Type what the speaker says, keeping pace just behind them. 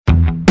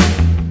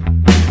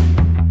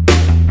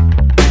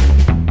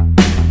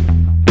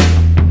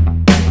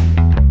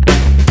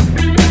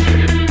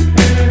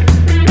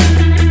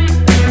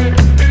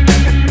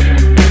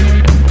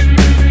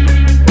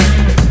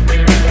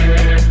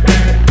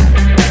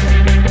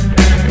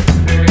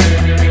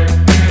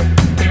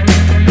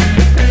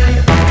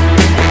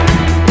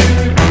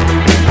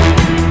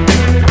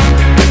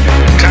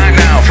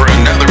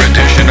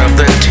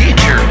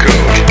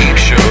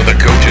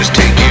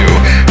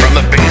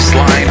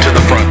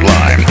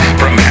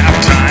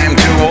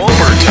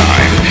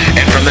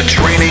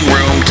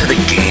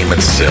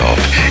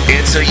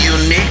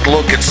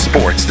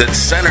that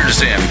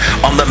centers in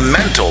on the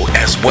mental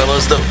as well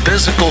as the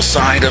physical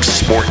side of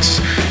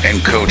sports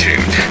and coaching.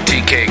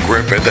 TK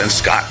Griffith and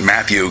Scott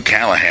Matthew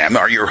Callahan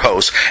are your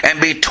hosts, and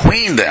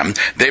between them,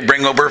 they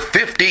bring over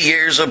 50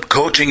 years of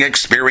coaching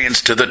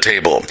experience to the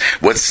table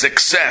with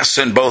success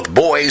in both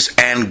boys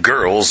and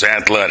girls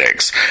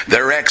athletics.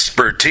 Their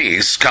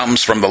expertise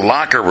comes from the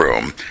locker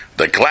room,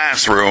 the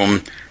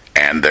classroom,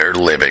 and their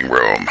living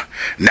room.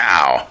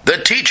 Now, the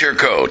Teacher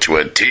Coach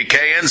with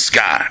TK and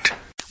Scott.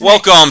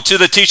 Welcome to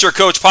the Teacher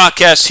Coach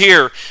Podcast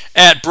here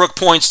at Brook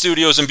Point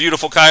Studios in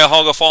beautiful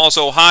Cuyahoga Falls,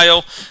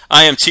 Ohio.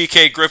 I am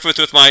TK Griffith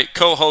with my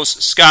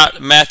co-host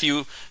Scott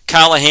Matthew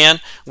Callahan.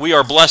 We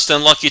are blessed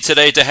and lucky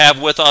today to have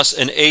with us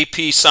an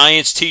AP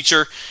science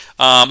teacher,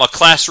 a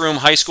classroom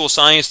high school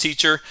science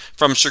teacher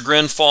from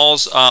Chagrin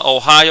Falls,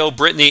 Ohio,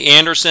 Brittany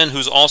Anderson,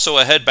 who's also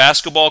a head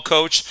basketball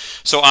coach.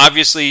 So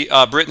obviously,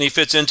 Brittany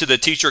fits into the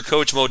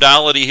teacher-coach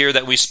modality here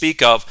that we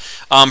speak of.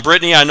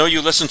 Brittany, I know you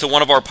listened to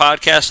one of our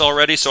podcasts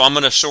already, so I'm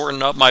going to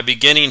shorten up my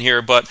beginning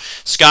here. But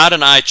Scott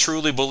and I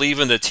truly believe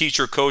in the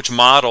teacher-coach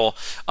model,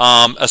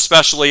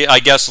 especially, I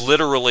guess,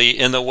 literally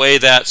in the way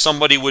that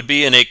somebody would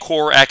be in a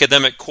core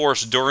academic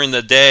course during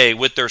the day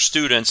with their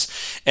students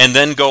and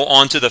then go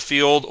onto the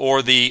field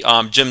or the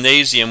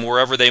gymnasium,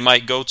 wherever they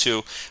might go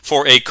to,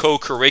 for a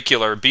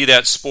co-curricular, be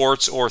that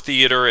sports or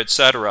theater,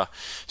 etc.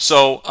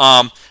 So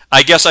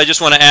I guess I just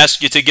want to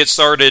ask you to get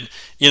started,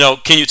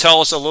 can you tell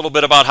us a little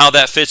bit about how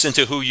that fits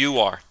into who you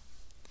are?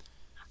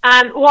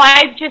 Well,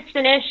 I've just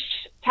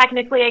finished,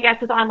 technically, I guess,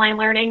 with online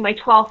learning, my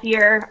 12th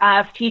year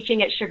of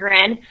teaching at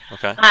Chagrin.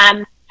 Okay.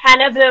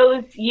 10 of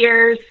those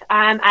years,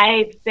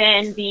 I've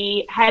been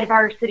the head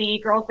varsity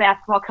girls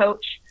basketball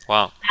coach.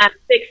 Wow.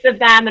 6 of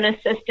them an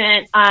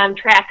assistant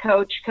track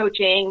coach,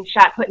 coaching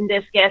shot put and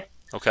discus.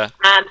 Okay.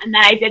 And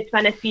then I did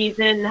spend a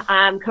season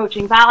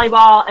coaching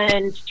volleyball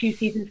and 2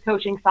 seasons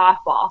coaching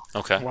softball.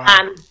 Okay.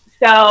 Wow.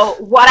 So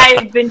what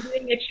I've been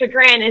doing at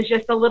Chagrin is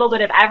just a little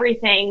bit of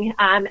everything,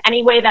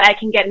 any way that I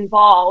can get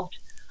involved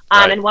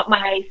in what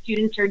my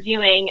students are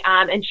doing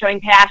and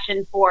showing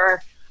passion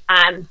for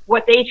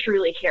what they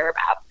truly care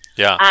about.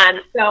 Yeah.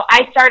 So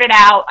I started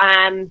out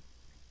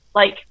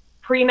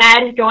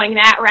pre-med, going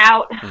that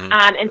route,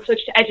 and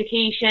switched to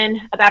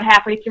education about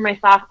halfway through my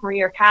sophomore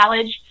year of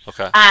college.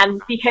 Okay.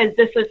 Because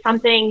this was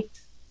something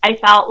I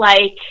felt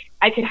like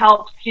I could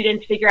help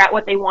students figure out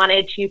what they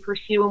wanted to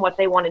pursue and what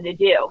they wanted to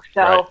do.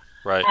 So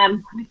Right.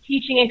 With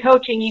teaching and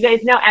coaching, you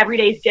guys know every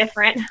day is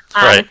different.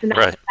 It's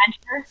another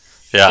adventure.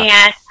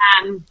 Yeah.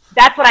 And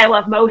that's what I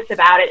love most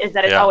about it, is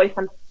that it's always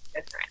something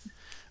different.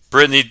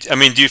 Brittany,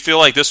 do you feel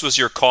like this was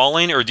your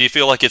calling, or do you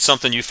feel like it's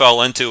something you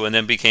fell into and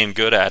then became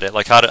good at it?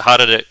 Like, how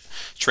did it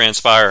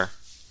transpire?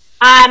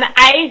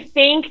 I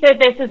think that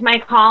this is my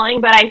calling,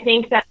 but I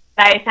think that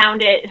I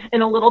found it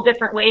in a little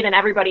different way than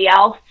everybody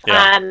else.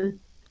 Yeah.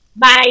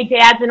 My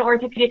dad's an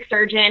orthopedic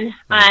surgeon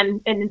and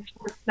in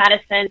sports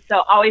medicine,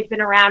 so always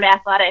been around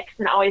athletics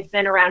and always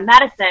been around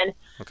medicine,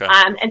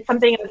 and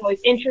something I was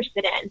always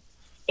interested in.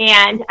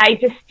 And I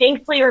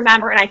distinctly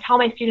remember, and I tell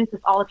my students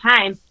this all the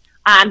time,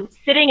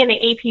 sitting in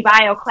the AP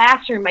Bio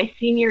classroom my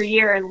senior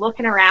year and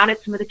looking around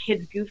at some of the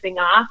kids goofing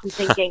off and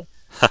thinking,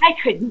 I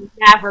could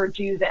never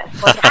do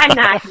this. Like, I'm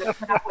not going to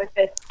put up with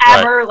this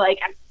ever. Right. Like,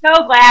 I'm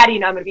so glad,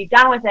 I'm going to be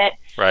done with it.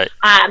 Right.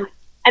 And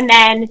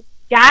then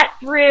got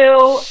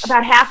through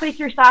about halfway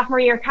through sophomore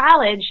year of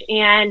college,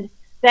 and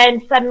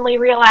then suddenly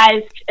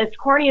realized, as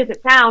corny as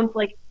it sounds,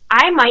 like,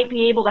 I might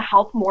be able to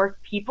help more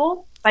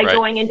people by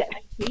going into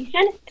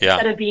education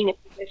instead of being a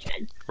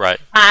physician. Right.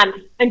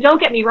 And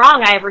don't get me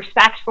wrong, I have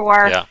respect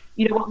for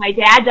what my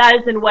dad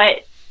does and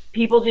what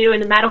people do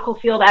in the medical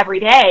field every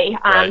day.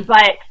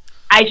 But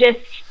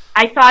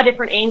I saw a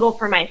different angle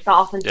for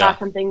myself and saw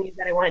something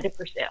that I wanted to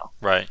pursue.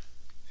 Right.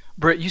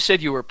 Britt, you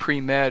said you were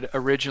pre-med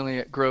originally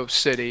at Grove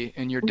City,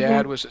 and your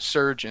dad was a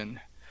surgeon.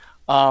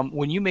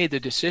 When you made the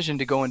decision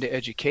to go into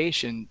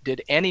education,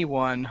 did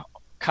anyone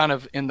kind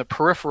of in the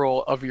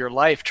peripheral of your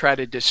life try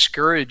to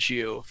discourage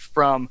you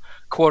from,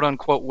 quote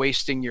unquote,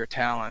 wasting your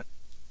talent?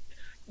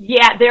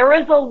 Yeah, there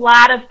was a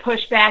lot of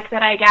pushback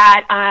that I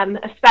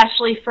got,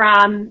 especially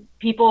from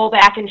people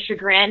back in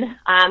Chagrin,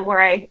 where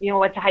I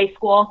went to high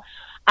school.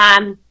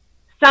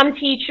 Some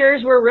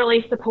teachers were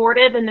really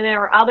supportive, and then there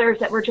were others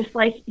that were just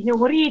like,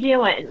 what are you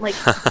doing? Like,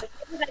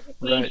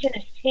 education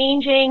is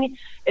changing.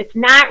 It's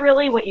not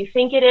really what you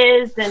think it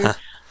is. And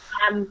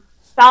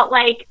felt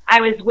like I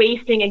was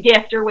wasting a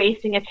gift or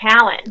wasting a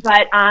talent.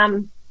 But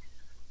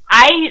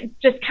I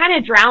just kind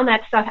of drowned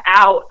that stuff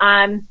out.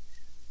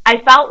 I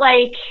felt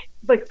like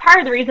part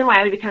of the reason why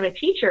I would become a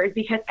teacher is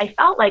because I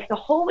felt like the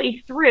whole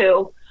way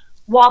through,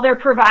 while they're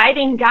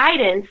providing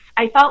guidance,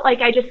 I felt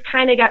like I just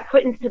kind of got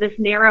put into this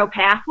narrow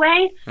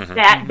pathway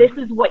that this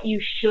is what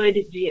you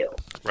should do.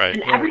 Right.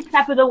 And every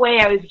step of the way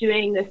I was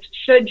doing this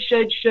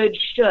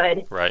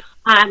should. Right.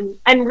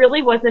 And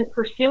really wasn't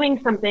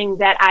pursuing something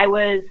that I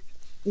was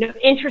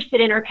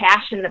interested in or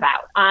passionate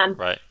about.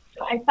 Right.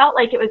 So I felt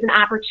like it was an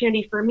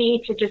opportunity for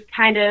me to just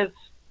kind of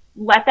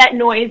let that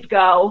noise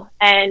go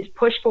and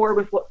push forward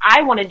with what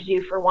I wanted to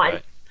do for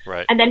once.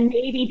 Right. and then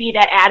maybe be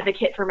that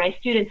advocate for my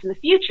students in the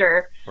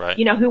future, Right.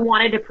 who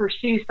wanted to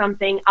pursue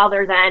something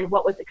other than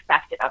what was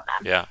expected of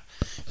them. Yeah.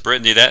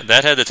 Brittany,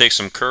 that had to take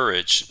some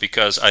courage,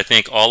 because I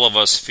think all of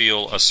us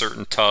feel a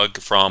certain tug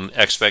from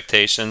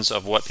expectations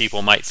of what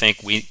people might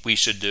think we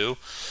should do,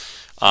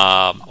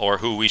 or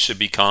who we should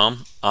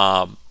become.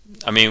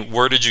 I mean,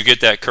 where did you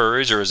get that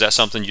courage, or is that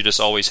something you just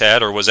always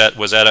had, or was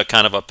that a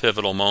kind of a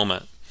pivotal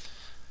moment?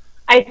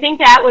 I think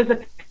that was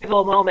a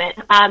pivotal moment.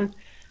 I'm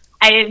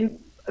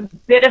a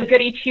bit of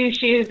goody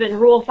two-shoes and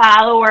rule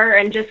follower,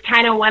 and just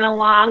kind of went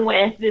along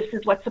with, this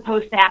is what's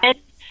supposed to happen.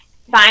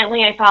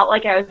 Finally, I felt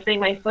like I was putting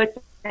my foot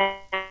down.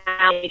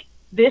 Like,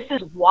 this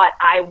is what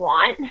I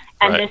want,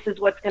 and Right. this is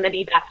what's going to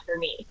be best for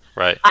me.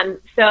 Right.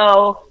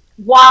 So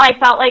while I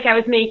felt like I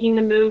was making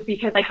the move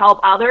because I help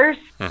others,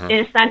 Mhm.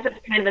 in a sense, it's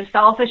kind of a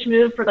selfish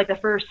move for like the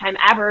first time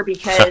ever,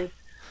 because I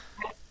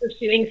was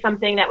pursuing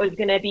something that was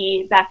going to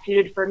be best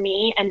suited for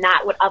me and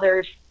not what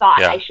others thought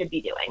Yeah. I should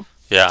be doing.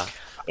 Yeah.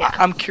 Yeah.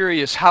 I'm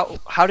curious,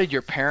 how did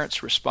your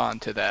parents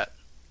respond to that?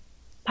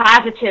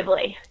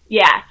 Positively,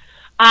 yeah.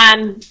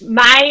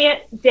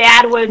 My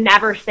dad would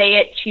never say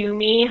it to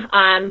me,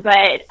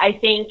 but I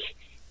think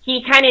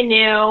he kind of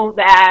knew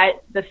that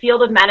the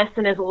field of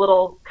medicine is a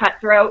little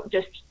cutthroat,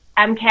 just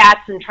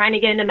MCATs and trying to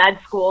get into med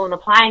school and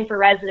applying for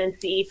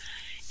residency.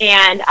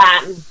 And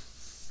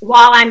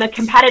while I'm a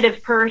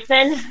competitive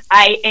person,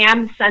 I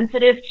am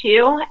sensitive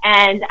too,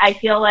 and I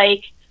feel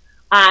like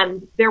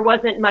there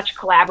wasn't much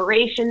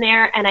collaboration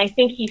there. And I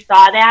think he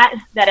saw that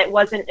it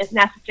wasn't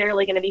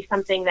necessarily going to be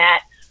something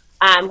that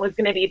was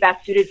going to be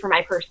best suited for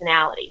my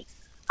personality.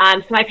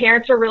 So my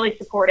parents were really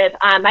supportive.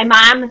 My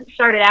mom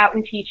started out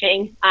in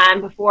teaching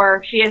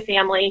before she had a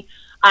family,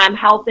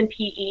 health and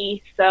PE.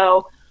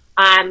 So,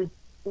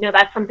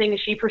 that's something that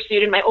she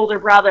pursued. And my older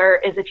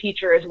brother is a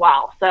teacher as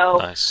well. So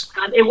Nice.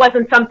 It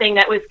wasn't something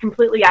that was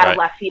completely out Right. of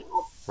left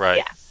field. Right.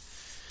 Yeah.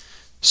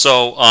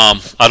 So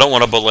I don't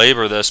want to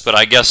belabor this, but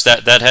I guess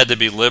that had to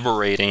be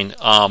liberating.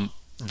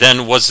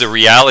 Then was the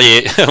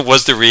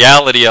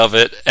reality of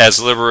it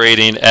as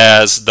liberating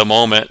as the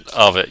moment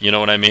of it? You know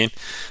what I mean?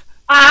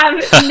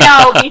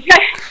 No,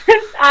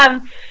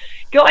 because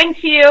going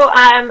to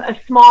a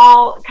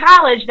small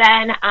college,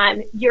 then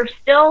you're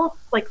still,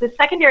 like, the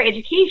secondary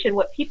education,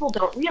 what people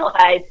don't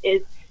realize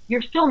is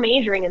you're still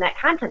majoring in that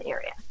content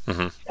area.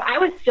 Mm-hmm. So I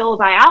was still a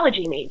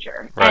biology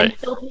major. Right. I'm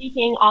still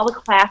taking all the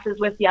classes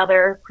with the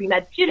other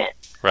pre-med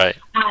students. Right.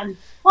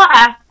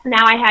 Plus,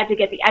 now I had to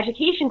get the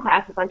education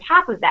classes on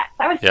top of that.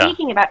 So I was Yeah.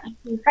 taking about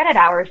 18 credit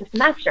hours a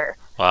semester.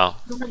 Wow.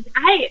 I'm like,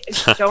 I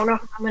don't know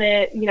how I'm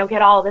going to,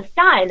 get all this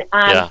done.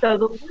 Yeah. So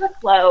the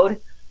workload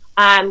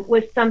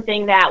was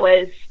something that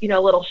was, a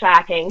little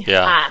shocking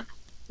Yeah.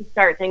 to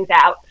start things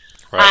out.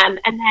 Right.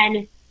 And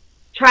then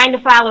trying to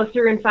follow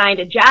through and find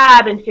a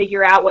job and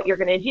figure out what you're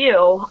going to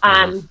do.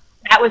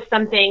 That was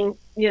something,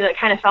 that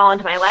kind of fell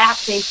into my lap,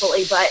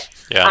 thankfully. But,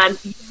 Yeah.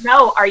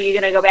 are you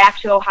going to go back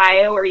to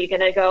Ohio? Or are you going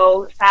to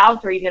go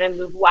south? Or are you going to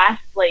move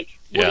west? Like,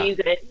 what Yeah. are you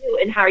going to do?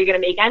 And how are you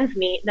going to make ends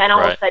meet? Then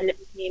all of Right. a sudden it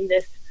became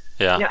this,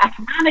 Yeah.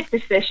 economic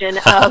decision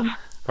of,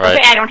 Right.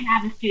 okay, I don't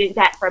have the student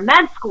debt from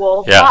med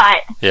school, Yeah.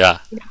 but Yeah.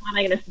 how am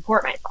I going to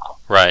support myself?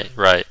 Right.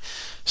 Right.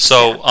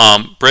 So,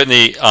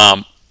 Brittany,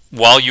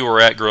 while you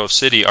were at Grove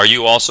City, are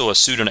you also a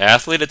student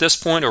athlete at this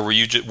point, or were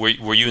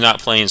you not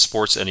playing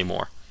sports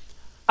anymore?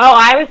 Oh,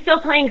 I was still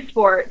playing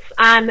sports.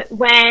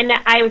 When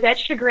I was at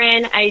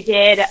Chagrin, I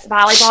did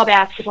volleyball,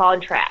 basketball,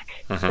 and track.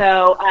 Mhm.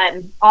 So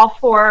all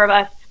four of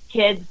us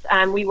kids,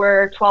 we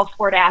were 12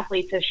 sport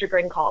athletes, as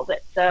Chagrin calls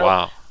it. So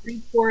Wow. 3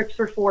 sports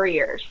for 4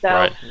 years. So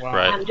Right. Wow.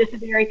 Right. just a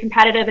very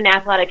competitive and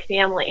athletic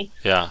family.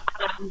 Yeah.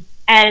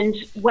 And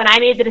when I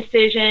made the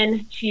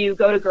decision to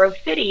go to Grove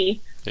City,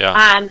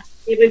 Yeah.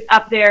 it was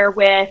up there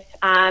with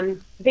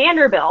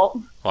Vanderbilt,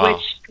 Wow.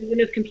 which I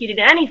wouldn't have competed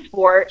in any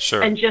sport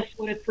Sure. and just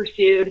would have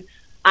pursued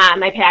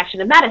my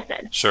passion of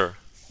medicine. Sure.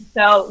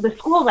 So the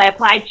schools I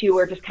applied to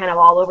were just kind of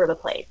all over the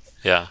place.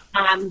 Yeah.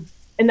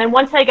 And then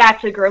once I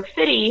got to Grove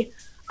City,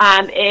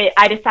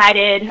 I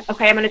decided,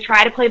 okay, I'm going to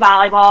try to play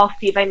volleyball,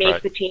 see if I make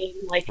Right. the team.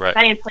 Like, Right.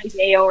 I didn't play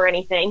Deo or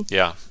anything.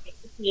 Yeah.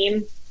 Make the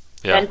team.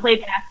 Yeah. Then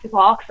played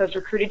basketball because I was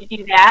recruited to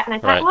do that. And I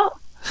thought, Right. well,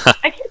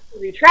 I can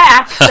still do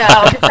track. So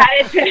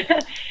decided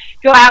to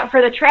go out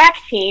for the track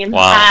team.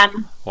 Wow.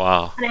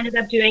 Wow. And ended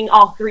up doing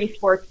all 3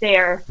 sports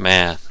there.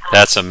 Man,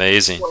 that's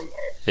amazing. 4 years.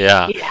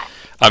 Yeah. Yeah.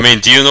 I mean,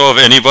 do you know of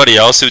anybody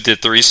else who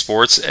did 3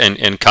 sports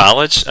in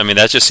college? I mean,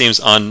 that just seems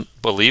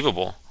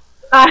unbelievable.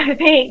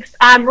 Thanks.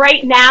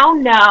 Right now,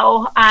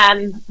 no.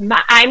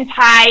 I'm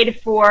tied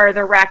for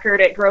the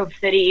record at Grove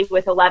City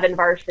with 11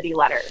 varsity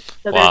letters.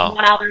 So there's Wow.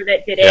 one other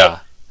that did it Yeah.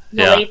 in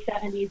the Yeah. late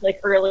 70s, like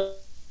early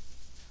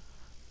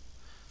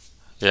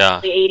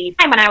Yeah. 80s.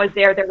 When I was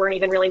there weren't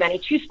even really many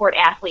 2-sport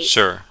athletes.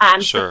 Sure. So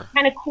Sure. it's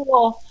kind of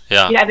cool.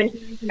 Yeah. I've been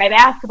hearing from my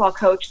basketball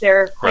coach.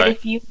 There are quite a Right.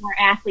 few more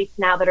athletes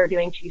now that are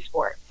doing 2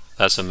 sports.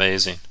 That's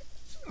amazing.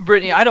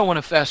 Brittany, I don't want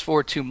to fast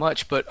forward too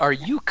much, but are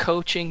you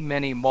coaching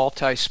many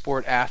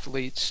multi-sport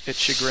athletes at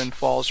Chagrin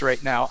Falls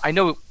right now? I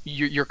know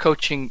you're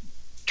coaching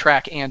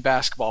track and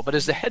basketball, but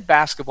as the head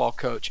basketball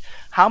coach,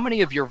 how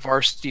many of your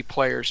varsity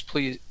players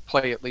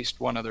play at least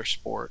one other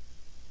sport?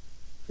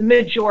 The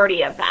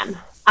majority of them.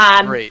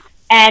 Great.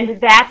 And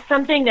that's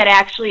something that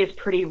actually is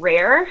pretty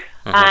rare,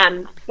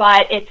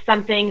 but it's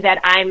something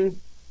that I'm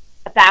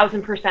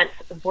 1,000%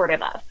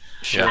 supportive of.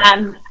 Sure.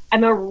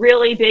 I'm a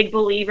really big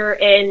believer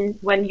in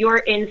when you're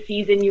in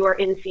season, you are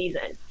in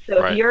season.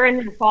 So if you're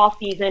in the fall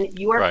season,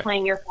 you are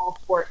playing your fall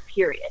sport,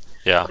 period.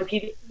 Yeah. So if you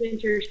do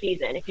winter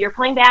season, if you're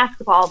playing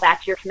basketball,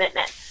 that's your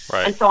commitment,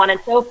 and so on and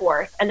so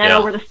forth. And then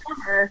over the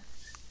summer,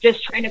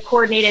 just trying to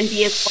coordinate and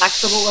be as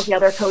flexible with the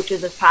other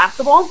coaches as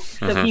possible,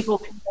 so people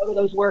can go to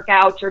those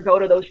workouts or go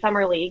to those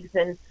summer leagues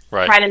and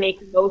try to make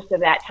the most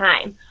of that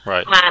time.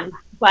 Right.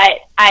 But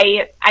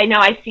I know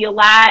I see a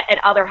lot at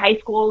other high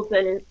schools,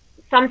 and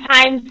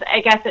sometimes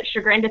I guess at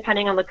Chagrin,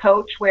 depending on the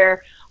coach,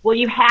 where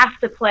you have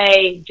to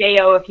play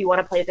JO if you want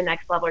to play at the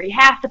next level, or you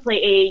have to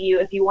play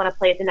AAU if you want to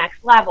play at the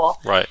next level.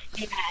 Right.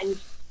 And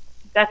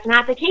that's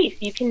not the case.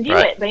 You can do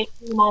it, but you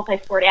can be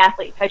multi-sport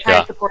athletes. I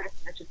try to support it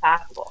as much as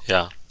possible.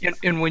 Yeah.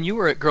 And when you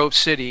were at Grove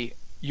City,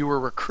 you were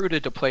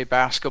recruited to play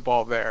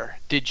basketball there.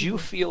 Did you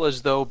feel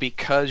as though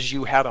because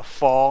you had a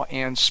fall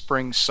and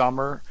spring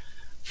summer,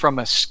 from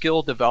a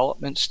skill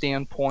development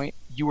standpoint,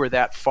 you were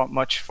that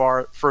much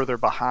further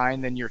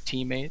behind than your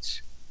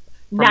teammates?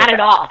 Not at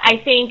all. I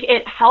think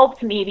it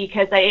helped me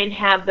because I didn't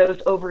have those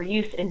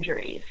overuse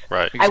injuries.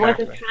 Right. I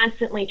wasn't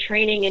constantly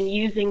training and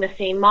using the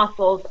same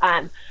muscles.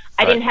 I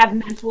didn't have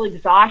mental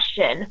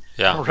exhaustion.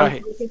 Yeah. From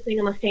focusing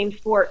on the same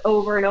sport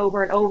over and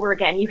over and over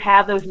again. You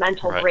have those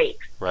mental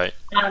breaks. Right.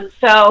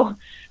 So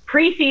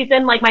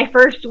preseason, like my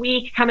first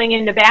week coming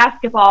into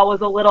basketball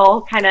was a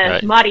little kind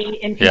of muddy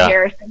in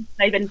comparison.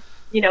 I've been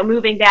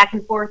moving back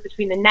and forth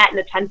between the net and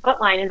the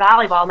 10-foot line in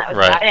volleyball, and that was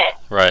about it.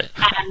 Right.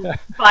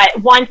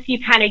 But once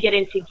you kind of get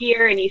into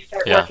gear and you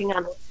start working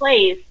on those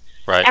plays,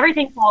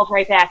 everything falls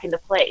right back into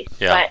place.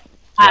 Yeah.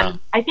 But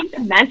I think the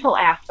mental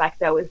aspect,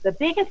 though, is the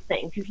biggest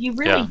thing, because you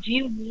really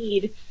do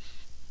need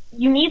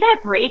that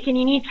break, and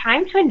you need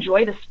time to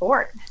enjoy the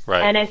sport.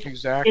 Right. And if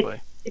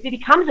it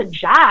becomes a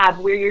job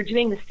where you're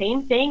doing the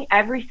same thing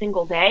every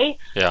single day,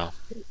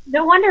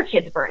 no wonder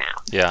kids burn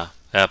out. Yeah,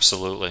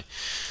 absolutely.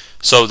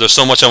 So there's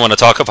so much I want to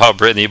talk about,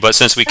 Brittany, but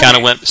since we kind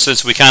of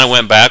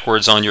went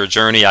backwards on your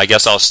journey, I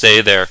guess I'll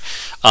stay there.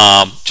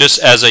 Just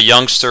as a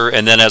youngster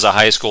and then as a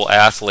high school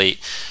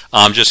athlete,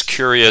 I'm just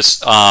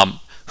curious,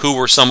 who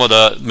were some of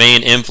the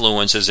main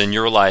influences in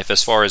your life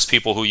as far as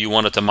people who you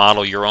wanted to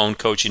model your own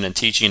coaching and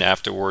teaching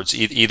afterwards,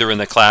 either in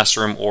the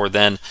classroom or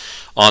then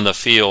on the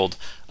field?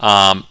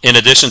 In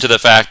addition to the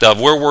fact of,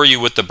 where were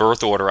you with the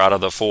birth order out of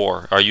the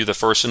four? Are you the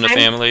first in the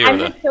family? I'm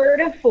the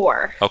third of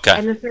four. Okay.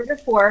 I'm the third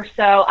of four.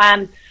 So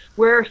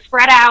we're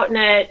spread out in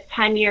a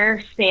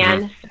 10-year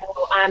span.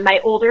 So my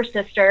older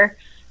sister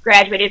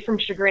graduated from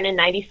Chagrin in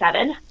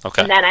 97.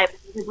 Okay. And then I have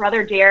a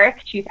brother,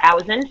 Derek,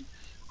 2000.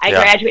 I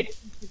graduated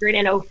from Chagrin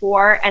in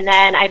 04. And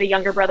then I have a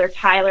younger brother,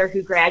 Tyler,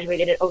 who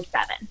graduated at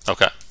 07.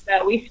 Okay.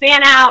 So we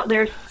span out.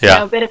 There's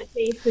a bit of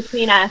space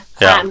between us.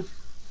 Yeah.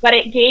 But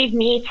it gave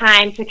me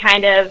time to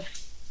kind of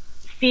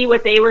see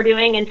what they were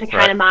doing and to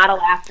kind of model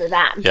after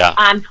them. Yeah.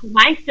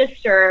 My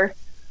sister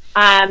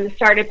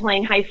started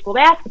playing high school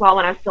basketball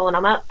when I was still in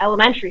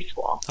elementary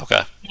school.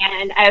 Okay.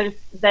 And I was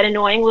that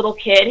annoying little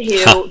kid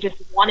who just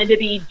wanted to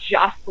be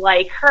just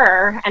like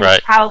her and was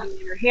probably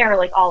in her hair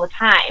like all the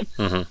time.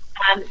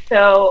 Mm-hmm.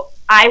 So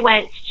I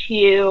went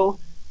to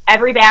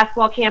every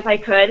basketball camp I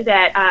could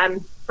that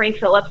Frank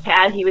Phillips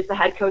had. He was the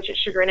head coach at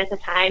Chagrin at the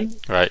time.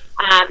 Right.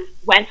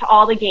 Went to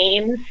all the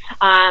games.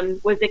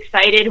 Was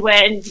excited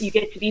when you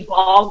get to be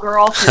ball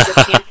girl because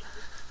the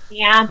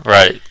camp.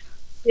 Right.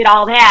 Did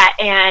all that,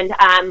 and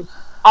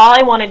all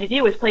I wanted to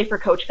do was play for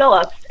Coach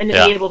Phillips and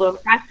to be able to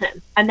impress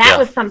him. And that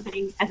was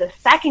something as a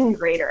second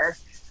grader,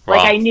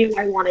 like I knew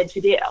I wanted to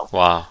do.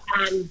 Wow.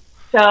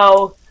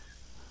 So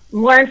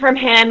learn from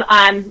him.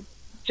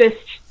 Just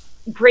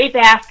great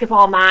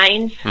basketball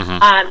mind,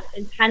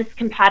 intense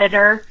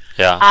competitor.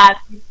 Yeah.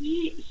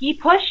 He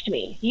pushed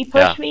me. He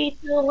pushed me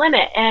to the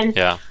limit.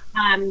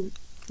 And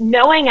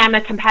knowing I'm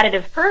a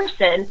competitive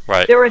person,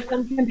 there was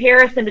some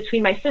comparison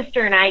between my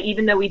sister and I,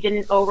 even though we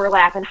didn't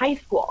overlap in high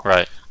school.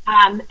 Right.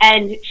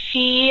 And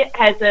she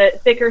has a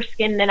thicker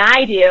skin than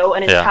I do,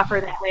 and is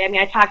tougher that way. I mean,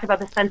 I talked about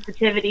the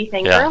sensitivity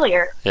thing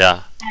earlier.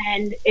 Yeah.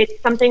 And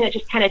it's something that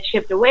just kind of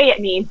chipped away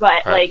at me,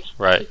 but I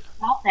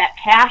felt that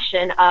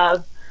passion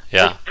of,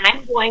 like,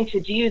 I'm going to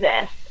do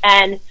this.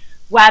 And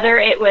whether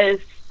it was,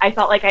 I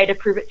felt like I had to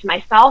prove it to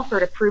myself or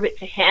to prove it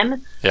to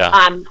him.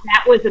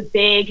 That was a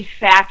big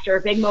factor,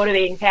 a big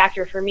motivating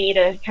factor for me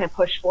to kind of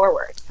push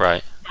forward.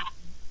 Right.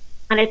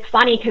 And it's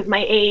funny because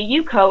my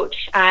AAU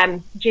coach,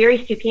 Jerry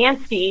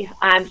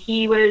Stupiansky,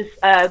 he was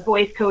a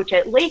boys coach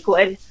at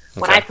Lakewood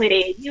when I played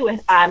AAU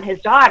with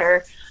his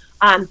daughter,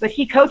 but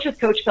he coached with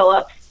Coach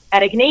Phillips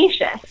at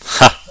Ignatius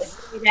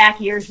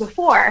back years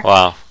before.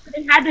 Wow. But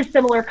it had this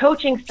similar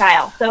coaching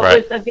style. So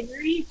it was a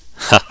very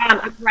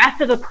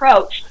aggressive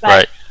approach,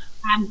 but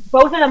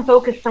both of them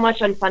focused so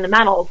much on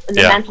fundamentals and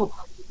the mental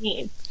part of the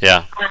game.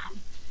 Yeah.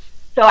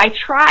 So I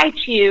try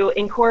to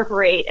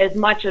incorporate as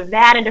much of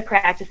that into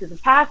practices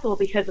as possible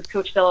because of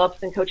Coach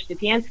Phillips and Coach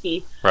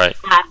Dupansky. Right.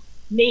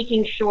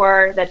 Making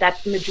sure that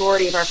that's the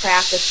majority of our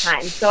practice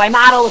time. So I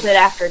model a bit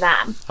after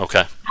them.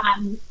 Okay.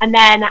 And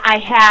then I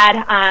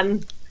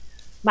had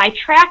my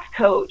track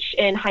coach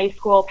in high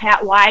school, Pat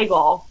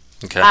Weigel.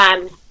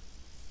 Okay.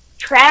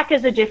 Track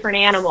is a different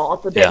animal.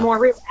 It's a bit more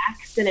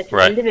relaxed, and it's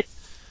an individual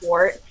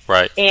sport.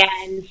 Right.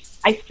 And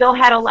I still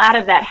had a lot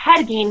of that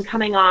head game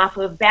coming off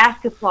of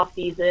basketball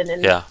season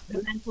and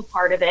the mental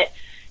part of it.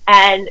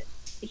 And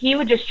he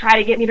would just try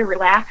to get me to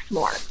relax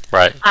more.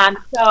 Right.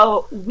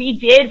 So we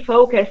did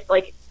focus,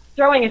 like,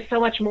 throwing is so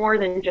much more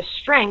than just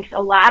strength.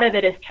 A lot of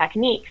it is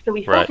technique. So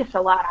we focused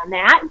a lot on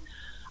that.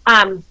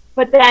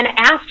 But then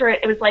after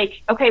it was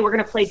like, okay, we're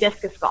going to play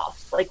discus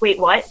golf. Like, wait,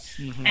 what?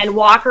 Mm-hmm. And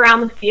walk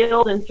around the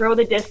field and throw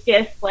the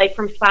discus, like,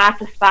 from spot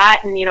to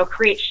spot and,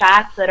 create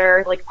shots that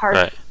are, like,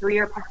 part 3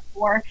 or part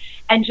 4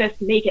 and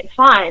just make it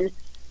fun.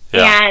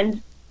 Yeah.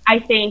 And I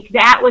think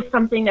that was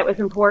something that was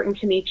important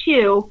to me,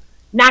 too.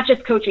 Not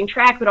just coaching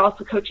track, but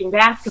also coaching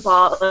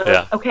basketball.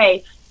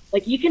 Okay,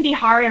 like, you can be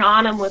hard and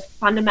on them with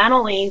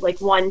fundamentally, like,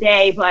 one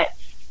day, but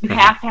you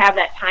have to have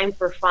that time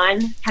for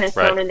fun kind of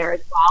thrown in there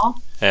as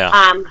well.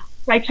 Yeah.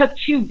 So I took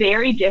 2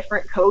 very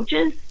different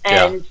coaches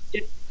and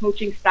different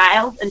coaching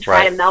styles and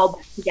try to meld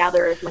them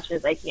together as much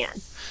as I can.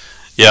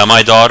 Yeah,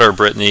 my daughter,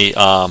 Brittany,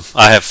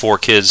 I have 4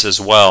 kids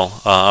as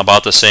well,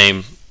 about the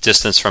same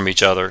distance from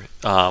each other.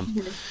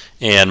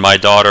 And my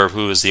daughter,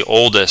 who is the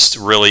oldest,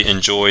 really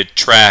enjoyed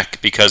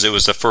track because it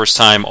was the first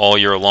time all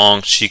year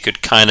long she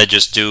could kind of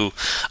just do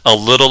a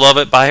little of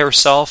it by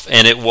herself,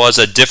 and it was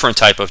a different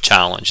type of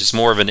challenge. It's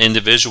more of an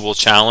individual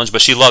challenge, but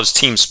she loves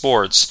team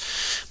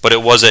sports. But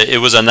it was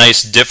a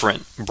nice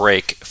different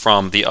break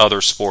from the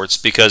other sports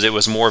because it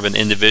was more of an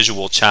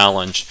individual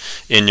challenge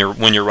when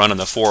you're running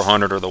the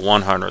 400 or the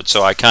 100.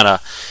 So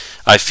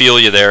I feel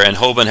you there. And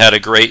Hoban had a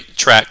great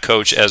track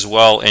coach as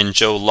well, and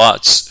Joe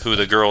Lutz, who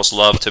the girls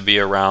love to be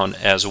around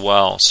as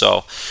well.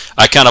 So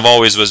I kind of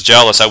always was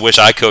jealous. I wish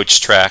I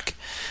coached track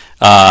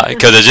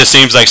because it just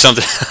seems like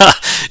something.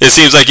 It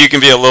seems like you can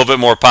be a little bit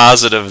more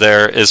positive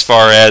there as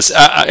far as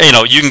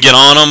you can get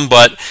on them,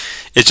 but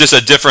it's just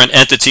a different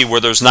entity where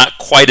there's not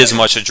quite as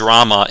much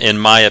drama, in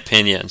my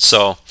opinion.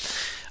 So,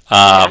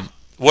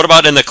 what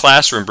about in the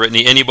classroom,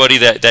 Brittany? Anybody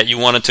that you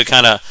wanted to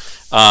kind of,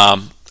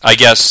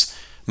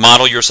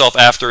 model yourself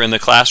after in the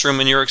classroom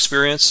in your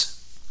experience?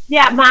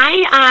 Yeah,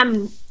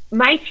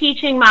 my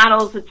teaching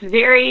models, it's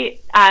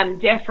very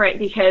different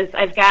because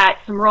I've got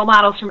some role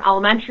models from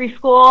elementary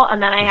school,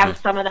 and then I have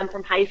some of them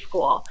from high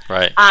school.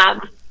 Right.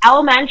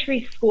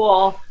 Elementary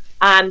school,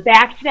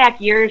 back-to-back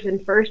years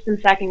in first and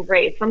second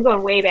grade, so I'm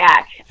going way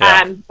back.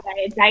 Yeah.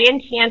 I had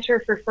Diane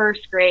Cantor for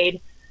first grade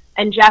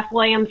and Jeff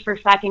Williams for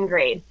second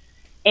grade.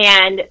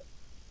 And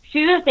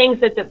 2 of the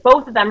things that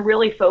both of them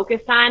really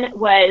focused on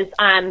was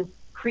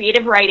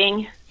creative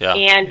writing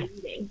and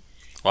reading.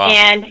 Wow.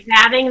 And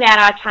having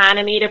that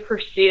autonomy to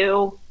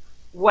pursue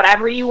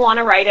whatever you want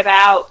to write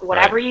about,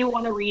 whatever you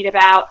want to read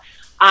about,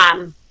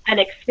 and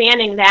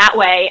expanding that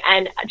way,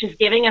 and just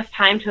giving us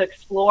time to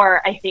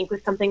explore, I think,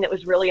 was something that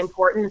was really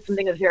important and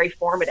something that was very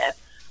formative.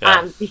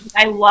 Because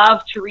I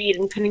love to read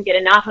and couldn't get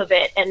enough of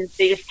it, and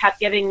they just kept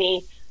giving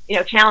me,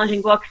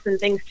 challenging books and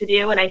things to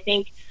do. And I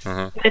think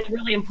that it's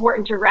really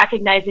important to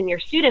recognize in your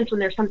students when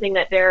there's something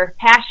that they're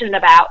passionate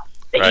about,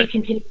 that you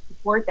continue to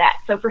support that.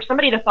 So for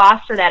somebody to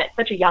foster that at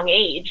such a young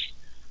age,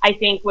 I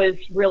think was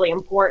really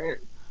important.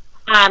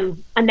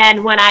 And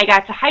then when I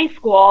got to high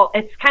school,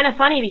 it's kind of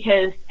funny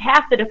because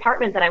half the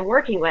department that I'm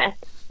working with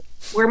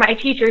were my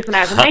teachers when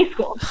I was in high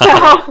school.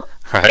 So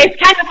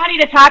it's kind of funny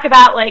to talk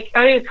about, like,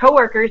 your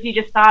coworkers you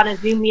just saw in a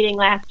Zoom meeting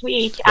last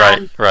week,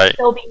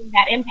 still being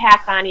that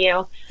impact on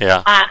you.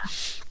 Yeah.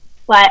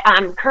 But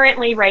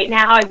currently, right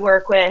now, I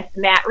work with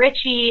Matt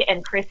Ritchie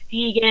and Chris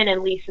Deegan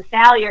and Lisa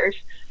Salyers,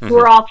 who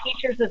are all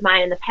teachers of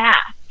mine in the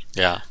past.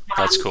 Yeah,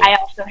 that's cool. I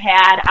also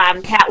had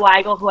Pat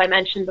Weigel, who I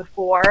mentioned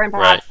before, and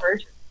Bob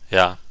First.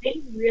 Yeah.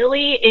 They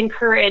really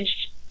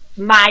encouraged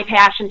my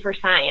passion for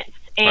science.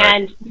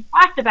 And we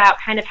talked about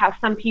kind of how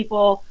some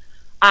people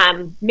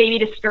maybe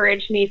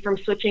discouraged me from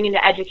switching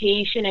into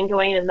education and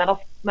going into the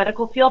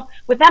medical field.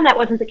 With them, that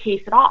wasn't the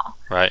case at all.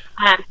 Right.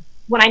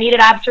 When I needed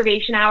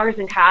observation hours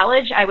in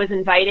college, I was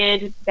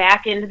invited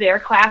back into their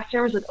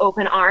classrooms with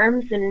open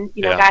arms and,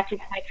 got to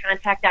get my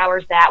contact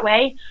hours that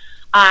way.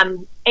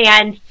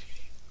 And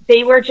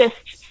they were just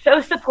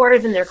so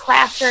supportive in their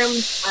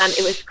classrooms.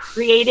 It was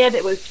creative.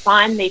 It was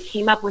fun. They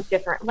came up with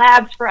different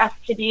labs for us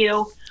to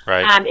do.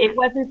 Right. It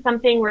wasn't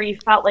something where you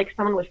felt like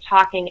someone was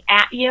talking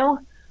at you.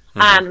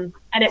 And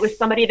it was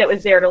somebody that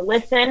was there to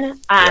listen.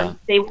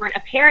 They weren't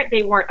a parent,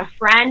 they weren't a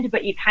friend,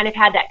 but you kind of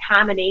had that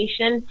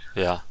combination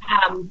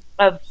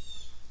of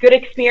good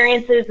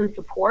experiences and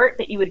support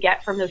that you would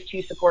get from those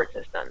 2 support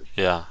systems.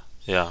 Yeah.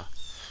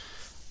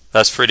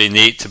 That's pretty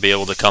neat to be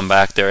able to come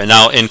back there. And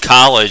now in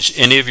college,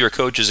 any of your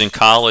coaches in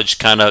college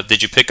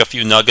did you pick a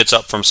few nuggets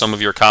up from some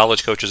of your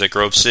college coaches at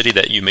Grove City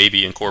that you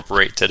maybe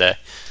incorporate today?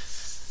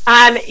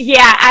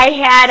 I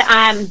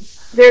had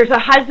there's a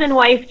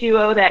husband-wife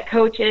duo that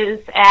coaches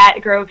at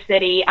Grove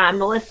City,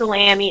 Melissa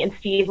Lammy and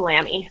Steve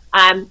Lammy.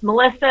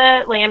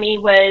 Melissa Lammy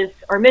was,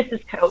 or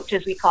Mrs. Coach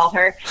as we called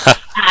her,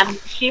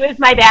 she was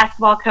my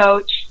basketball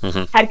coach,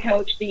 head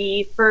coach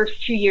the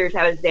first 2 years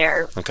I was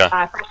there,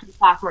 freshman,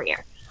 sophomore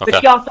year. Okay.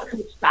 But she also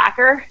coached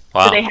soccer,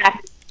 wow. so they had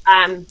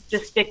to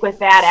just stick with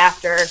that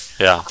after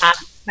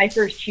my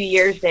first 2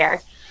 years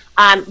there.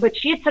 But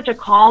she had such a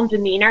calm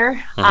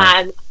demeanor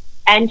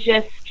and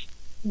just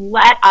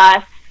let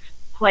us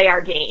play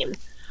our game.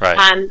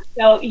 Right.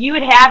 So you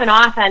would have an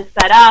offense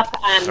set up,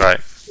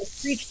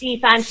 streak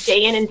defense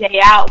day in and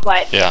day out,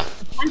 but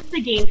once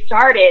the game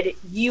started,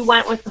 you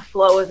went with the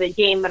flow of the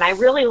game, and I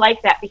really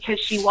liked that because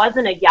she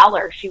wasn't a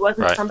yeller. She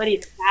wasn't somebody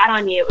that sat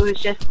on you. It was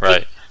just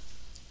like,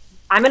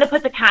 I'm going to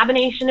put the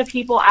combination of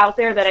people out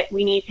there that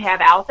we need to have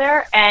out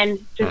there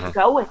and just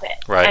go with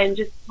it and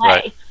just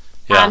play.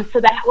 So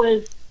that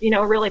was,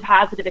 a really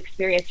positive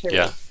experience for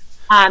me.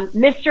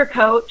 Mr.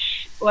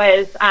 Coach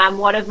was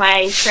one of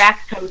my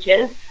track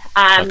coaches.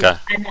 And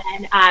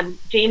then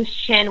James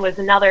Chin was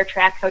another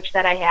track coach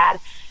that I had.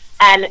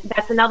 And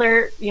that's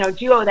another,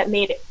 duo that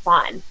made it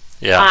fun.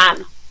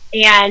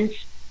 And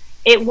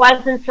it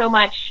wasn't so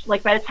much,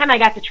 like, by the time I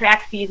got to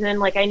track season,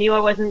 like, I knew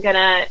I wasn't going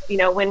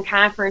to, win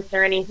conference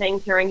or anything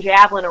during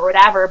javelin or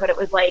whatever, but it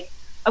was like,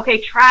 okay,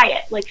 try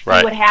it. Like, see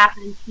what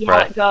happens, see how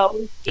it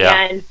goes.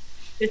 And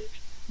just,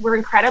 we're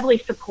incredibly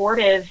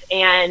supportive,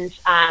 and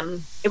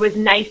it was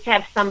nice to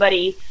have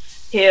somebody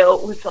who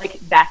was like,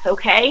 that's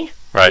okay.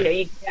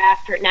 You go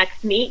after it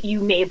next meet,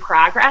 you made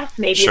progress.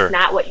 Maybe it's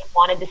not what you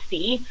wanted to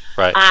see.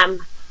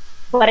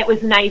 But it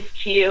was nice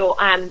to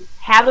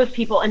have those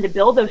people and to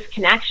build those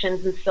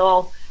connections and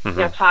still,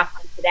 talk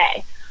to them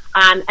today.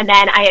 And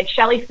then I had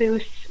Shelly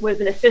Foose, was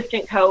an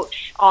assistant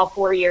coach all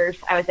 4 years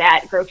I was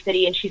at Grove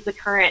City, and she's the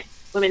current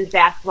women's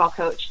basketball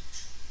coach.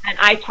 And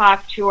I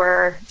talked to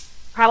her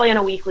probably on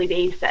a weekly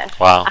basis.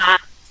 Wow.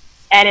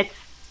 And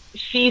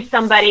she's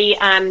somebody,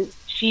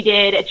 she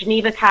did at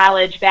Geneva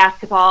College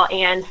basketball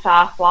and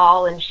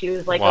softball, and she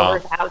was like over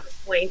 1,000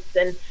 points,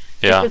 and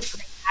she's just a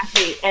great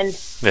athlete. And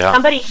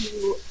somebody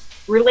who,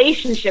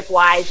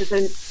 relationship-wise, is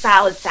a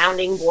solid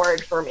sounding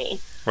board for me.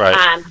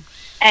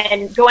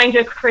 And going to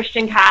a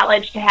Christian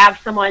college, to have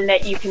someone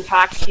that you can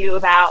talk to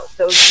about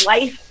those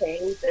life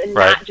things and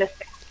not just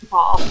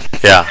basketball.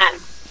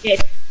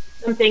 It's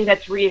something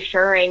that's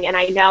reassuring, and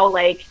I know,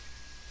 like,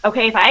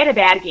 okay, if I had a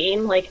bad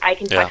game, like, I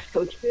can text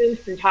Coach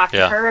Booth and talk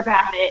to her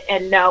about it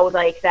and know,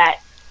 like, that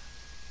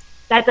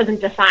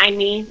doesn't define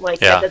me. Like,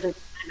 that doesn't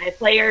define my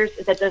players.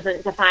 That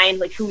doesn't define,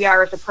 like, who we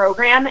are as a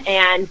program.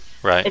 And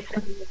it's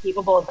something we're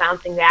capable of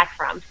bouncing back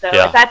from. So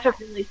that's a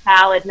really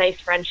solid, nice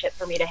friendship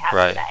for me to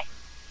have today.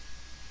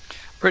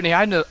 Brittany,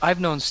 I've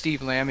known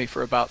Steve Lammy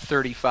for about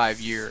 35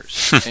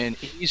 years. And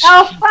he's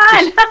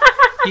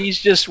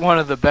just one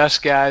of the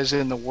best guys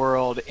in the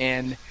world.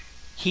 And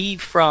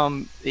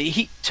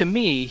to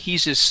me,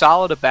 he's as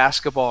solid a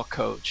basketball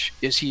coach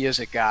as he is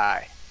a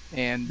guy.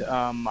 And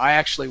I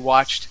actually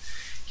watched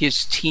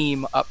his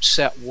team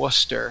upset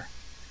Worcester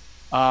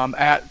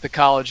at the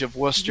College of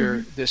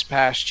Worcester this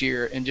past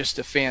year, in just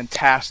a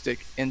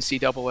fantastic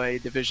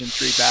NCAA Division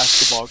III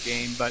basketball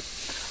game. But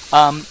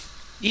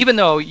even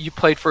though you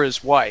played for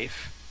his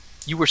wife,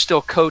 you were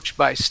still coached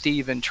by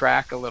Steve in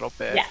track a little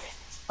bit.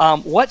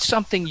 What's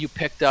something you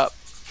picked up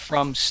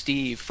from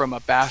Steve from a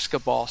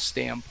basketball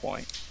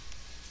standpoint?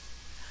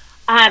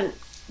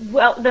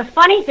 Well, the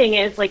funny thing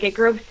is, like, at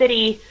Grove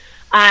City,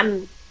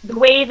 the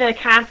way the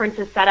conference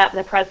is set up,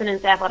 the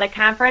President's Athletic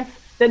Conference,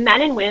 the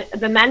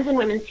men's and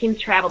women's teams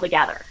travel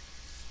together.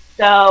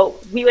 So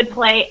we would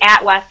play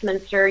at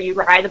Westminster. You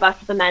ride the bus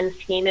with the men's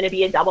team, and it'd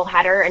be a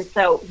doubleheader. And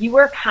so you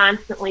were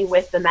constantly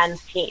with the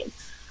men's team.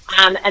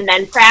 And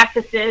then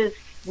practices,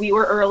 we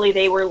were early,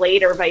 they were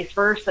late, or vice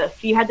versa.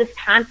 So you had this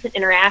constant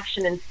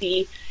interaction and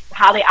see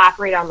how they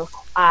operate on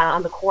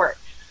the court.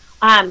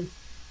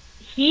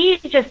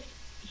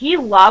 He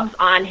loves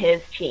on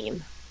his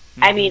team.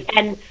 I mean,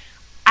 and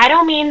I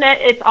don't mean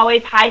that it's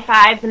always high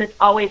fives and it's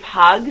always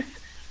hugs,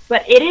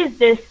 but it is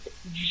this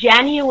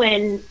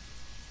genuine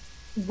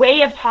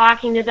way of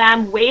talking to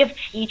them, way of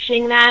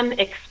teaching them,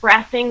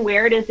 expressing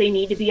where it is they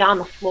need to be on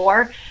the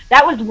floor.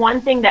 That was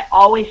one thing that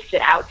always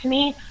stood out to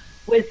me,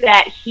 was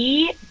that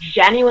he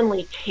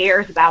genuinely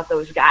cares about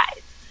those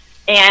guys.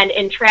 And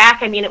in track,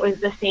 I mean, it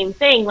was the same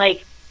thing.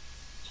 Like,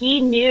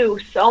 he knew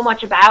so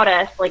much about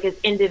us, like, as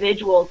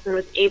individuals, and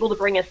was able to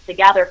bring us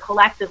together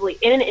collectively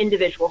in an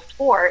individual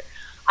sport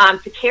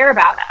to care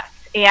about us.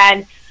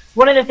 And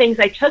one of the things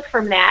I took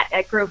from that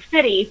at Grove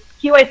City,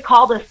 he always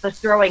called us the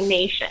throwing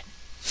nation.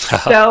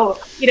 So,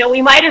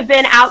 we might have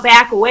been out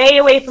back way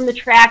away from the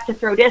track to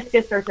throw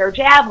discus or throw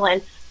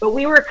javelin, but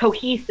we were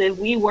cohesive.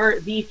 We were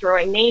the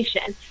throwing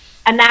nation.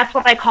 And that's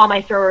what I call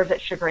my throwers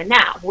at Chagrin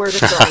now. We're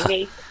the throwing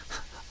nation.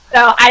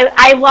 So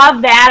I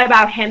love that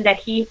about him, that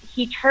he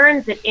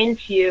turns it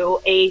into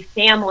a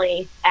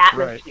family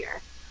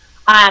atmosphere.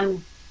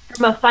 From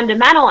a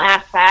fundamental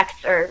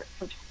aspect, or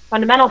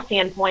fundamental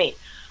standpoint,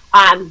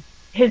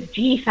 his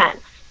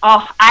defense.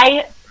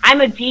 I I'm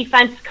a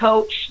defense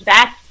coach.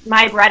 That's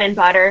my bread and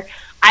butter.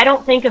 I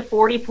don't think a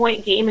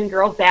 40-point game in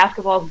girls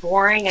basketball is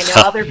boring. I know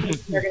other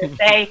people are going to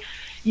say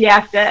you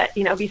have to,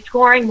 be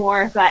scoring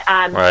more, but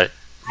right.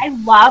 I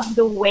love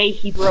the way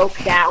he broke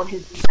down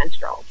his defense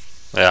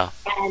drills. Yeah.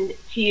 And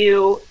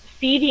to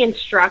see the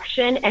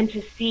instruction and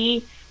to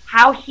see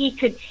how he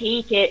could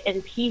take it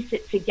and piece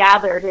it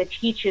together to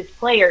teach his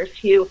players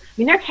who,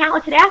 they're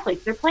talented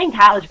athletes. They're playing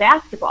college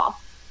basketball.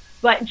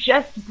 But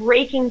just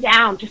breaking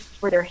down just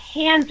where their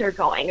hands are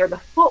going or the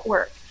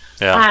footwork.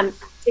 Yeah.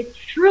 It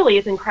truly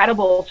is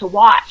incredible to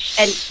watch,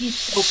 and he's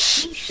so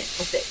patient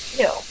with it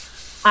too.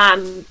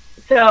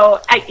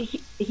 So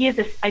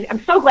I'm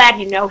so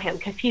glad you know him,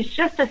 because he's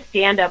just a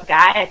stand-up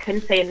guy. I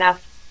couldn't say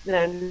enough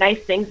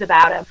nice things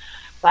about him,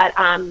 but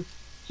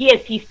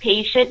he's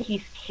patient,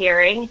 he's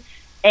caring,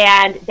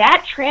 and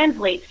that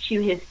translates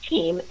to his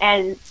team,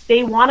 and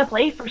they want to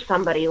play for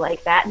somebody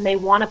like that, and they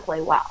want to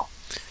play well.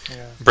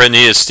 Yeah.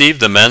 Brittany, is Steve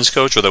the men's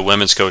coach or the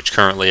women's coach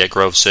currently at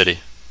Grove City?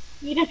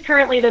 He is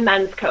currently the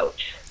men's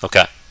coach.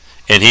 Okay.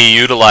 And he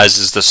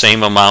utilizes the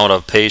same amount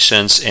of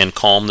patience and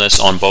calmness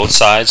on both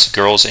sides,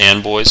 girls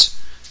and boys?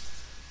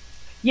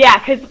 Yeah,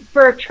 because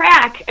for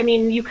track,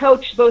 you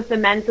coach both the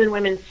men's and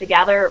women's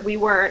together. We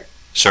weren't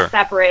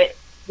separate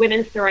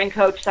women's throwing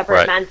coach,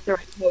 separate men's throwing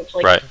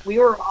coach. We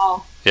were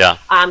all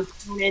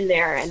thrown in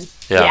there. And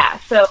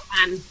so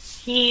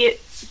he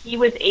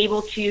was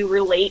able to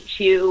relate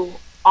to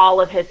all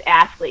of his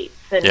athletes.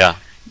 And he's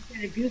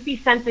got a goofy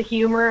sense of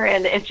humor,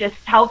 and it just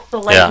helps to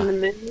lighten the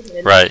mood.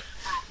 And, right.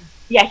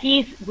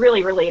 He's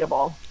really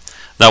relatable.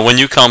 Now, when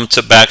you come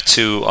back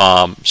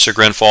to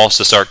Chagrin Falls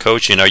to start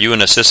coaching, are you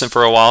an assistant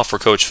for a while for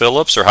Coach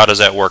Phillips, or how does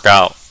that work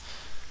out?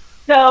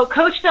 So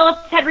Coach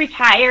Phillips had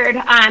retired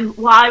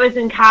while I was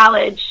in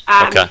college.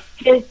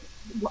 His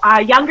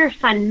younger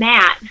son,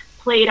 Matt,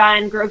 played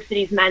on Grove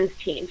City's men's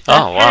team. So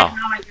that's kind of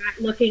how I got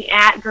looking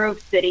at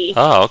Grove City.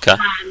 Oh, okay.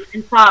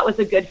 And thought it was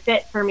a good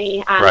fit for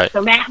me.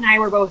 So Matt and I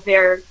were both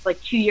there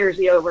 2 years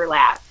the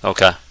overlap.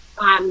 Okay.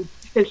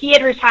 So he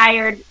had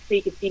retired, so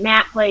you could see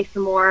Matt play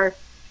some more.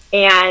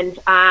 And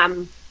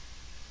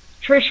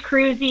Trish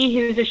Cruzy,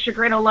 who's a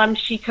Chagrin alum,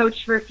 she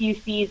coached for a few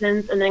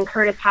seasons, and then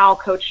Curtis Howell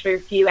coached for a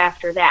few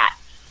after that.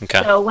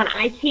 Okay. So when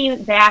I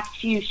came back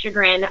to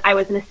Chagrin, I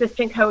was an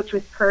assistant coach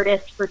with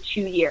Curtis for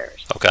 2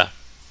 years. Okay.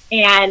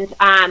 And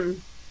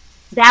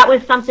that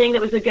was something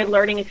that was a good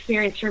learning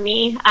experience for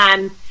me.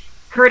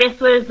 Curtis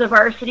was the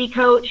varsity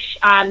coach.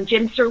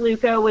 Jim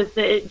Serluco was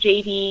the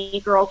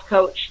JV girls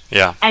coach.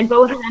 Yeah. And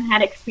both of them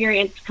had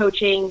experience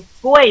coaching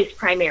boys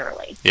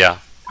primarily. Yeah.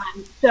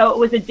 So it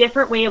was a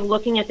different way of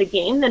looking at the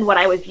game than what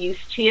I was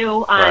used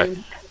to as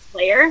a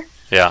player.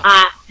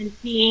 Yeah. And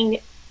seeing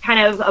kind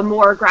of a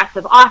more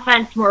aggressive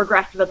offense, more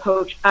aggressive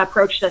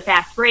approach to the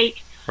fast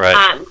break. Right.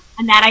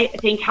 And that, I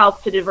think,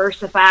 helped to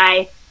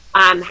diversify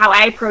how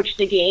I approach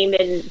the game,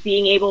 and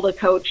being able to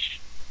coach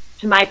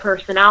to my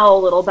personnel a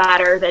little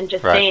better than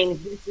just saying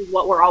this is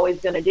what we're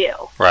always going to do.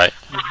 Right.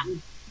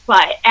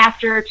 But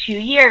after 2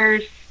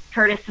 years,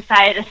 Curtis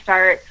decided to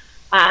start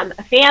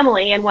a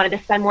family and wanted to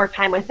spend more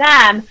time with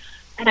them.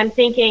 And I'm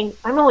thinking,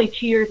 I'm only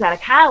 2 years out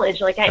of college.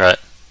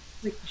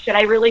 Should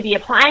I really be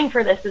applying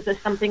for this? Is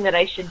this something that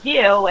I should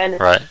do? And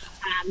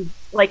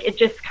it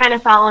just kind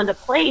of fell into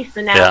place.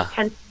 And now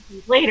 10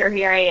 seasons later,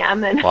 here I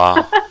am, and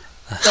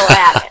still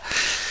at it.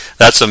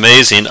 That's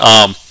amazing.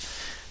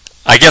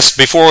 I guess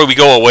before we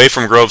go away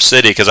from Grove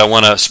City, because I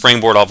want to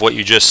springboard off what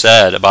you just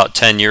said, about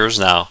 10 years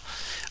now,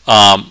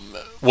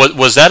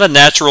 was that a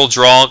natural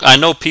draw? I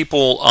know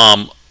people,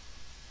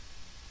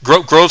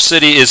 Grove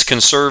City is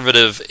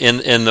conservative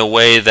in the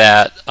way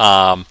that,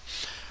 not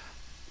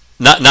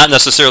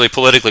necessarily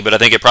politically, but I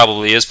think it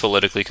probably is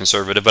politically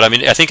conservative. But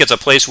I think it's a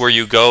place where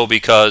you go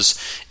because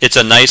it's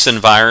a nice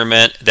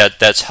environment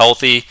that's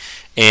healthy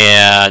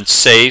and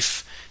safe.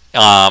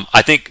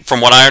 I think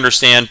from what I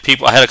understand,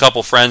 I had a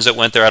couple friends that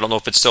went there. I don't know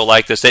if it's still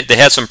like this. They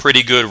had some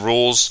pretty good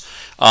rules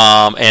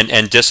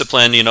and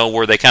discipline,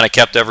 where they kind of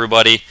kept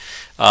everybody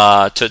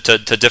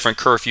to different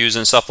curfews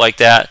and stuff like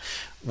that.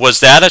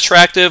 Was that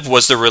attractive?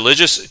 Was the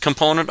religious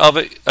component of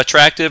it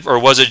attractive, or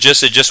was it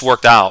just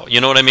worked out? You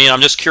know what I mean?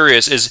 I'm just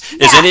curious. Is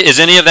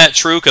any of that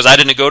true? Because I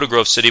didn't go to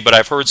Grove City, but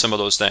I've heard some of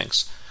those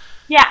things.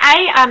 Yeah,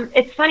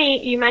 it's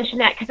funny you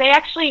mentioned that, because I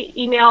actually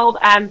emailed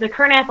the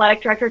current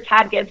athletic director,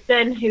 Todd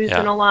Gibson, who's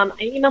an alum.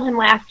 I emailed him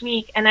last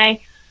week, and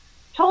I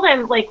told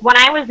him, when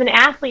I was an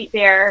athlete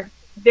there,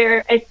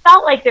 it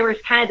felt like there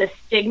was kind of the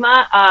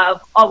stigma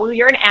of, oh, well,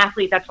 you're an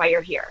athlete, that's why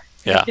you're here.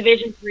 Yeah.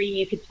 Division III,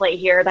 you could play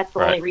here. That's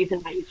the only reason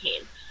why you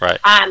came. Right.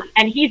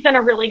 And he's done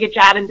a really good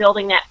job in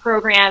building that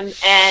program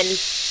and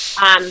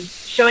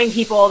showing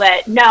people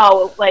that,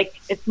 no,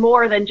 it's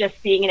more than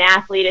just being an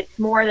athlete. It's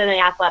more than the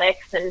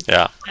athletics, and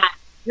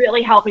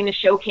really helping to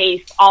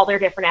showcase all their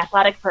different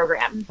athletic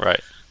programs. Right.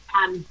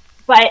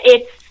 But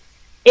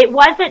it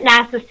wasn't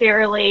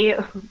necessarily,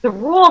 the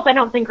rules I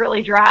don't think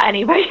really draw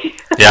anybody.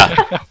 Yeah,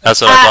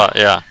 that's what I thought,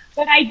 yeah.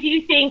 But I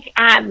do think,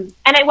 and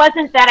it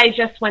wasn't that I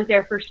just went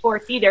there for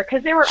sports either,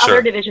 because there were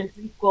other Division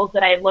III schools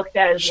that I looked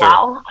at as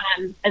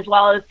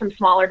well as some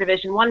smaller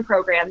Division I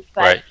programs.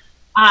 But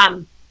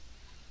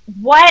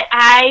what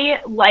I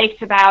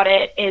liked about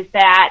it is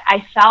that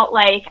I felt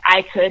like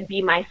I could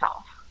be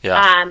myself.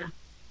 Yeah.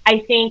 I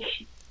think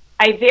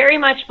I very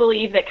much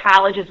believe that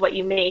college is what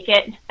you make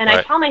it. And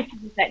I tell my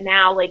students that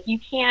now, like, you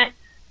can't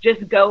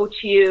just go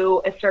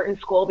to a certain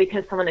school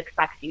because someone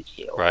expects you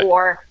to,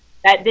 or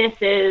that this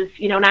is,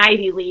 an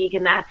Ivy League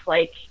and that's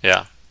like,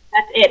 that's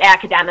it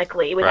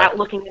academically without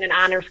looking at an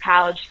honors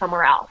college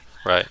somewhere else.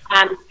 Right.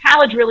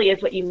 College really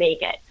is what you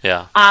make it.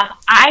 Yeah.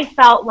 I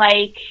felt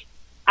like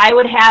I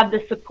would have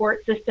the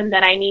support system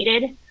that I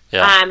needed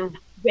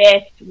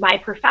with my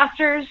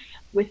professors,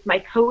 with my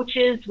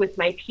coaches, with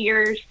my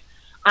peers.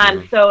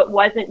 So it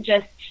wasn't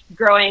just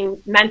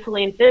growing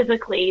mentally and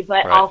physically,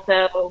 but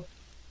also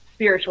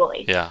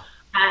spiritually. Yeah.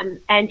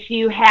 And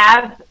to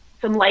have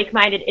some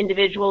like-minded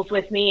individuals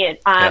with me,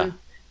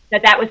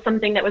 that was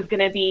something that was going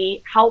to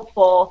be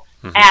helpful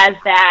as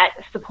that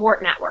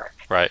support network.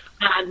 Right.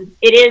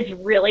 It is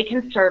really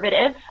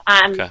conservative.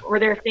 Were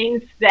there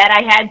things that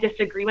I had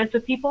disagreements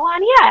with people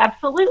on? Yeah,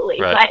 absolutely.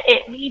 Right. But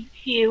it leads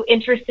to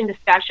interesting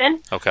discussion.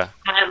 Okay.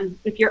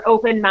 If you're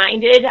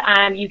open-minded,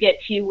 you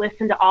get to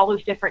listen to all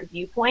those different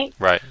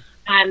viewpoints. Right.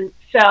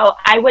 So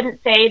I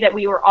wouldn't say that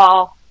we were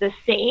all the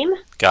same,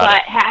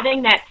 but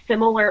having that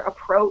similar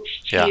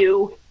approach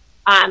to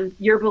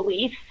your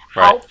beliefs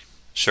helped.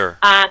 Sure.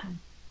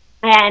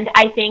 And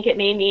I think it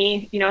made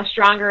me, a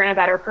stronger and a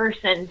better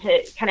person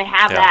to kind of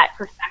have that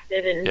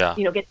perspective and,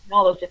 get to know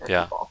all those different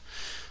people.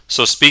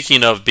 So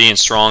speaking of being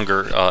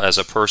stronger as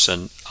a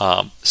person,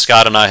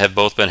 Scott and I have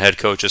both been head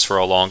coaches for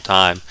a long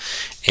time,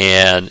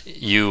 and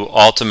you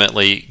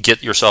ultimately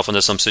get yourself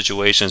into some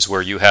situations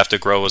where you have to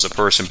grow as a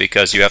person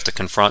because you have to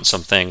confront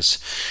some things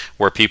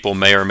where people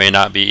may or may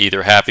not be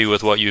either happy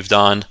with what you've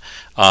done,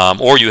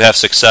 or you have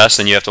success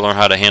and you have to learn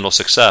how to handle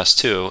success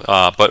too,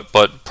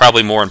 but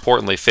probably more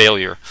importantly,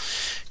 failure.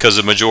 Because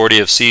the majority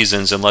of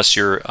seasons, unless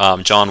you're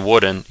John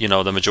Wooden,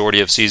 the majority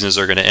of seasons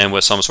are going to end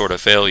with some sort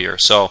of failure.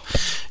 So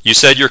you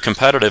said you're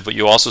competitive, but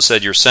you also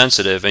said you're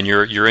sensitive, and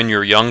you're in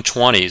your young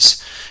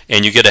 20s,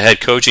 and you get a head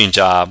coaching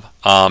job.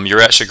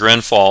 You're at Chagrin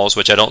Falls,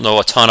 which I don't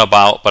know a ton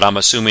about, but I'm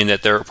assuming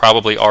that there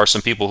probably are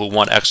some people who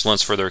want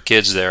excellence for their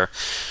kids there.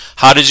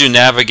 How did you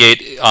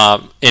navigate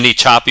any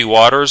choppy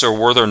waters, or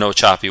were there no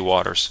choppy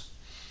waters?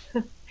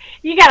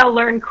 You got to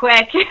learn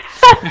quick.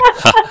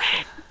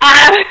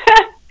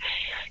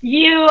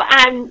 You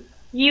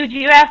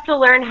do have to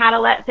learn how to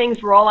let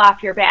things roll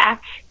off your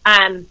back.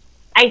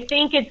 I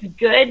think it's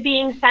good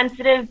being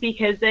sensitive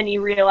because then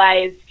you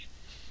realize,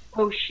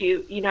 oh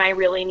shoot, I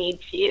really need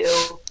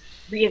to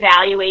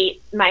reevaluate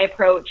my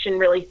approach and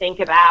really think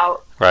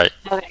about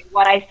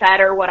what I said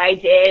or what I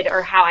did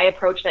or how I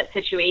approached that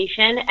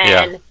situation.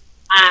 And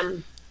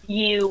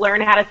you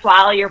learn how to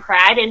swallow your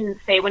pride and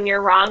say when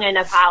you're wrong and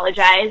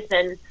apologize.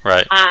 And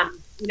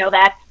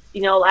that's a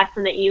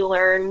lesson that you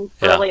learn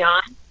early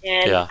on.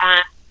 And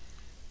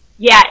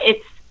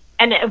it's,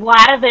 and a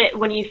lot of it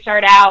when you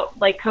start out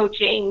like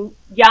coaching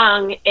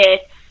young,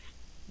 it's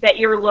that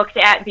you're looked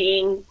at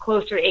being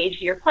closer to age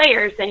to your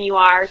players than you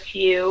are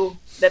to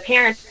the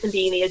parents and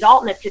being the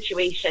adult in that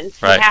situation.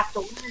 So you have to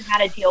learn how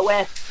to deal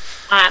with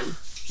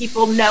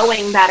people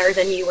knowing better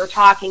than you or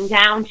talking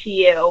down to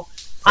you,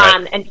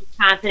 and be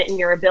confident in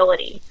your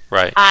ability.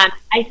 Right.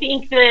 I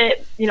think the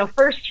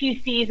first 2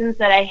 seasons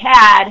that I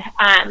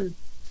had,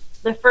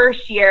 the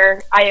first year,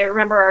 I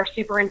remember our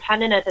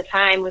superintendent at the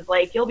time was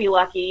like, you'll be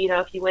lucky,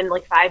 if you win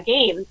like 5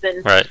 games.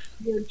 And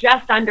we were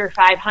just under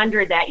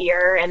 500 that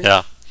year. And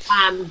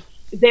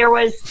there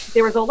was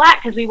a lot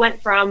because we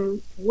went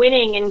from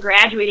winning and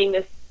graduating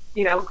this,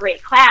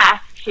 great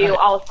class to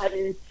all of a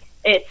sudden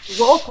it's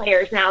role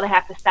players now that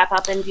have to step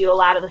up and do a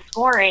lot of the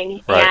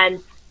scoring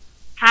and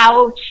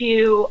how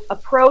to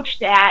approach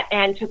that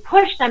and to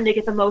push them to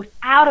get the most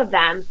out of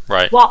them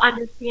while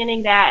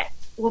understanding that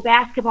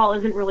basketball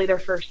isn't really their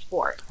first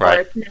sport, or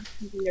it's not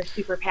something they're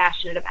super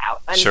passionate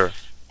about,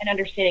 and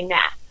understanding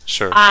that.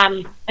 Sure.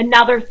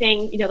 Another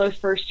thing, those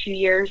first 2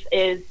 years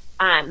is,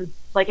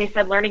 like I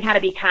said, learning how to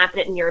be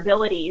confident in your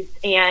abilities.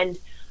 And,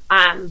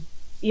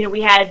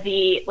 we had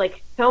the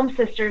Film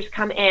Sisters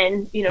come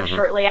in,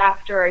 shortly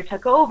after I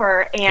took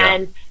over,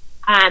 and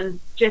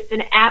just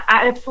an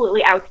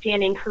absolutely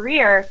outstanding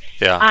career.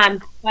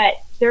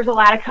 But there's a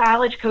lot of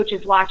college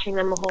coaches watching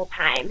them the whole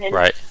time, and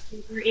they're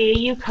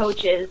AAU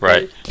coaches,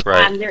 and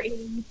they're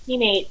AAU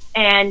teammates,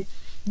 and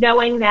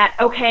knowing that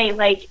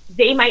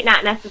they might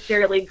not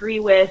necessarily agree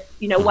with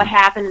what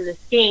happened in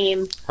this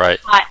game, but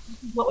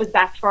this is what was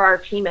best for our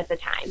team at the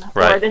time,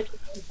 or this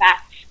was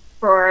best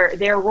for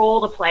their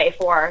role to play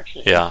for our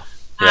team.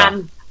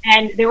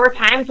 And there were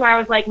times where I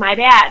was like, my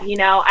bad,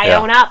 I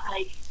own up,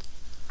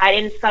 I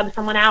didn't sub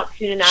someone out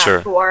soon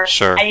enough, or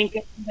I didn't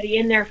get somebody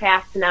in there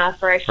fast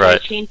enough, or I should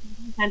have changed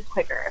the defense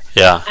quicker.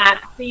 So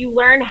you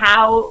learn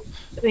how,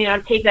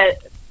 to take a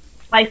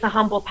slice of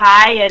humble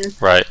pie and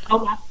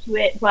own up to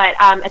it, but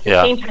at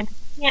the same time,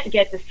 can't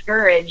get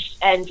discouraged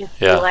and just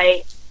be Yeah.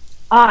 like,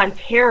 oh, I'm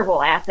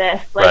terrible at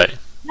this. Like, Right.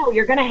 no,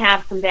 you're going to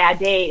have some bad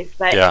days,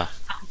 but Yeah.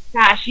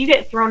 gosh, you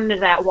get thrown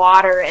into that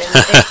water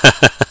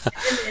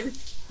and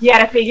you got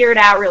to figure it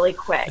out really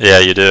quick. Yeah,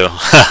 you do.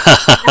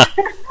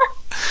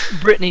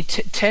 Brittany,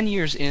 10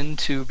 years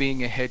into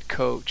being a head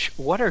coach,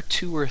 what are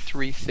 2 or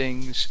 3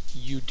 things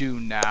you do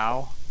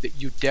now that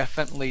you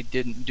definitely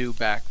didn't do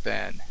back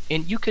then?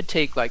 And you could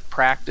take like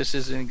practice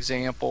as an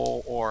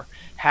example, or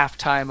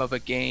halftime of a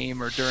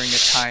game, or during a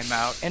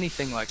timeout,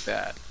 anything like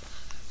that.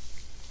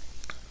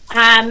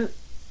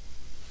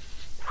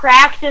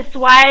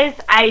 Practice-wise,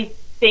 I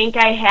think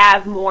I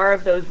have more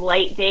of those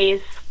light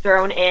days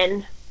thrown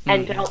in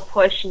and don't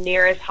push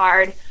near as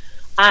hard.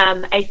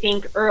 I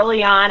think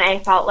early on I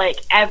felt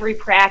like every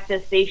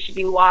practice they should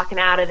be walking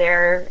out of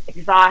there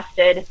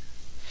exhausted.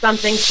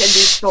 Something should be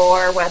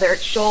sore, whether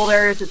it's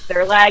shoulders, it's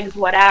their legs,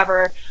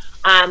 whatever,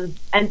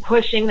 and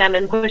pushing them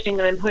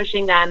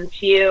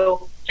to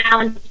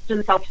challenge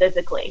themselves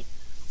physically.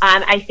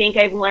 I think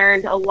I've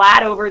learned a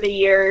lot over the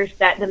years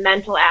that the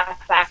mental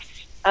aspect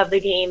of the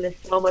game is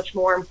so much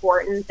more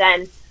important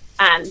than,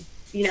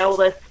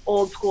 this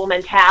old school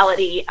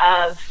mentality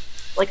of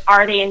like,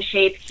 are they in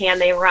shape? Can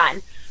they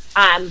run?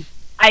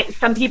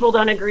 Some people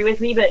don't agree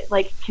with me, but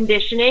like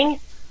conditioning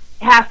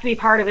has to be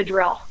part of a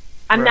drill.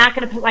 I'm not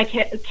going to put my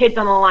kids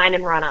on the line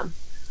and run them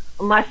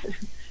unless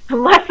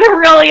they're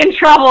really in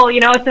trouble.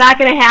 It's not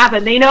going to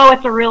happen. They know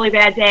it's a really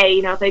bad day,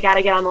 if they got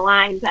to get on the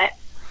line, but,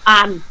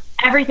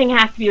 everything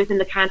has to be within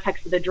the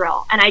context of the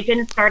drill. And I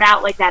didn't start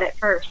out like that at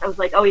first. I was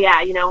like, oh yeah,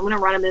 I'm going to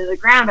run them into the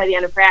ground by the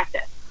end of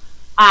practice.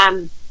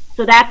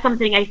 So that's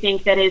something I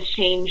think that has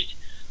changed,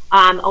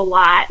 a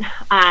lot,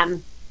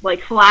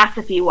 like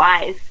philosophy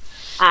wise,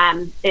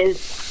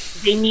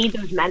 is they need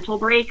those mental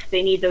breaks.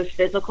 They need those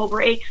physical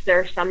breaks. There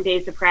are some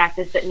days of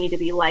practice that need to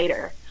be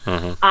lighter.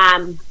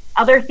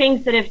 Other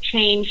things that have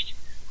changed,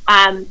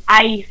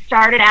 I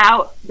started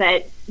out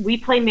that we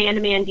play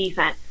man-to-man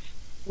defense.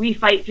 We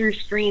fight through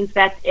screens.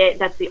 That's it.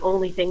 That's the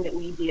only thing that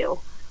we do.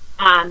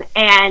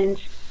 And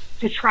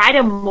to try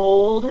to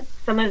mold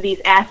some of these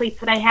athletes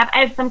that I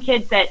have some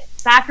kids that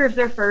soccer is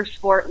their first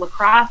sport,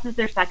 lacrosse is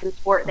their second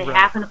sport. They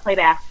happen to play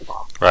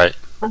basketball. Right.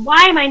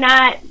 Why am I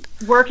not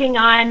working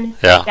on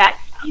that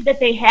speed that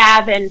they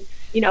have and,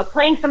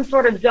 playing some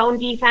sort of zone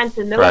defense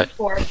in those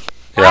sports?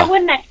 Why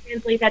wouldn't I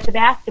translate that to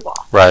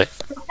basketball? Right.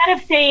 Instead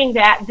of saying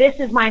that this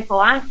is my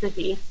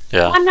philosophy,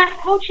 well, I'm not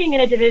coaching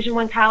in a Division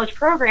I college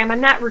program.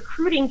 I'm not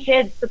recruiting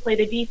kids to play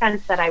the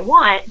defense that I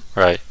want.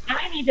 Right.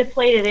 I need to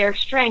play to their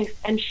strengths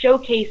and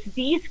showcase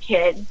these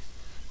kids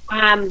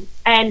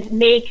and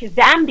make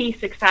them be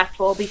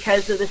successful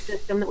because of the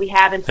system that we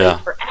have in place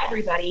for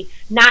everybody,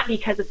 not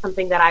because it's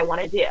something that I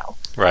want to do.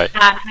 Right.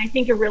 And I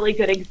think a really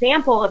good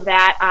example of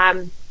that,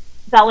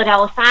 Bella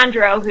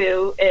D'Alessandro,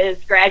 who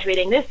is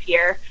graduating this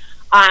year,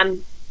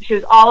 she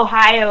was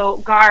All-Ohio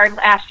guard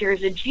last year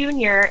as a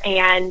junior,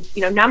 and,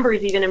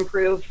 numbers even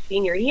improved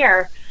senior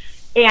year.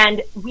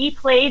 And we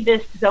played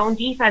this zone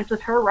defense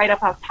with her right up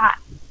top.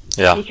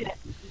 Yeah. Because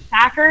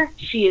soccer,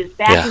 she is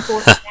back and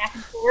forth,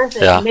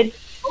 and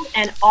midfield,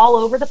 and all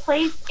over the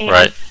place.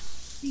 And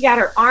she got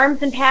her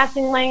arms in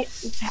passing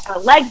lanes,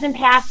 legs in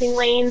passing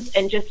lanes,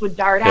 and just would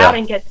dart out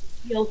and get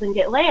steals and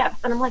get layups.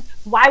 And I'm like,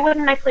 why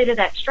wouldn't I play to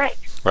that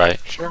strength? Right.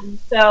 Sure.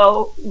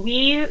 So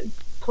we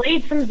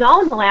played some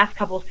zone the last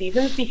couple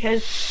seasons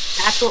because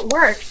that's what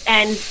works.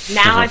 And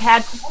now I've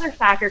had some other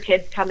soccer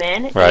kids come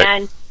in,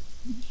 and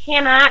you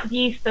cannot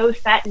be so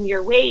set in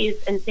your ways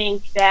and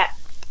think that,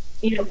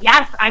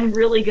 yes, I'm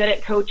really good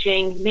at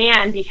coaching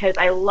man because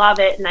I love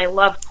it and I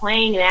love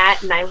playing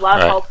that and I love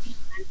helping.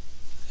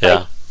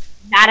 Like,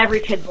 not every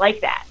kid's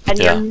like that. And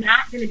you're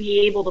not going to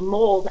be able to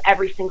mold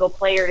every single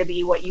player to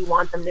be what you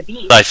want them to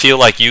be. I feel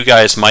like you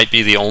guys might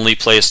be the only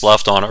place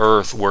left on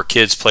earth where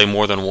kids play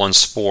more than one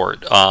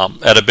sport.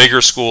 At a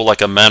bigger school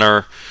like a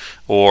Menor,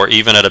 or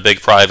even at a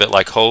big private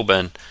like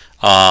Hoban,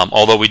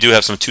 although we do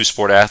have some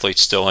two-sport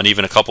athletes still, and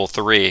even a couple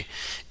three,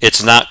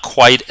 it's not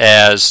quite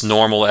as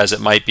normal as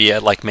it might be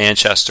at like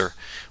Manchester,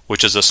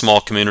 which is a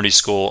small community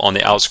school on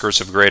the outskirts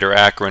of Greater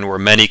Akron where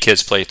many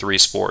kids play 3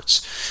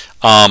 sports.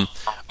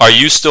 Are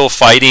you still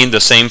fighting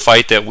the same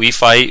fight that we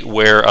fight,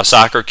 where a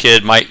soccer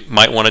kid might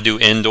want to do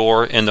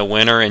indoor in the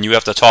winter and you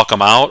have to talk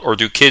them out, or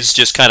do kids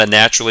just kind of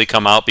naturally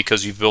come out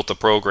because you've built the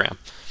program?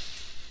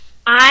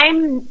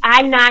 I'm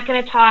not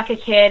going to talk a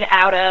kid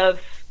out of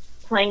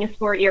playing a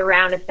sport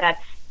year-round if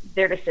that's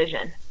their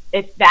decision.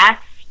 If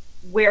that's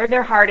where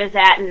their heart is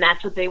at and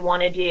that's what they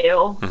want to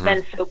do,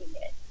 then so be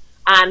it.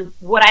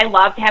 Would I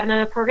love to have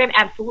another program?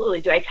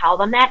 Absolutely. Do I tell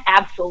them that?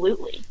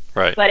 Absolutely.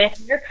 Right. But if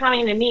you're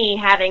coming to me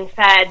having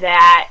said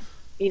that,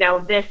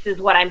 this is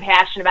what I'm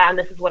passionate about and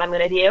this is what I'm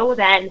going to do,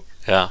 then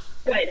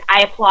good.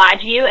 I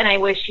applaud you and I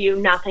wish you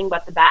nothing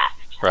but the best.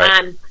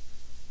 Right.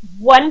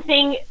 One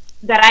thing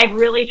that I've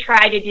really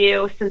tried to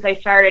do since I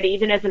started,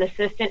 even as an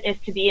assistant, is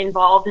to be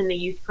involved in the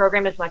youth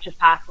program as much as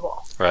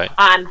possible. Right.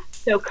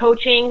 So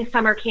coaching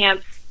summer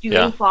camps,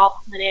 doing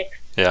fall clinics.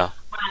 Yeah.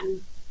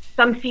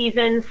 some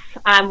seasons,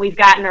 we've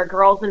gotten our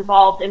girls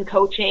involved in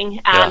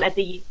coaching at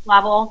the youth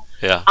level,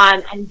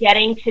 and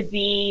getting to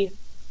be,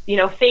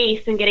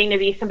 face and getting to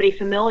be somebody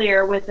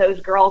familiar with those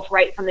girls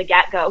right from the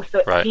get-go. So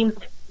it seems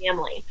like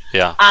family.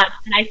 And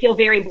I feel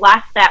very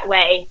blessed that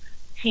way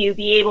to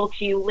be able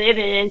to live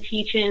in and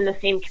teach in the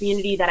same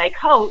community that I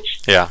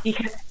coach,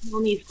 because I've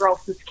known these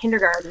girls since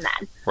kindergarten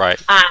then.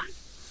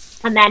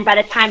 And then by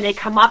the time they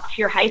come up to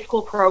your high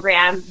school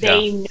program,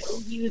 they know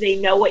you, they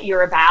know what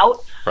you're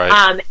about.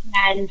 And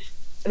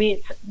I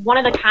mean, one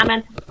of the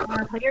comments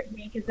our players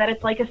make is that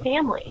it's like a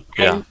family.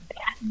 And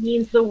that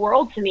means the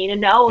world to me, to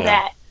know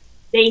that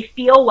they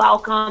feel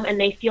welcome and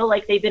they feel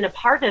like they've been a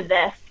part of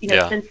this,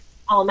 since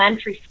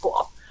elementary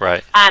school.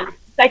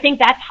 So I think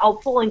that's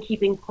helpful in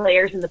keeping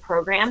players in the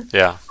program.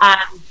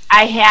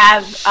 I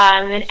have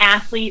an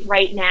athlete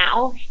right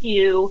now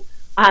who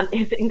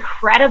is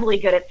incredibly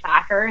good at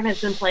soccer and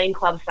has been playing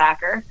club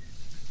soccer.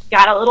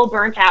 Got a little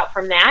burnt out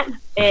from that.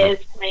 Is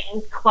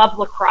playing club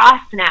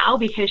lacrosse now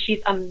because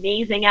she's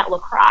amazing at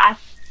lacrosse.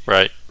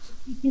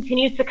 She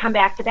continues to come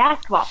back to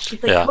basketball.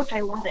 She's like, Coach,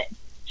 I love it.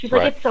 She's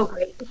like, it's so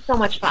great. It's so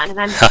much fun.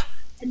 And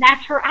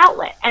that's her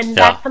outlet. And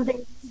that's something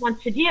she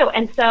wants to do.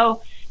 And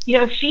so,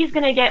 if she's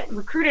going to get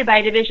recruited by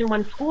a Division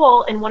I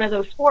school in one of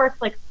those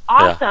sports, like,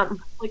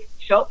 awesome. Like,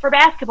 show up for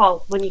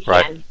basketball when you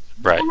can.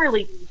 Summer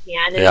league when you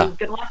can. And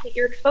good luck at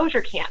your exposure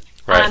camp.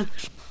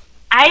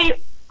 I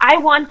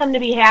want them to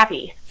be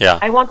happy.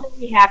 I want them to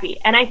be happy.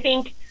 And I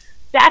think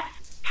that's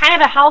kind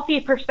of a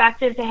healthy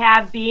perspective to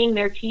have, being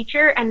their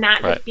teacher and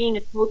not just being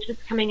a coach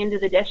that's coming into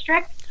the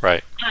district.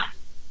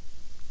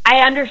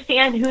 I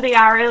understand who they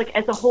are, like,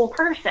 as a whole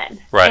person.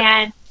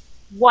 And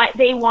what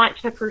they want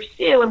to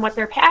pursue and what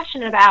they're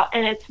passionate about.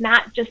 And it's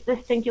not just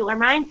this singular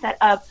mindset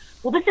of,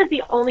 well, this is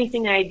the only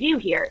thing that I do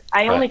here.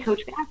 I only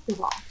coach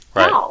basketball.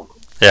 No.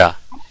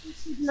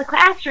 In the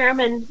classroom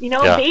and,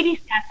 babysat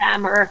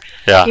them, or,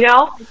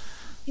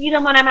 see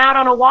them when I'm out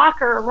on a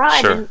walk or a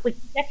run. And like,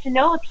 you get to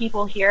know the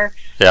people here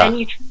and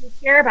you truly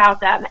care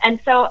about them. And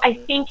so I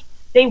think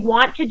they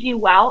want to do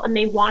well and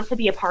they want to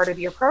be a part of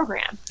your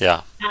program.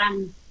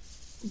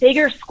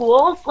 Bigger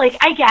schools, like,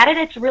 I get it.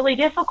 It's really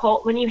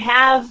difficult when you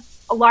have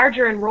a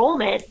larger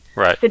enrollment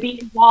to be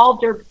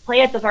involved or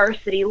play at the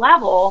varsity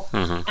level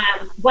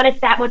when it's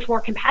that much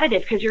more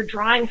competitive, because you're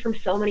drawing from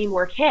so many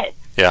more kids.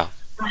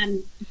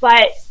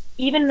 But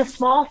even the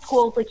small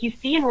schools, like, you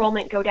see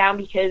enrollment go down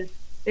because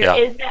there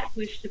is that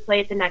push to play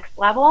at the next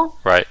level.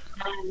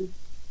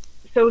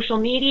 Social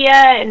media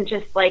and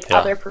just like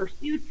other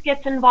pursuits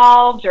gets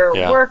involved, or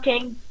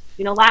working.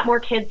 A lot more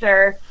kids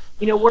are,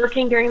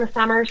 working during the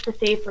summers to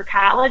save for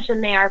college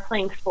than they are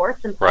playing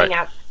sports and playing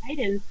outside.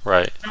 And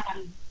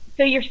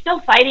so you're still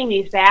fighting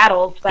these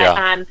battles, but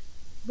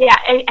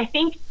I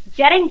think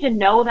getting to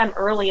know them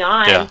early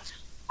on,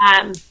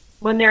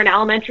 when they're in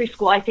elementary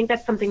school, I think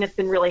that's something that's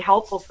been really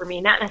helpful for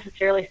me. Not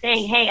necessarily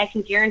saying, hey, I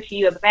can guarantee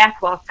you a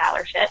basketball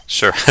scholarship.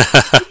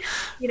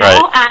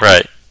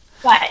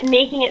 But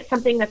making it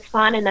something that's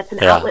fun and that's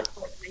an outlet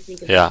for them, I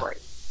think is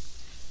important.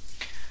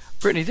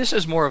 Brittany, this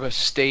is more of a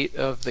state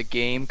of the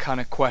game kind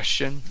of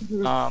question.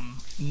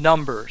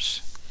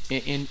 Numbers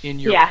in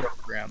your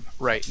program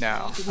right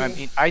now. I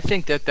mean, I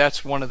think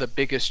that's one of the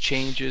biggest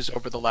changes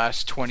over the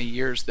last 20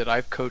 years that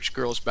I've coached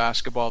girls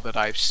basketball that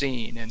I've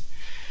seen. And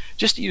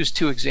just to use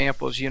two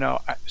examples,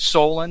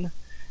 Solon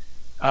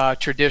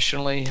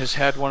traditionally has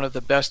had one of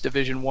the best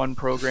Division I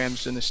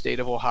programs in the state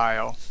of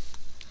Ohio.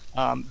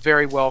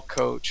 Very well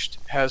coached,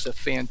 has a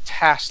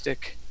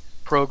fantastic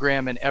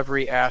program in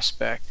every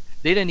aspect.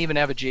 They didn't even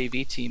have a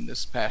JV team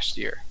this past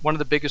year. One of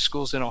the biggest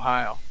schools in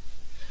Ohio.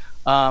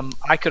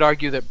 I could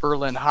argue that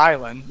Berlin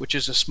Highland, which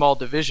is a small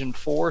Division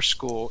IV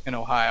school in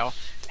Ohio,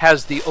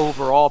 has the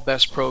overall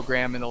best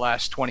program in the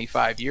last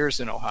 25 years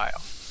in Ohio.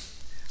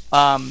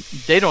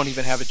 They don't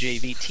even have a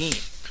JV team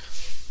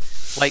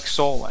like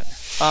Solon.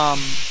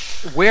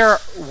 Where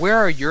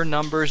are your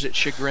numbers at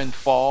Chagrin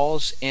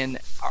Falls, and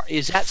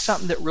is that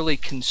something that really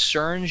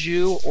concerns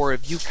you, or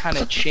have you kind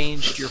of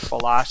changed your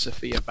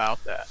philosophy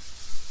about that?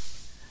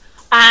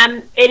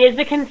 It is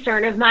a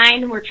concern of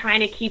mine. We're trying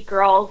to keep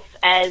girls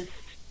as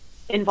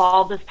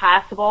involved as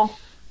possible.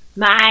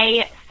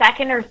 My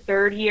second or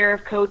third year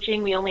of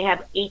coaching, we only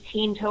have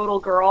 18 total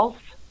girls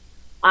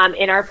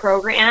in our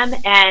program,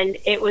 and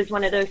it was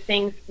one of those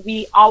things.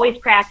 We always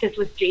practice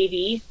with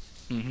JV,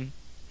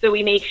 so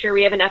we make sure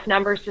we have enough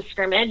numbers to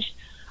scrimmage.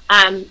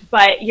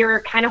 But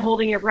you're kind of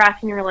holding your breath,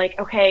 and you're like,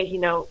 okay,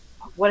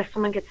 what if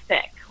someone gets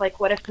sick? Like,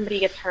 what if somebody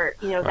gets hurt?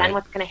 Then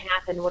what's going to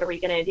happen? What are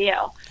we going to do?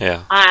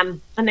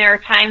 And there are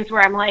times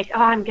where I'm like, oh,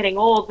 I'm getting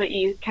old, but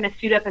you kind of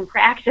suit up and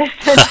practice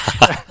and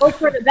hope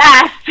for the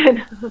best.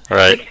 And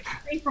like,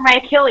 pray for my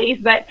Achilles.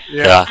 But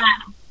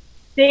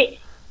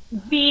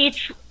we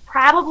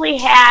probably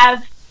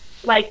have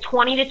like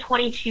 20 to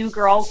 22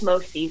 girls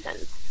most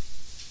seasons.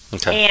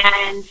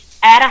 And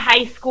at a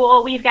high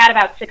school, we've got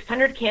about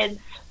 600 kids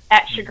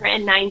at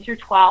Chagrin, 9 through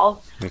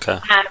 12.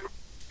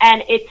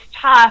 And it's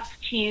tough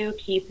to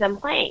keep them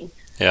playing.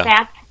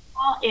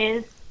 Basketball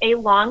is a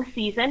long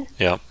season.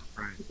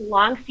 It's a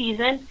long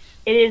season.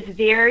 it is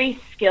very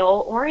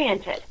skill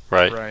oriented.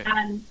 Right.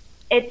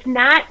 It's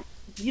not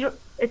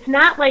it's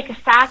not like a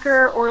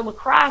soccer or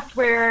lacrosse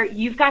where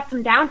you've got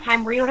some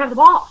downtime where you don't have the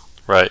ball.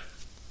 Right.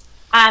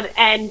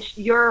 And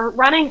you're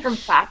running from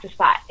spot to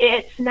spot.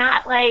 It's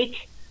not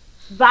like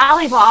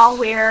volleyball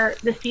where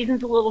the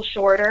season's a little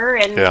shorter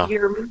and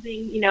you're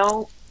moving,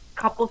 a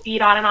couple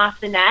feet on and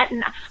off the net.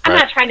 And I'm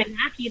not trying to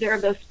knock either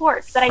of those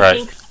sports, but I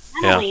think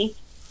fundamentally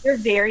they're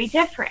very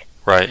different.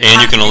 Right.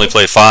 And you can only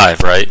play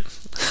 5, right?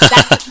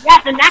 That's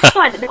the next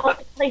one. They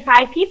only play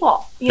 5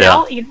 people. You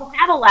don't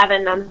have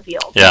 11 on the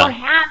field. You don't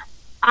have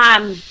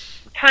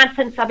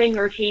constant subbing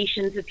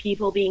rotations of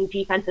people being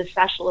defensive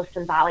specialists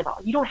in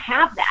volleyball. You don't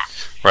have that.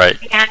 Right.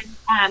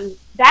 And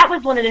that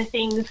was one of the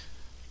things,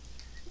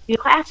 the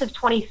class of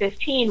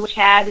 2015, which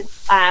had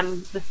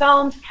the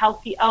Soames,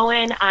 Kelsey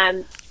Owen,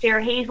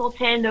 Sarah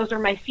Hazelton, those were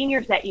my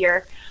seniors that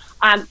year.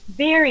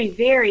 Very,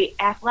 very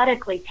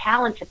athletically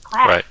talented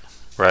class.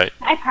 Right.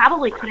 I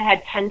probably could have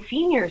had 10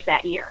 seniors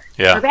that year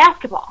for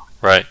basketball.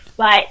 Right.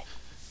 But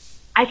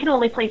I can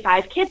only play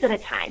 5 kids at a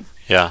time.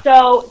 Yeah.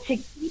 So to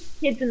keep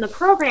kids in the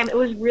program, it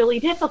was really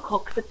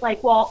difficult because it's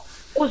like, well,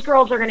 those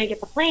girls are going to get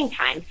the playing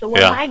time. So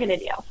what am I going to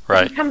do?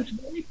 Right. It becomes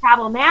really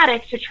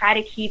problematic to try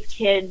to keep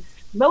kids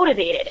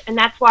motivated. And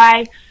that's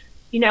why,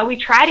 we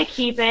try to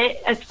keep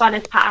it as fun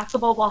as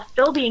possible while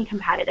still being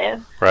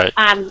competitive. Right.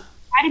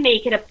 Try to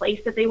make it a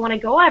place that they want to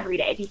go every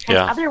day because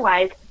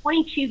otherwise,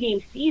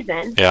 22-game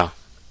season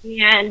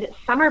and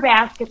summer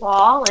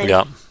basketball and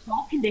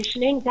ball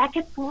conditioning, that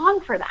gets long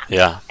for them.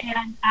 Yeah.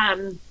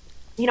 And,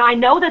 I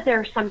know that there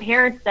are some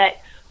parents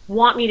that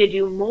want me to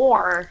do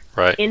more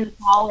in the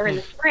fall or in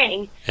the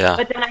spring,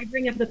 but then I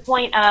bring up the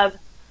point of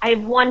I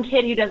have one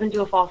kid who doesn't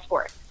do a fall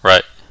sport.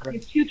 Right. I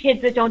have 2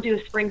 kids that don't do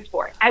a spring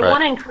sport. I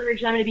want to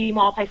encourage them to be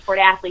multi-sport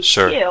athletes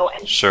too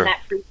and spend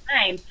that free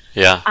time.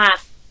 Yeah.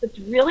 It's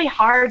really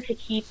hard to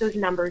keep those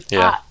numbers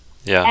up.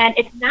 Yeah. And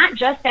it's not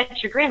just at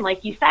Chagrin,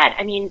 like you said.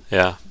 I mean,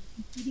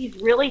 these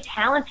really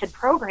talented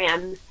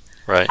programs,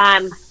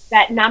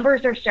 that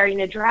numbers are starting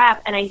to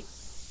drop. And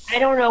I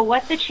don't know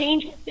what the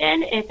change has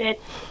been, if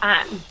it's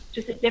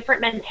just a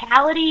different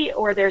mentality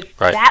or there's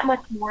that much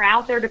more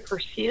out there to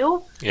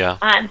pursue. Yeah.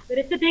 But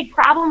it's a big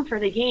problem for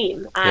the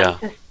game to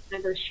see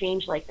numbers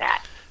change like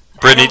that.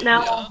 Brittany, I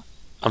don't know.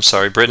 I'm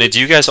sorry, Brittany, do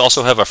you guys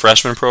also have a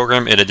freshman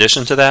program in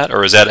addition to that,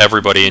 or is that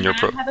everybody in your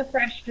program? We have a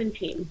freshman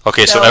team.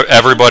 Okay, so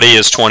everybody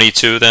is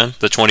 22 then?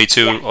 The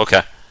 22? Yeah.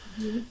 Okay.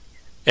 Mm-hmm.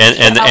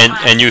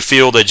 And you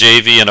field a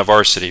JV and a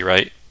varsity,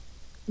 right?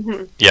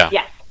 Mm-hmm. Yeah.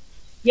 Yes.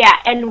 Yeah,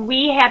 and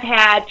we have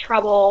had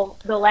trouble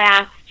the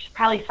last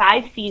probably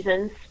 5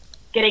 seasons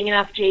getting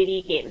enough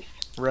JV games.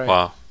 Right.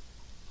 Wow.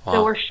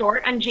 So we're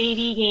short on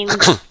JV games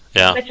pretty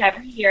much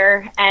every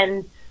year,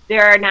 and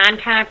there are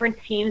non-conference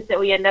teams that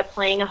we end up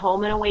playing a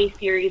home and away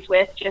series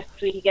with just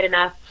so we can get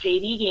enough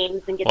JV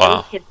games and get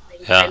those kids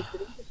playing time so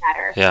they get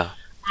better. Yeah.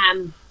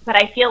 But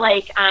I feel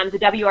like the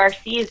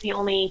WRC is the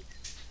only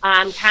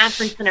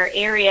conference in our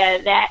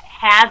area that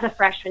has a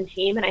freshman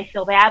team, and I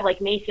feel bad. Like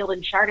Mayfield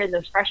and Chardon,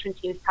 those freshman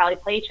teams probably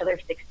play each other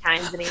 6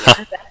 times in a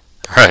year.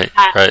 Right.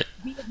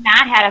 We have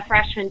not had a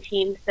freshman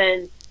team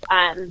since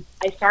I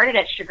started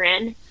at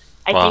Chagrin.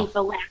 I think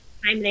the last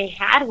time they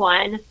had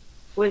one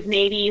was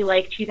maybe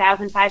like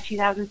 2005,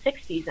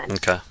 2006 season.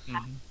 Okay. So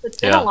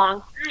it's been a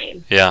long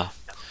time. Yeah.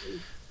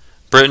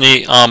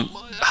 Brittany,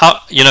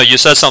 how you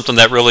said something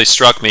that really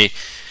struck me.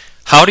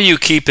 How do you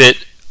keep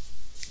it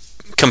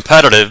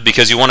competitive,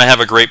 because you want to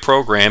have a great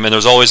program, and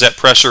there's always that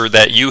pressure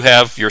that you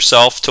have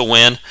yourself to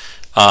win,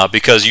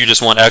 because you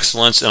just want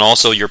excellence, and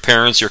also your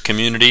parents, your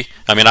community.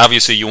 I mean,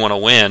 obviously you want to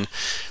win,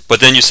 but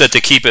then you said to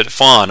keep it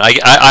fun.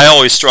 I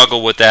always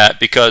struggle with that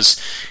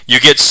because you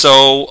get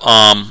so,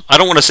 I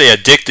don't want to say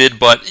addicted,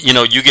 but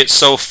you get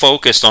so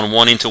focused on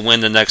wanting to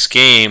win the next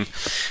game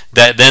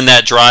that then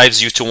that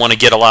drives you to want to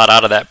get a lot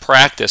out of that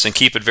practice and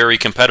keep it very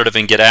competitive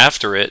and get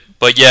after it.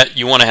 But yet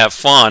you want to have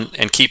fun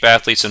and keep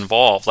athletes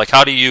involved. Like,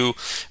 how do you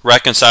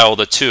reconcile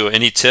the two?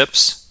 Any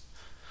tips?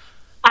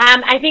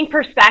 I think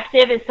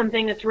perspective is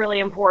something that's really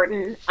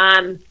important.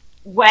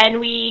 When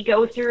we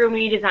go through and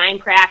we design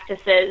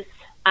practices,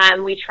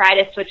 we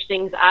try to switch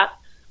things up.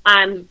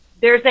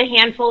 There's a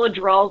handful of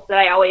drills that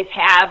I always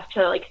have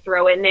to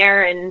throw in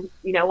there, and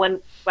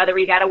whether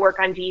we got to work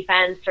on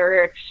defense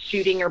or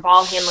shooting or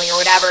ball handling or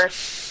whatever,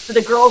 so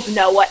the girls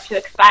know what to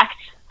expect.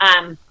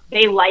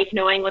 They like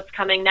knowing what's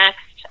coming next.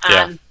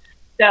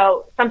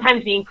 So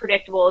sometimes being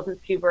predictable isn't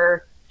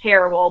super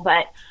terrible,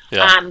 but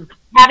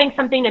having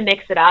something to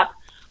mix it up.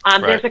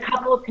 There's a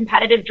couple of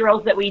competitive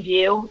drills that we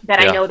do that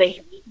I know they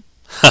hate.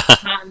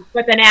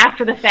 But then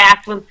after the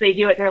fact, once they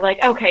do it, they're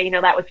like, okay,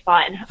 that was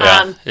fun.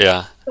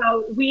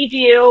 So we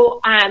do,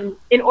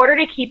 in order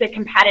to keep it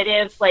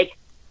competitive, like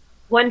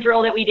one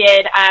drill that we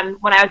did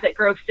when I was at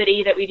Grove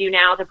City that we do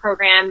now, the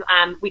program,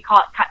 we call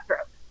it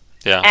cutthroat.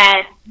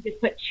 And you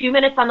just put 2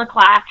 minutes on the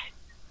clock,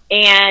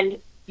 and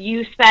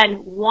you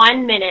spend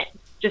 1 minute,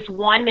 just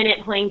 1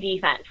 minute playing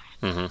defense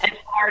as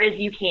hard as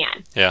you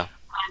can.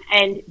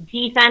 And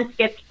defense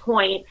gets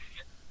points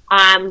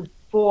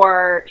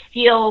for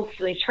steals,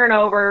 like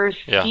turnovers,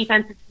 Yeah.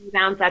 defensive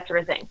rebounds, that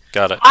sort of thing.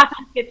 Got it.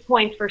 Offense gets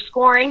points for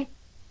scoring,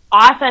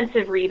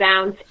 offensive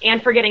rebounds,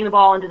 and for getting the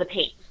ball into the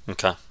paint.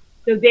 Okay.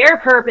 So their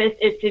purpose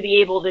is to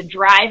be able to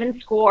drive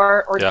and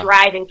score or Yeah.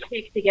 drive and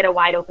kick to get a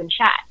wide open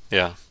shot.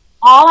 Yeah.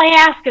 All I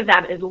ask of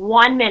them is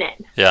 1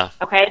 minute. Yeah.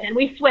 Okay, then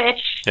we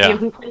switch. Yeah.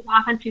 Who plays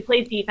offense, who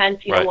plays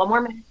defense, Right. 1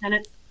 more minute, then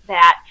it's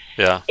that.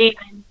 Yeah.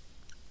 And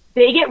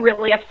they get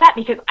really upset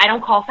because I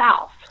don't call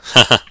fouls.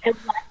 I let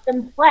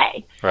them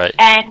play. Right.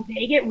 And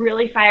they get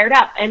really fired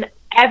up. And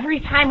every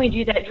time we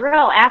do that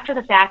drill after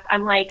the fact,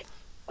 I'm like,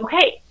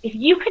 okay, if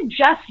you could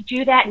just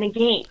do that in a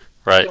game.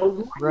 Right. So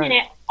 1 Right.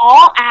 minute,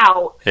 all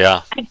out.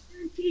 Yeah. I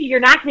guarantee you're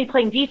not going to be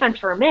playing defense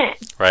for a minute.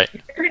 Right.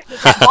 You're going to get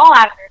that ball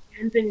out of their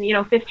hands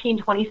in 15,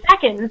 20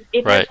 seconds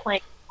if Right. they're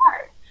playing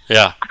hard.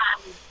 Yeah.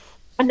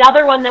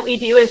 Another one that we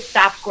do is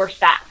stop, score,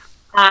 stop.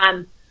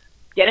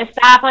 Get a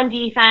stop on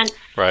defense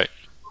Right.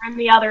 on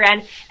the other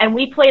end, and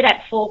we play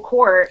that full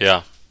court,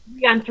 Yeah.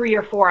 3-on-3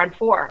 or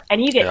 4-on-4,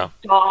 and you get Yeah.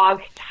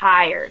 dog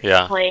tired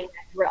Yeah. playing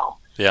that drill.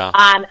 Yeah.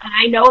 And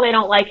I know they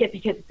don't like it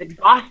because it's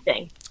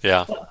exhausting.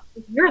 Yeah. But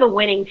if you're the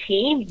winning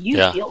team, you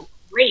Yeah. feel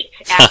great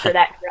after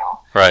that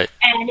drill. Right.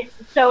 And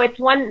so it's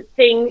one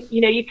thing,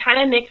 you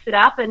kind of mix it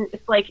up, and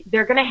it's like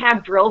they're going to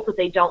have drills that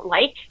they don't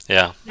like.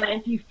 Yeah. But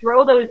if you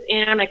throw those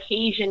in on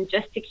occasion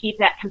just to keep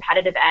that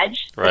competitive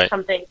edge, Right. it's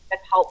something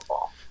that's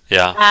helpful.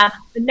 Yeah.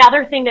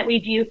 Another thing that we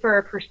do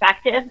for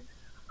perspective,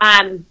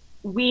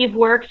 we've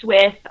worked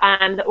with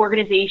the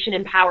organization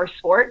Empower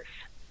Sports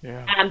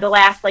the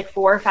last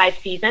 4 or 5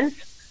 seasons.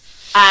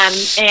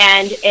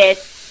 And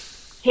it's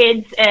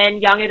kids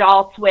and young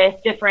adults with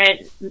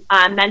different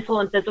mental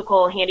and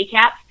physical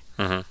handicaps,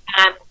 Mhm.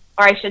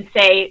 or I should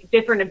say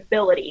different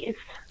abilities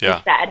Yeah.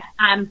 instead.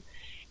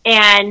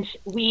 And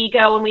we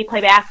go and we play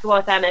basketball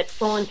with them at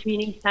Solon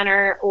Community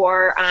Center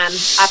or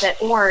up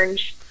at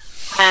Orange,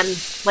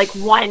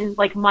 one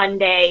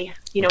Monday,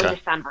 in Okay.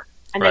 December,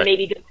 and Right. then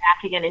maybe go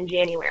back again in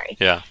January.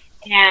 Yeah.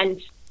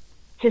 And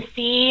to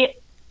see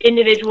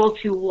individuals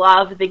who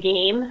love the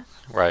game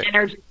Right. and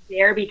are just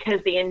there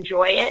because they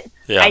enjoy it,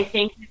 Yeah. I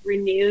think it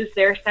renews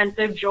their sense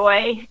of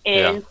joy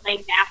in Yeah.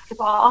 playing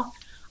basketball,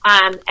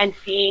 and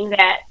seeing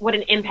that what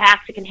an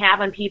impact it can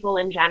have on people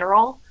in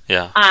general.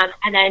 Yeah.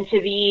 And then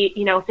to be,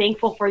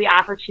 thankful for the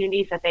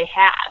opportunities that they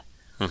have.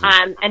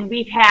 Mhm. And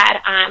we've had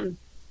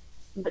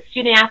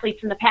student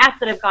athletes in the past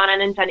that have gone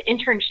on and done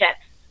internships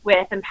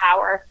with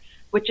Empower,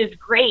 which is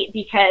great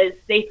because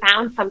they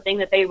found something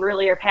that they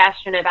really are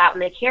passionate about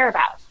and they care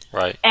about.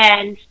 Right.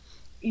 And,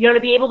 to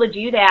be able to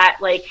do that,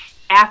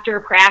 after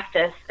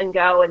practice and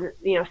go and,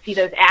 see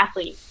those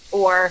athletes,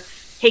 or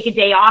take a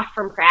day off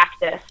from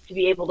practice to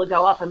be able to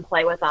go up and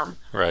play with them.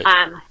 Right.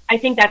 I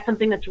think that's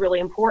something that's really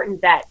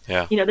important that,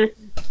 Yeah.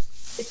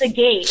 it's a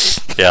game.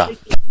 Yeah. It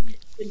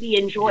should be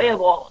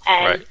enjoyable.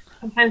 And Right.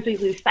 sometimes we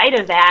lose sight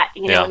of that,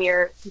 Yeah. when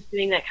you're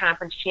pursuing that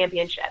conference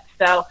championship.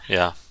 So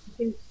Yeah.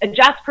 you can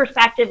adjust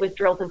perspective with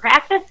drills and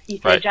practice. You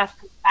can Right. adjust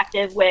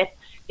perspective with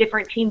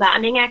different team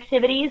bonding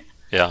activities.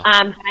 Yeah.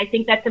 I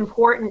think that's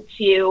important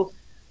to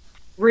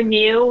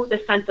renew the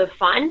sense of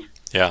fun,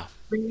 Yeah.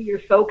 renew your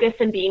focus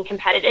and being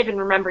competitive, and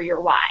remember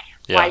your why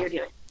Yeah. you're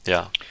doing it.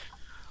 Yeah.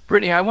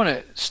 Brittany, I want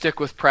to stick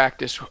with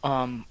practice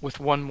with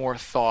one more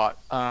thought.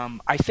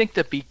 I think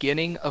the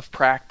beginning of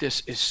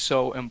practice is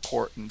so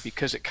important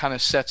because it kind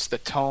of sets the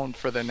tone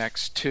for the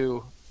next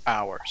 2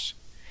 hours.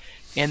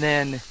 And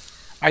then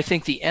I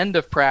think the end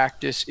of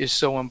practice is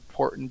so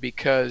important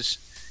because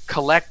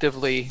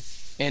collectively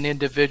and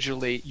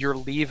individually, you're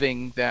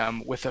leaving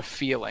them with a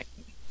feeling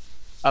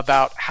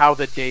about how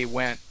the day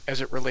went as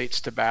it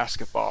relates to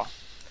basketball.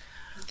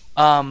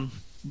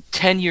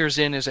 10 years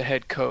in as a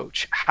head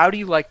coach, how do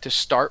you like to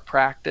start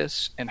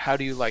practice and how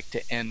do you like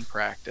to end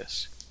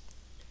practice?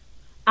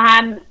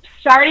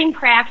 Starting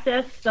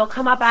practice, they'll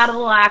come up out of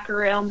the locker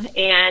room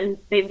and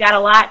they've got a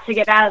lot to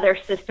get out of their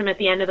system at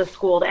the end of the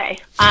school day.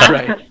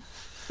 Right.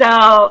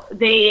 So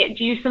they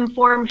do some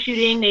form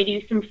shooting, they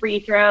do some free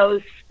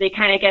throws, they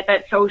kind of get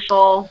that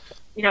social,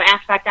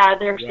 aspect out of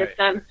their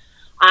system.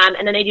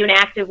 And then they do an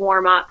active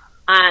warm-up,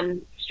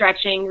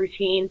 stretching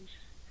routine.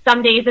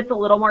 Some days it's a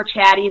little more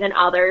chatty than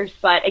others,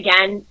 but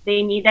again,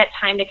 they need that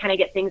time to kind of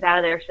get things out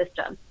of their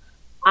system.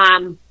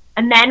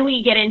 And then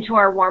we get into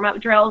our warm-up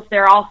drills.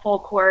 They're all full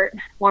court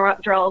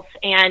warm-up drills.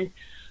 And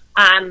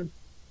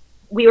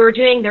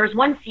there was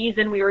one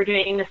season we were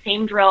doing the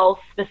same drills,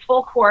 this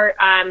full court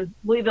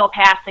Louisville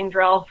passing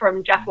drill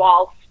from Jeff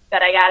Walls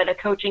that I got at a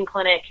coaching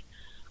clinic,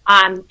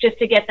 just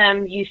to get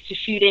them used to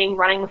shooting,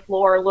 running the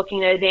floor,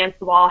 looking to advance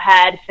the ball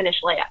ahead,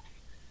 finish layups.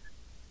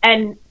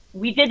 And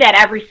we did that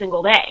every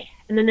single day.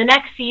 And then the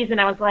next season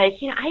I was like,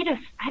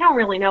 I don't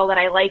really know that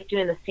I like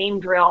doing the same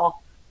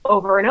drill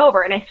over and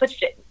over. And I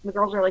switched it. The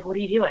girls were like, what are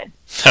you doing?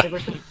 We're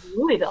switching to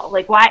Louisville.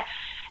 Why?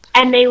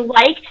 And they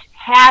liked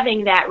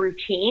having that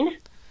routine.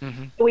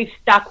 Mm-hmm. So we've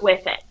stuck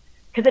with it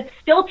because it's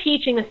still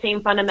teaching the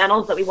same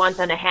fundamentals that we want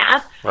them to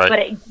have, Right. but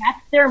it gets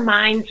their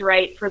minds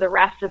right for the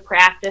rest of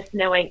practice,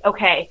 knowing,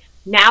 okay,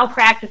 now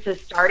practice has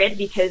started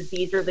because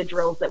these are the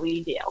drills that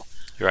we do.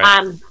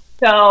 Right.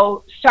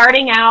 So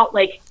starting out,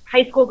 like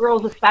high school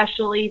girls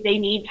especially, they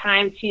need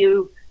time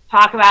to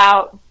talk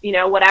about,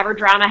 whatever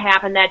drama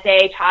happened that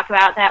day, talk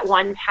about that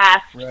one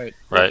test,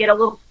 Right. get a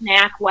little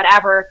snack,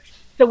 whatever.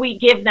 So we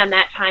give them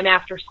that time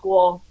after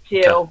school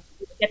to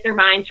get their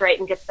minds right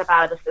and get stuff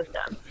out of the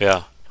system.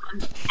 Yeah.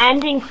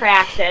 Ending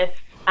practice,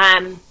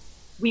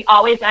 we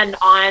always end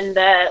on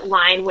the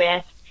line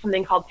with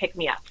something called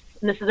pick-me-ups.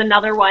 And this is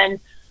another one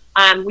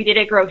we did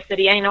at Grove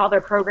City. I know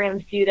other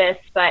programs do this,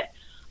 but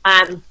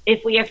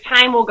if we have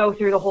time, we'll go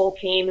through the whole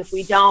team. If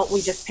we don't,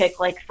 we just pick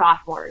like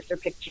sophomores or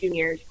pick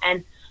juniors.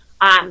 And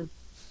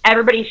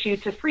everybody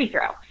shoots a free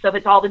throw. So if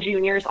it's all the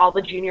juniors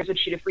would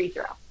shoot a free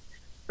throw.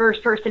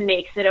 First person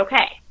makes it,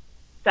 okay.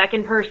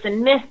 Second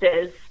person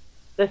misses.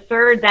 The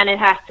third, then it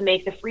has to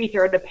make the free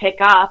throw to pick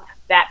up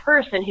that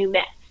person who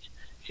missed.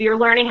 So you're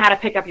learning how to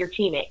pick up your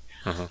teammate.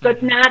 So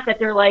it's not that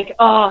they're like,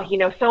 oh,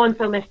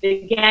 so-and-so missed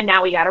it again,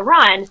 now we got to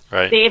run.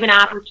 Right. They have an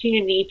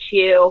opportunity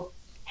to,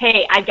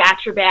 hey, I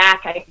got your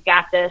back, I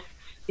got this,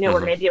 we're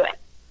going to do it.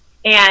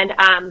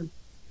 And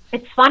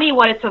it's funny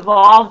what it's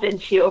evolved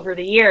into over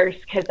the years,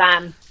 because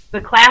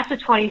the class of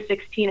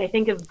 2016, I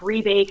think of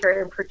Bree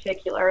Baker in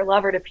particular, I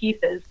love her to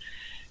pieces,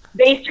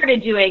 they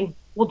started doing,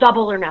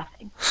 double or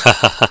nothing.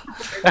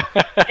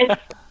 And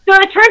so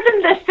it turns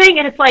into this thing,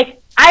 and it's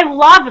like, I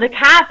love the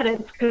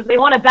confidence because they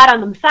want to bet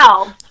on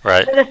themselves.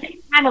 Right. But at the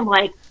same time, I'm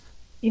like,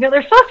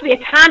 there's supposed to be a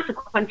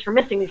consequence for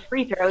missing these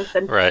free throws.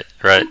 And Right.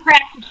 in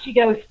practice, she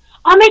goes,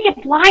 I'll make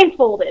it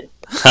blindfolded.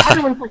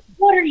 Everyone's like,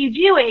 what are you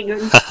doing?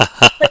 And she's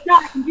like, no,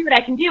 I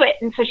can do it.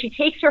 And so she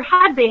takes her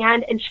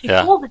headband and she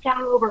pulls it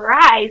down over her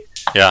eyes.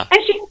 Yeah. And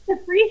she gets the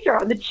free throw.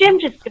 And the gym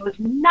just goes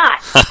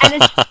nuts.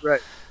 And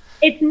it's,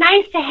 it's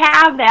nice to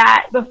have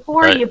that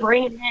before you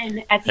bring it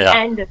in at the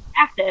end of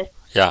practice.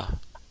 Yeah.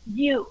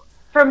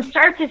 From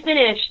start to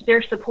finish,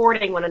 they're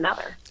supporting one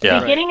another. Yeah.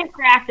 Beginning of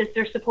practice,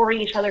 they're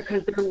supporting each other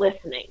because they're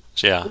listening.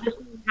 Yeah.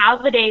 Listening how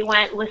the day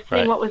went,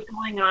 listening what was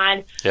going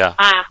on,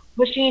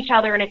 pushing each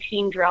other in a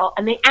team drill.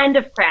 And the end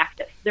of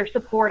practice, they're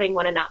supporting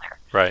one another.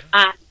 Right.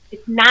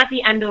 It's not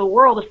the end of the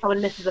world if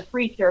someone misses a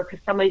free throw because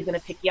somebody's going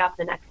to pick you up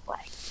the next play.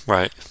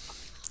 Right.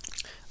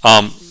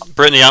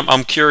 Brittany,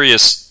 I'm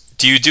curious,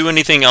 do you do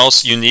anything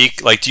else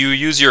unique? Like, do you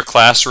use your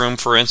classroom,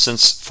 for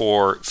instance,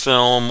 for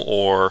film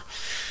or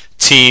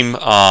team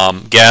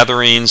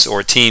gatherings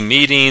or team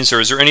meetings, or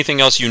is there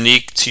anything else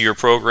unique to your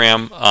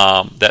program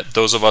that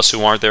those of us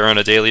who aren't there on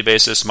a daily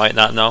basis might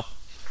not know?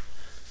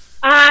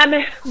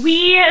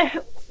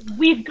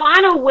 We've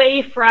gone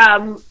away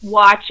from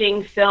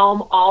watching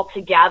film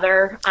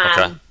altogether.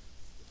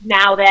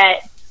 Now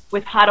that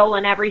with Huddle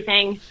and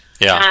everything,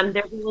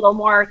 there's a little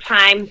more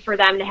time for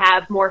them to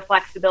have more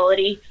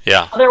flexibility.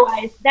 Yeah.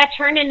 Otherwise, that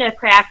turned into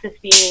practice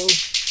being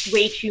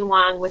way too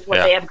long with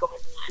what they have going on.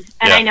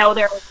 And I know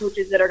there are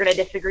coaches that are going to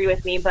disagree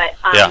with me, but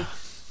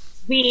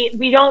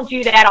we don't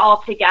do that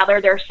all together.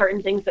 There are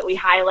certain things that we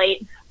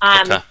highlight.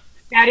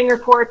 Scouting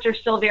reports are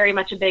still very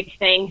much a big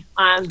thing.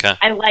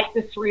 I like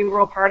the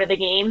cerebral part of the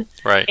game.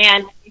 Right.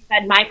 And I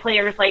said my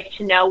players like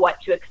to know what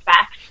to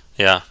expect.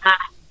 Yeah.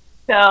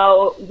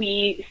 So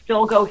we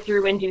still go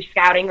through and do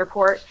scouting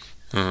reports.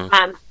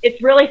 Mm-hmm.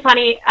 It's really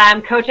funny,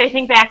 Coach, I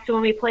think back to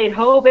when we played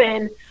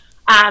Hoban,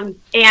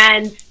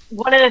 and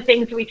one of the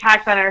things that we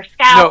talked about in our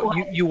scout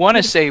was... you want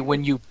to say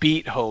when you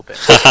beat Hoban.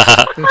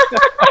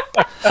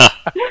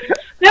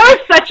 That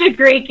was such a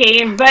great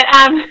game, but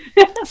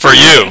for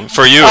you, it was.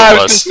 I was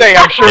going to say,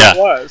 I'm sure it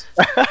was.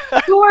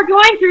 So we're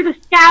going through the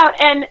scout,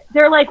 and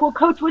they're like, "Well,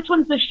 Coach, which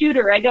one's the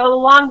shooter?" I go, "The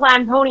long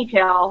blonde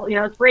ponytail.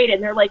 It's braided."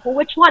 And they're like, "Well,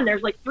 which one?"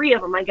 There's like 3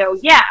 of them. I go,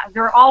 "Yeah,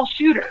 they're all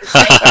shooters.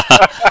 Like,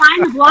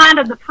 find the blonde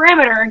on the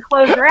perimeter and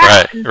close her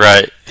out."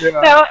 Right.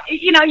 Yeah. So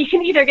you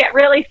can either get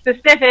really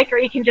specific, or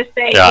you can just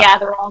say, "Yeah,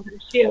 they're all going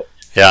to shoot."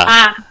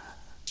 Yeah.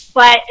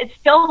 But I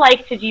still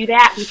like to do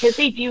that because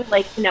they do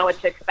like to know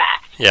what to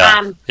expect.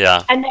 Yeah.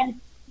 And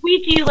then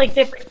we do like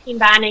different team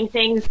bonding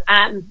things.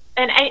 And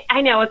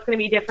I know it's going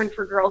to be different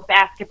for girls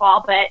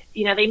basketball, but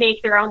they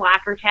make their own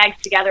locker tags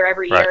together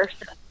every year.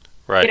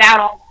 So get out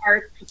all the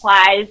art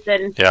supplies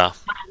and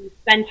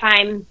spend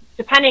time,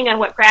 depending on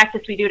what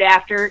practice we do it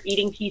after,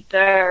 eating pizza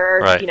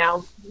or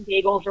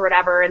bagels or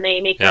whatever, and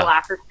they make their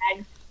locker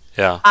tags.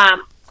 Yeah.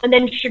 And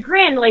then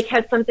Chagrin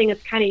has something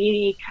that's kind of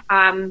unique.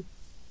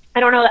 I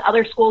don't know that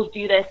other schools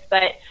do this,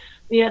 but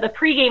the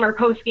pregame or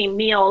postgame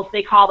meals,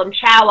 they call them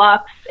chow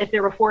ups if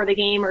they're before the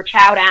game, or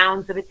chow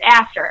downs if it's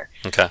after.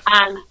 Okay.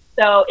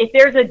 So if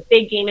there's a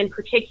big game in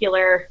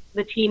particular,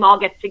 the team all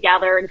gets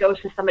together and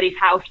goes to somebody's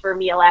house for a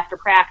meal after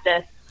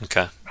practice.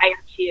 Okay. Prior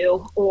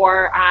to,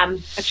 or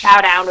a chow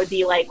down would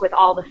be like with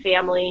all the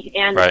family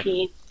and the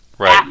team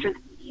after the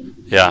game.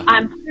 Yeah.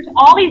 There's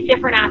all these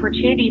different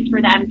opportunities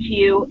for them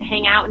to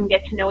hang out and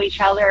get to know each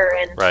other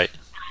and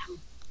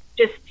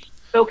just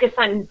focus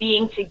on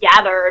being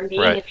together and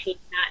being a team,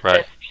 not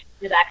just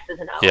the X's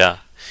and O's. Yeah.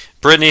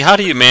 Brittany, how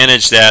do you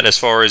manage that as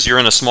far as you're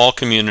in a small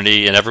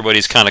community and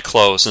everybody's kind of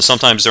close, and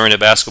sometimes during the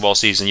basketball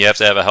season you have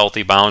to have a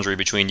healthy boundary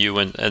between you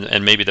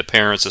and maybe the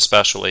parents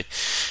especially.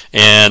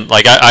 And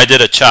like I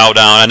did a chow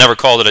down. I never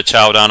called it a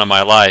chow down in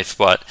my life,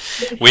 but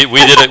we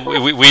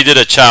did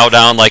a chow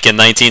down like in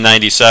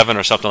 1997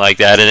 or something like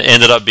that, and it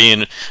ended up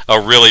being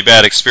a really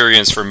bad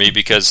experience for me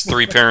because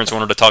 3 parents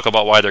wanted to talk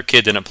about why their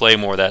kid didn't play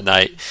more that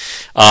night.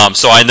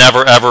 So I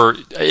never ever,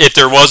 if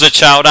there was a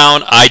chow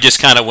down, I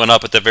just kind of went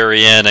up at the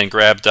very end and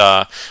grabbed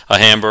a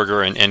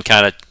hamburger and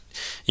kind of,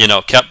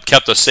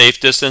 kept a safe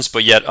distance,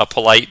 but yet a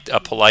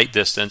polite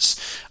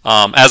distance.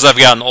 As I've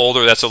gotten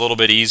older, that's a little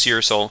bit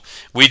easier. So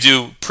we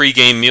do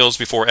pregame meals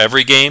before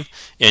every game,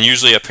 and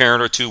usually a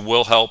parent or two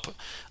will help,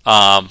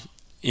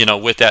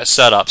 with that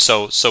setup.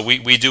 So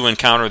we do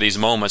encounter these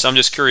moments. I'm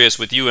just curious,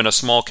 with you in a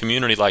small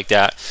community like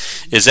that,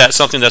 is that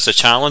something that's a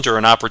challenge or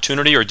an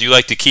opportunity, or do you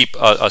like to keep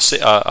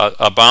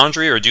a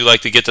boundary, or do you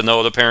like to get to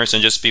know the parents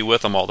and just be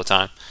with them all the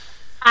time?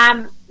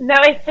 No,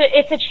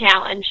 it's a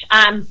challenge.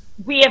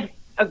 We have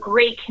a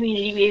great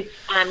community. We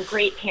have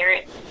great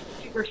parents,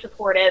 super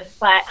supportive,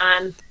 but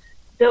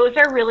those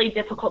are really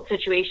difficult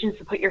situations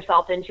to put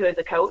yourself into as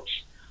a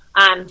coach.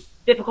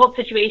 Difficult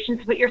situations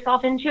to put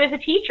yourself into as a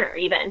teacher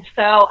even.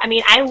 So,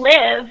 I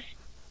live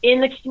in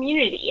the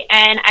community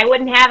and I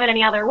wouldn't have it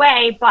any other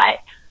way, but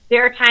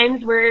there are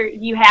times where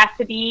you have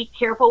to be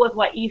careful with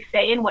what you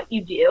say and what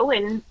you do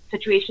and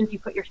situations you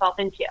put yourself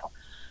into.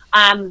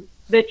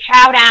 The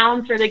chow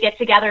downs or the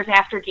get-togethers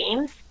after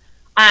games,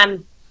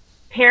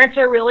 parents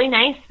are really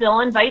nice.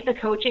 They'll invite the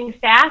coaching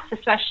staff,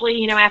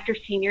 especially, after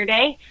senior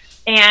day,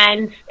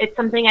 and it's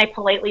something I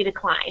politely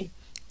decline.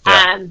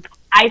 Yeah.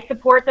 I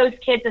support those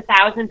kids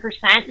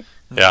 1,000%.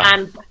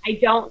 Yeah. I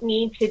don't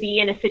need to be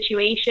in a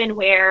situation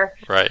where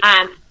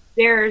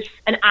there's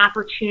an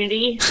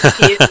opportunity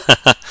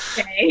to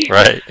say,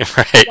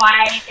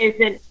 why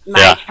isn't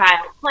my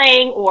child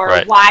playing,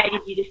 or why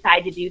did you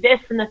decide to do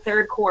this in the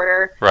third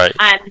quarter? Right.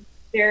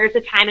 There's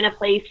a time and a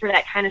place for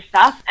that kind of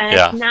stuff, and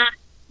it's not,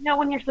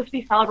 when you're supposed to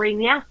be celebrating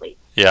the athletes.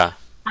 Yeah.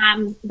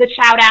 The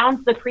chow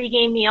downs, the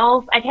pregame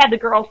meals. I've had the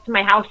girls to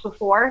my house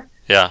before.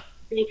 Yeah.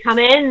 They come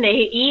in,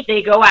 they eat,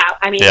 they go out.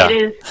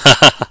 It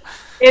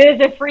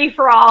is a free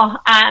for all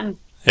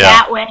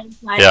that way.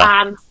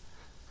 But,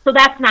 so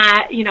that's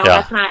not,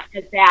 that's not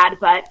as bad.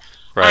 But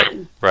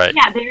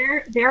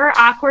there are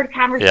awkward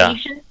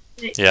conversations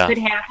that could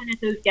happen at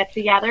those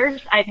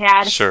get-togethers. I've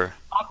had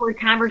awkward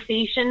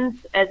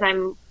conversations as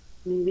I'm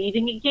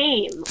leaving a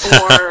game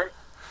or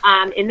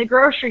in the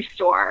grocery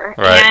store,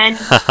 and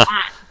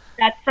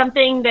that's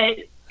something that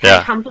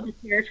comes with the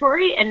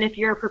territory. And if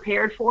you're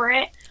prepared for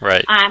it,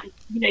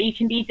 you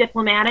can be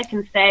diplomatic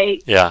and say,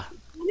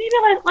 maybe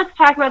let's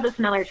talk about this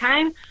another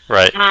time.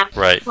 But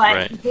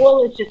the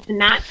goal is just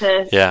not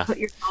to put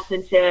yourself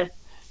into.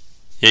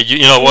 Yeah,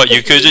 you know what?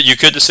 You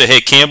could just say, "Hey,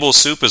 Campbell's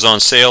soup is on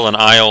sale in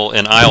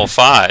aisle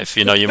 5.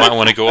 You might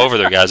want to go over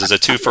there, guys. It's a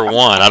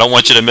 2-for-1. I don't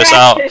want you to miss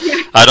out.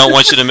 I don't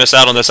want you to miss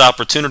out on this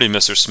opportunity,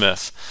 Mr.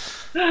 Smith."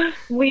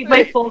 Leave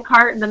my full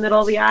cart in the middle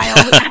of the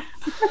aisle.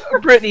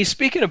 Brittany,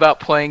 speaking about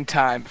playing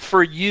time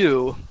for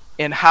you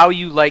and how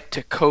you like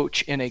to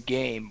coach in a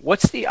game,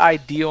 what's the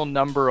ideal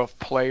number of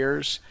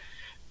players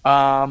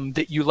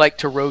that you like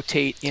to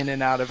rotate in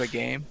and out of a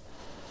game?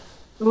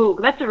 Ooh,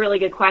 that's a really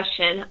good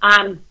question.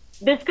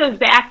 This goes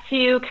back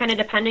to kind of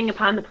depending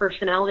upon the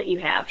personnel that you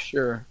have.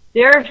 Sure.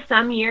 There are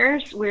some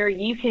years where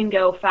you can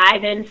go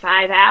 5 in,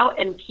 5 out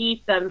and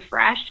keep them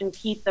fresh and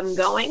keep them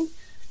going.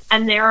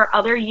 And there are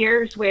other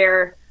years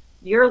where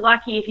you're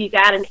lucky if you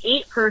got an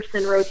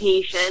 8-person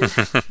rotation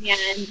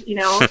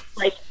and,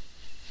 like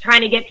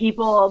trying to get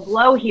people a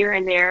blow here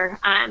and there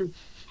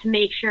to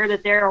make sure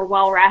that they're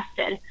well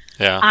rested.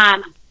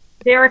 Yeah.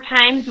 There are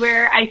times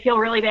where I feel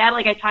really bad.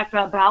 Like I talked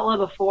about Bella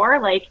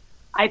before. Like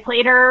I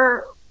played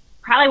her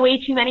probably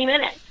way too many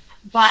minutes,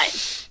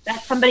 but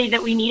that's somebody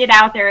that we needed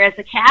out there as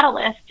a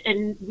catalyst,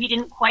 and we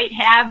didn't quite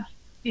have,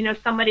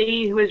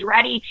 somebody who was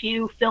ready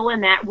to fill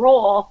in that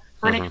role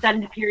for an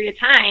extended period of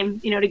time,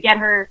 to get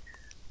her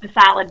a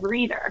solid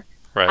breather.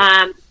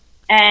 Right.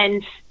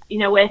 And,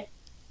 with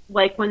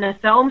like when the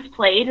Thomes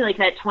played, like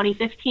that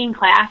 2015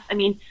 class,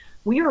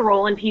 we were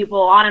rolling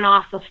people on and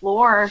off the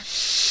floor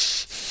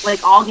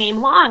like all game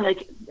long,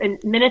 like,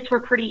 and minutes were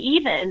pretty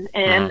even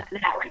in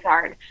that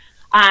regard.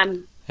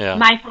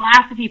 My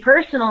philosophy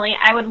personally,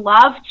 I would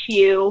love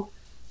to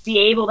be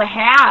able to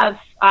have,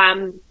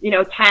 10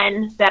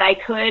 that I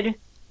could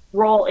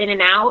roll in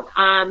and out.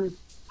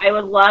 I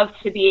would love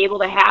to be able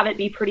to have it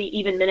be pretty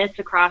even minutes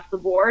across the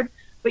board.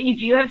 But you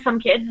do have some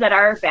kids that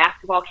are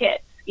basketball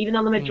kids, even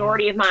though the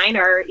majority of mine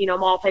are,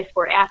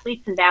 multi-sport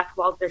athletes, and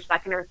basketball is their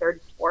second or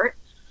third sport.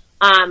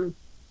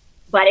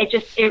 But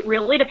it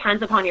really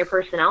depends upon your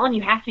personnel, and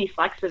you have to be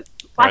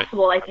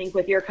flexible, I think,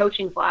 with your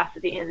coaching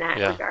philosophy in that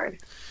regard.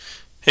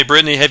 Hey,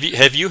 Brittany,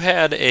 have you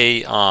had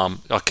a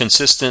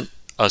consistent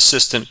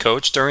assistant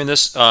coach during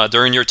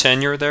your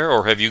tenure there,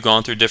 or have you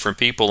gone through different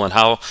people, and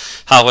how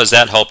has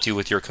that helped you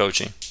with your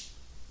coaching?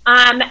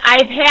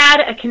 I've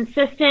had a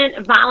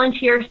consistent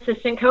volunteer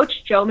assistant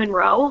coach, Joe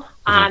Monroe.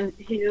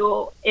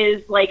 who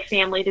is like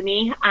family to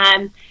me.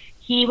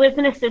 He was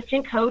an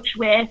assistant coach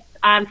with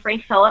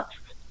Frank Phillips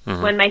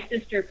when my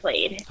sister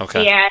played.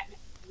 Okay. And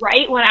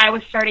right when I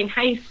was starting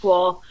high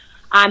school,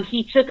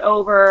 he took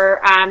over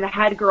the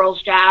head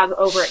girls job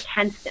over at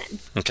Kenston.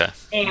 Okay.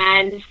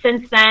 And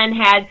since then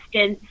had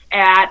stints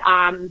at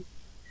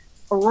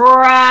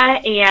Aurora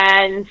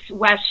and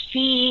West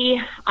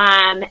G,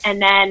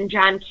 and then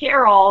John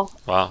Carroll,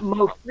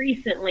 most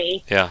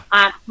recently,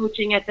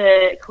 coaching at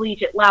the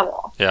collegiate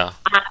level. Yeah.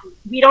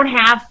 We don't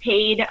have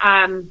paid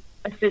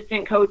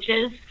assistant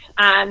coaches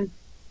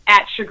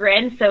at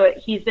Chagrin, so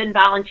he's been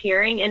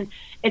volunteering, and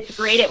it's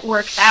great. It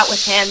works out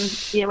with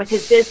him, with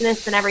his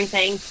business and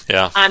everything.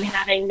 Yeah.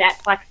 Having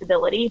that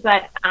flexibility,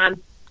 but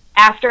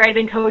after I'd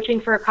been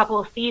coaching for a couple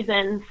of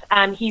seasons,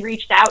 he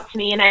reached out to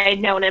me, and I had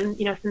known him,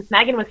 since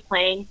Megan was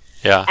playing.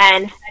 Yeah.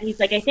 And he's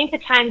like, I think the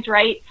time's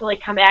right to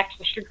come back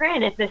to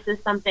Chagrin if this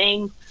is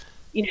something,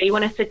 you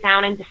want to sit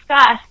down and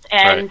discuss.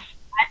 And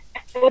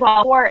I was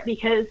all for it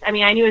because, I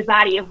knew his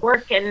body of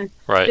work and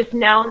just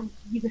known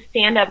he's a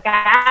stand-up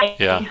guy.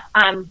 Yeah.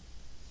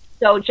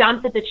 So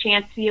jumped at the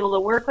chance to be able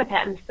to work with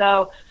him.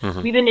 So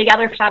we've been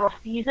together for several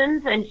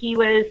seasons, and he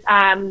was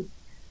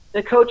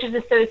the Coaches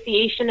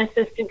Association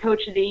Assistant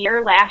Coach of the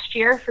Year last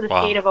year for the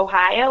state of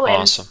Ohio.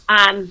 Awesome.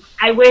 And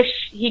I wish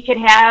he could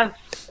have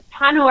a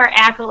ton more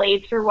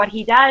accolades for what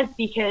he does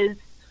because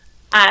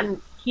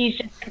he's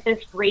just got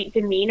this great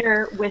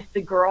demeanor with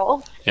the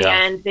girls,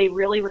 and they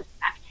really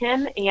respect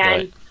him.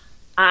 And,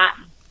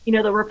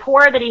 the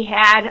rapport that he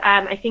had,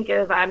 I think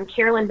of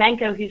Carolyn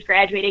Benko, who's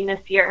graduating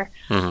this year.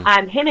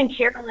 Him and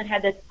Carolyn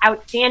had this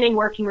outstanding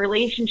working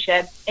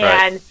relationship.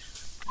 And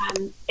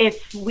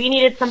if we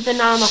needed something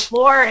on the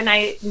floor and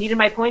I needed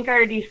my point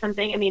guard to do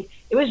something,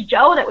 it was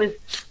Joe that was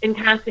in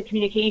constant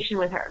communication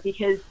with her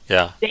because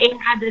they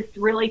had this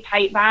really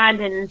tight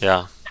bond and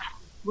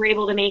were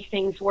able to make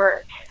things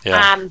work.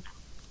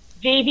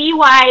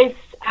 JV-wise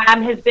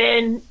has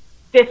been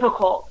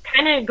difficult.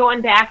 Kind of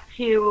going back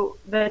to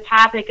the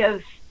topic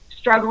of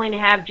struggling to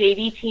have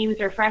JV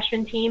teams or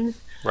freshman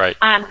teams. Right.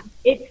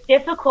 It's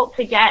difficult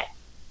to get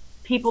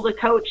people to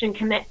coach and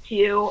commit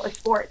to a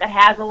sport that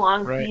has a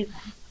long season.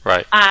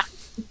 Right.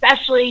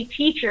 Especially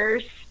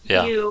teachers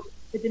who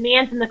the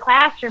demands in the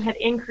classroom have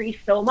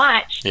increased so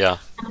much. Yeah.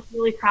 It's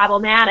really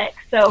problematic.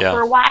 So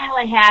for a while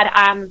I had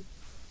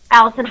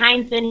Allison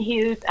Heinzman,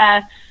 who's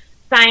a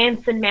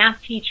science and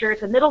math teacher at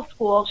the middle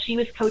school. She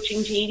was coaching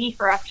JV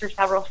for us for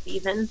several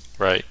seasons.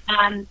 Right.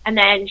 And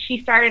then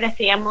she started a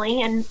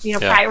family and,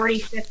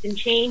 priorities shift and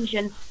change.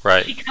 And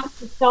she comes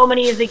to so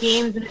many of the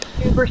games and is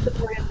super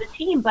supportive of the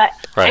team. But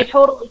I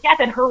totally get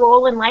that her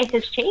role in life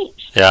has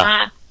changed.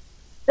 Yeah.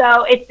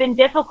 So it's been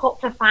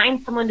difficult to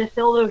find someone to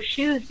fill those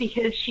shoes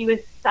because she was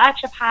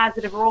such a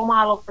positive role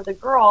model for the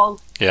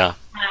girls. Yeah.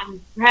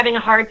 We're having a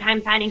hard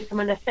time finding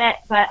someone to fit.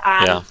 But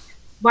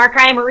Mark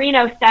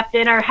Iamarino stepped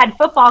in, our head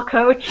football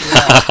coach,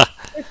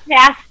 this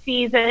past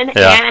season,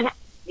 and I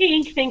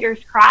think,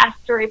 fingers crossed,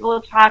 we're able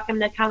to talk him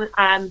to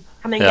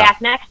coming back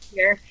next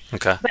year.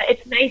 Okay. But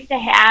it's nice to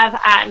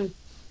have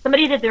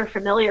somebody that they're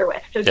familiar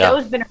with. So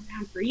Joe's been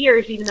around for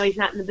years, even though he's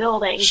not in the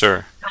building.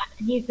 Sure.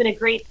 He's been a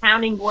great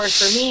sounding board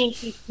for me.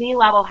 Keeps me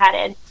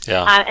level-headed.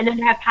 Yeah. And then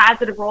to have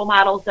positive role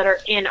models that are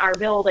in our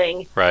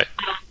building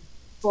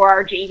for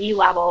our JV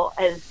level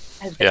has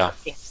been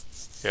outstanding.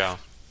 Yeah.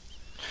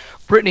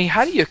 Brittany,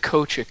 how do you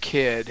coach a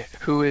kid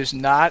who is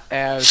not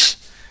as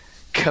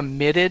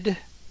committed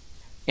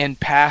and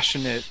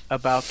passionate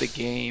about the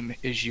game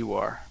as you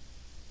are?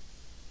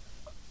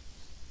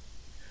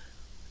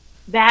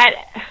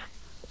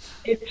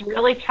 It's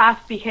really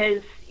tough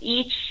because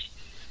each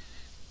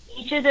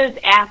of those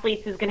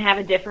athletes is going to have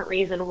a different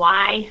reason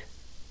why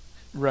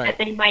that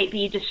they might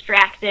be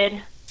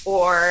distracted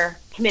or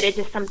committed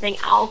to something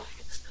else.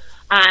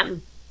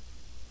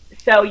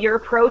 So your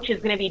approach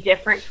is going to be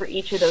different for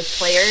each of those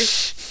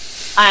players,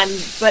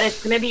 but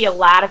it's going to be a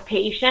lot of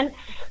patience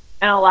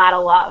and a lot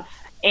of love.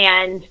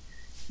 And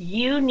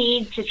you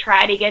need to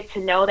try to get to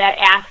know that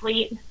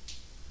athlete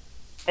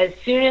as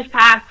soon as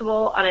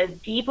possible on as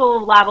deep a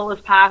level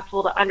as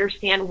possible to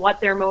understand what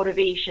their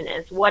motivation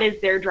is, what is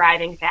their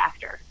driving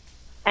factor.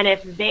 And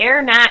if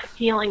they're not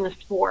feeling the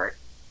sport,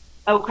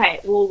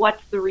 okay, well,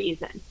 what's the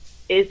reason?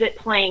 Is it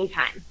playing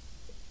time?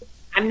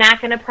 I'm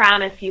not going to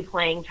promise you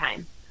playing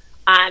time.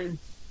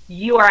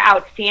 You are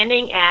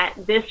outstanding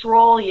at this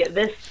role, you have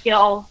this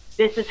skill,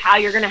 this is how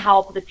you're going to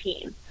help the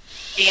team.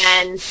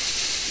 And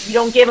you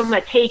don't give them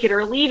a take it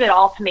or leave it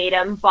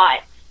ultimatum,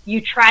 but you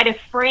try to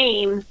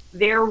frame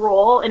their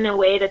role in a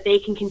way that they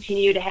can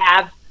continue to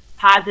have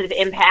positive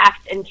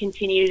impact and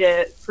continue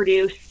to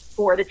produce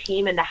for the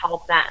team and to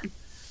help them.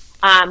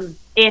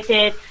 If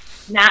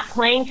it's not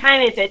playing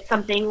time, if it's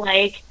something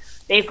like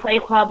they play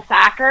club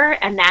soccer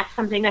and that's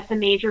something that's a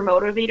major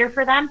motivator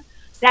for them,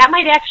 that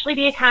might actually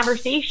be a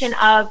conversation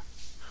of,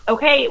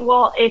 okay,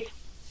 well, if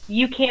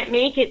you can't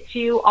make it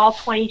to all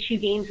 22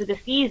 games of the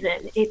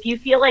season, if you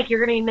feel like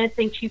you're going to be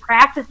missing 2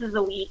 practices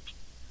a week,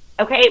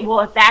 okay, well,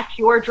 if that's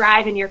your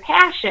drive and your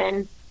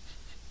passion,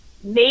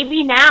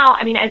 maybe now,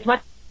 as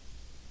much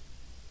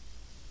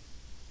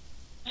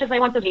as I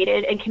want them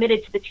motivated and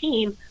committed to the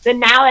team, then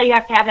now you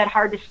have to have that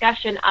hard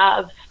discussion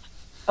of,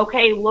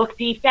 okay, look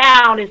deep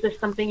down, is this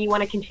something you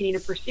want to continue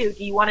to pursue?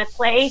 Do you want to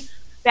play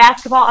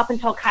basketball up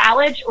until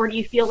college, or do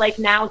you feel like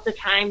now's the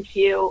time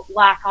to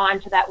lock on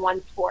to that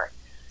one sport?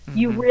 Mm-hmm.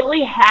 You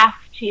really have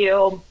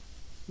to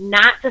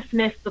not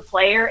dismiss the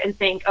player and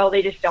think, oh,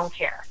 they just don't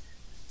care.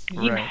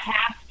 You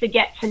have to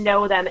get to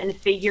know them and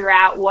figure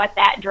out what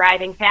that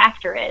driving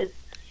factor is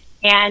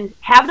and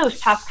have those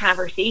tough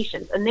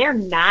conversations. And they're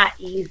not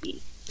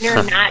easy.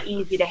 They're not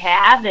easy to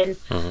have. And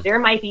there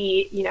might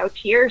be,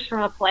 tears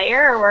from a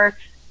player, or,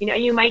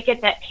 you might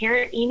get that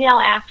parent email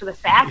after the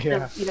fact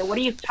of, what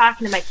are you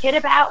talking to my kid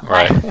about?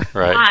 Right.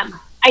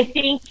 I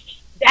think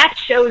that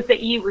shows that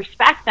you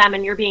respect them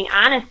and you're being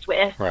honest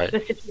with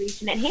the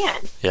situation at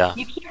hand. Yeah.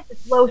 You can't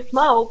just blow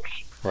smoke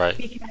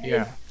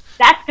because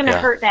that's going to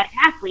hurt that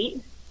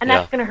athlete and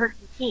that's going to hurt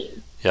the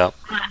team. Yeah.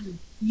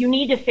 You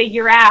need to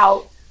figure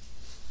out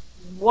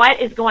what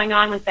is going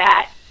on with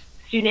that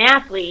student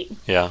athlete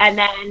and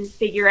then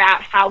figure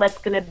out how that's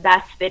going to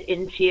best fit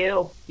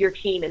into your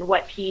team and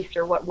what piece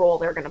or what role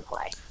they're going to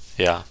play.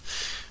 Yeah.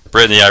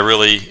 Brittany, I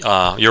really,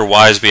 you're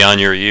wise beyond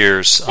your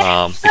years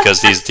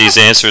because these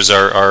answers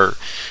are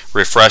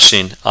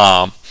refreshing.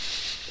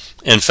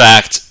 In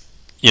fact,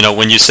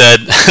 when you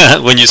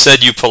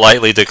said you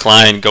politely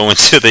declined going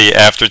to the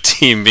after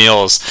team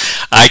meals,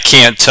 I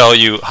can't tell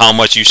you how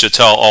much you should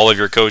tell all of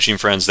your coaching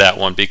friends that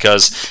one,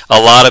 because a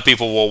lot of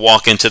people will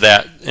walk into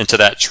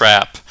that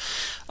trap.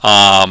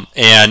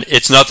 And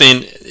it's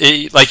nothing,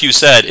 like you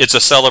said, it's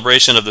a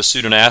celebration of the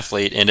student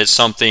athlete, and it's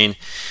something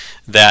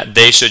that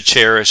they should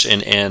cherish,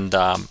 and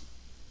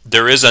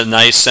there is a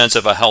nice sense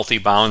of a healthy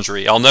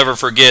boundary. I'll never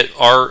forget,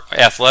 our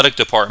athletic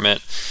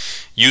department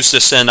used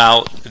to send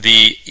out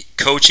the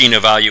coaching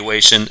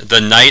evaluation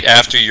the night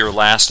after your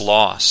last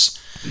loss.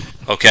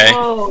 Okay?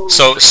 Whoa.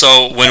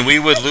 So when we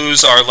would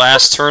lose our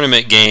last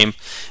tournament game,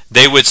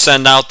 they would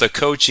send out the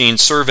coaching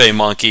survey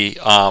monkey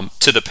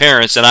to the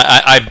parents, and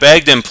I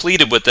begged and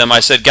pleaded with them. I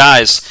said,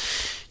 guys,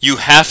 you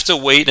have to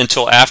wait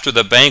until after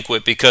the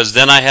banquet, because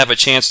then I have a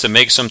chance to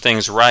make some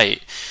things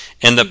right,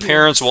 and the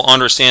parents will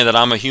understand that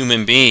I'm a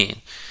human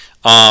being.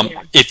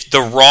 If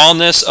the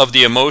rawness of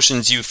the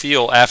emotions you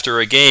feel after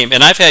a game,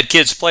 and I've had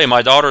kids play,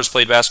 my daughter's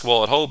played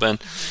basketball at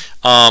Hoban,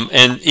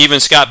 and even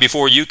Scott,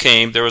 before you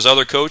came, there was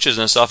other coaches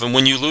and stuff, and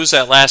when you lose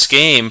that last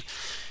game,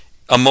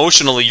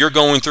 emotionally, you're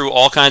going through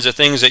all kinds of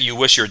things that you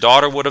wish your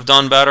daughter would have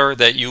done better,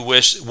 that you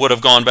wish would have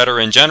gone better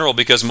in general,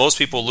 because most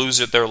people lose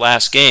at their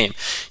last game.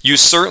 You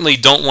certainly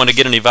don't want to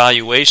get an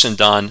evaluation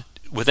done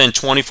within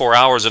 24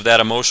 hours of that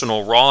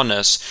emotional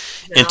rawness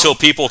until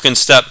people can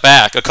step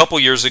back. A couple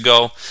years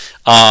ago,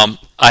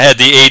 I had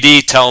the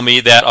AD tell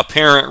me that a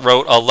parent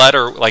wrote a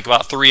letter like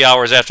about 3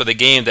 hours after the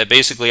game that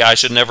basically I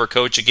should never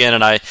coach again,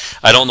 and I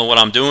don't know what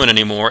I'm doing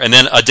anymore. And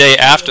then a day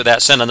after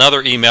that, sent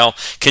another email,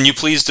 can you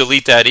please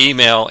delete that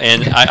email?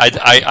 And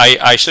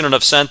I shouldn't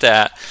have sent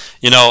that.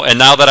 And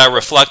now that I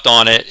reflect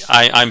on it,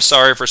 I'm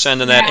sorry for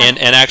sending that,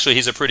 and actually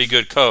he's a pretty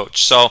good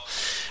coach. So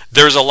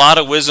there's a lot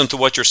of wisdom to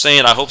what you're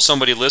saying. I hope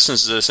somebody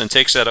listens to this and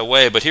takes that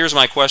away. But here's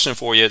my question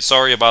for you.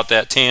 Sorry about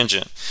that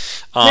tangent.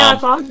 No,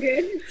 it's all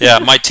good.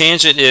 My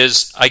tangent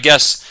is, I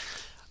guess,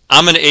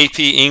 I'm an AP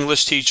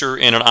English teacher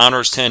and an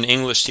Honors 10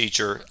 English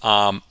teacher.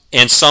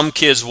 And some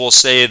kids will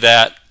say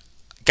that,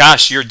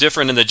 gosh, you're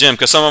different in the gym,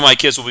 because some of my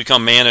kids will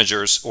become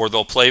managers or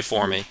they'll play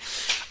for me.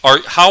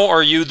 How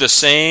are you the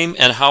same,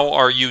 and how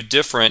are you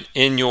different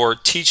in your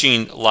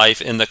teaching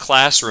life in the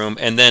classroom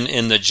and then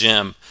in the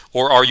gym?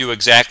 Or are you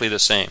exactly the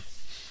same?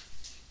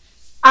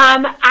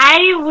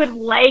 I would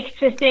like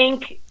to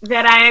think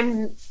that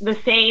I'm the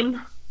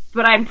same,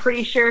 but I'm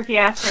pretty sure if you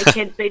ask my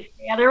kids, they'd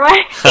say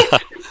otherwise.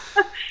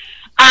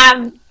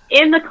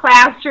 In the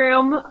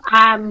classroom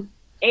and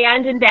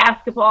in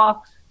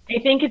basketball, I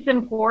think it's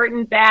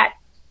important that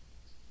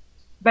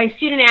my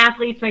student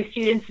athletes, my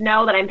students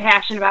know that I'm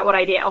passionate about what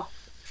I do,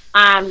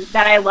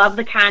 that I love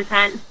the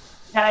content,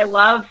 that I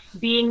love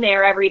being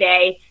there every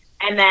day,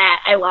 and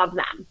that I love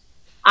them.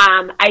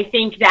 I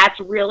think that's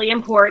really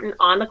important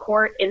on the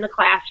court, in the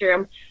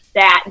classroom,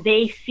 that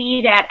they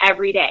see that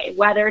every day,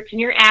 whether it's in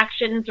your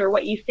actions or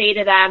what you say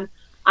to them,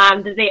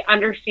 that they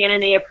understand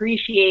and they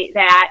appreciate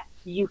that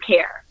you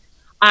care.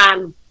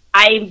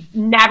 I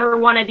never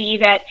want to be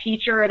that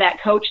teacher or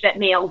that coach that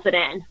mails it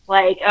in.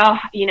 Like,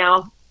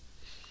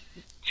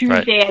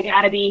 Tuesday, I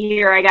got to be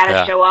here. I got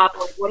to show up.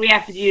 Like, what do we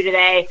have to do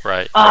today?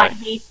 I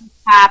hate this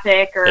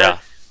topic, or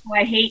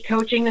I hate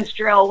coaching this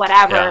drill,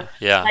 whatever.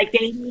 Like,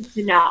 they need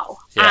to know.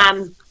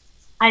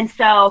 And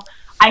so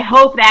I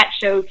hope that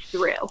shows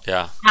through.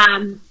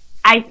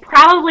 I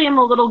probably am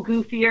a little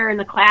goofier in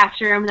the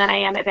classroom than I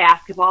am at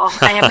basketball.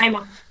 I have my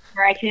moments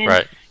where I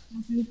can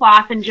goof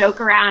off and joke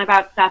around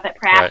about stuff at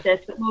practice,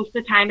 but most of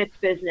the time it's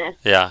business.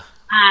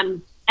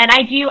 And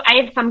I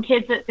have some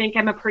kids that think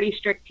I'm a pretty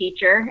strict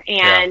teacher,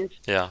 and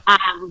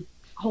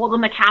hold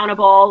them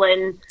accountable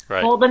and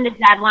hold them to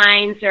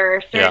deadlines or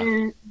a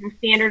certain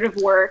standard of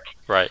work.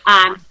 But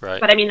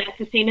I mean, that's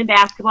the same in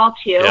basketball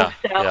too.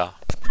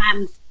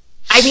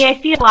 I mean,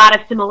 I see a lot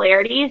of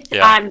similarities.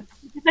 Yeah.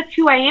 That's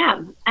who I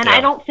am. And Yeah.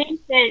 I don't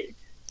think that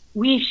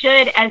we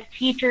should, as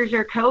teachers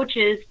or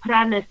coaches, put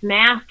on this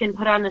mask and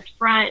put on this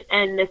front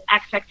and this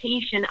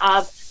expectation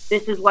of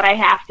this is what I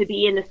have to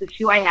be and this is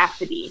who I have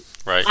to be.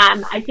 Right.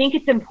 I think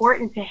it's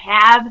important to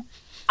have,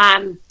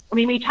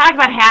 we talk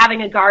about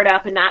having a guard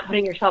up and not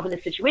putting yourself in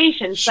the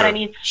situations, Sure. but I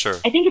mean, Sure.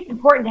 I think it's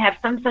important to have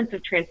some sense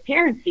of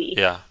transparency.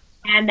 Yeah.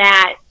 And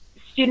that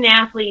student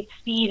athletes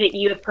see that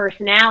you have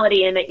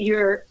personality and that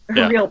you're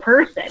a real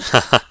person.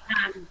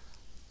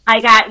 I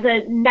got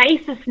the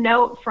nicest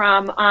note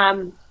from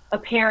a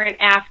parent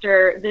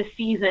after this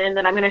season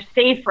that I'm going to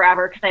save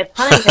forever because I have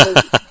plenty of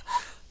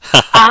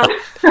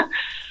those,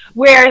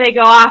 where they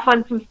go off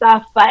on some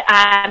stuff, but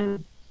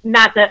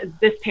not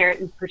this parent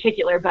in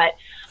particular, but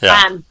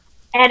and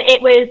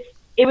it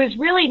was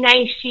really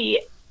nice.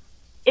 She,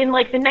 in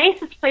like the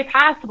nicest way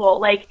possible,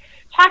 like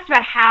talked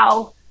about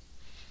how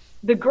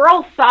the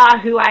girls saw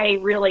who I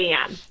really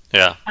am.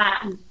 Yeah.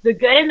 The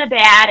good and the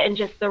bad, and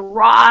just the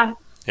raw,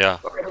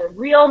 or the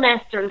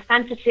realness or the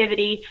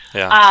sensitivity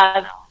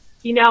of,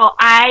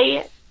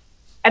 I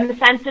am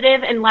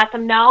sensitive and let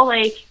them know,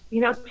 like,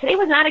 today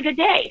was not a good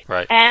day.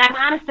 Right. And I'm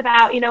honest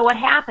about, what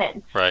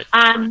happened. Right.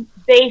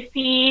 They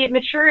see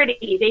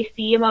maturity. They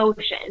see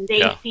emotion.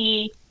 They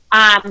see,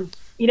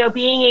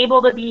 being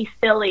able to be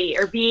silly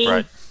or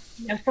being,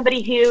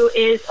 somebody who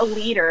is a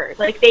leader.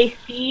 Like, they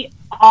see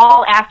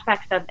all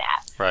aspects of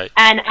that. Right.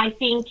 And I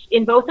think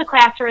in both the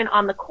classroom and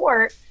on the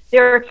court,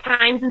 there are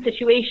times and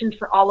situations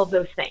for all of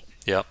those things.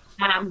 Yep.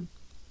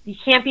 You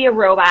can't be a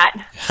robot,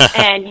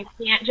 and you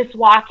can't just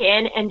walk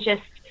in and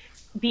just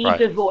be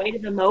devoid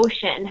of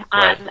emotion.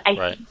 I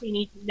think you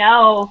need to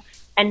know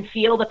and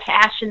feel the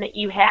passion that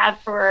you have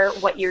for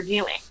what you're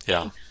doing.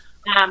 Yeah.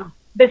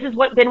 This has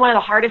been one of the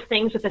hardest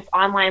things with this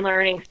online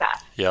learning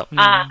stuff. Yep.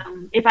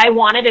 If I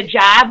wanted a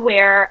job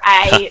where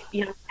I,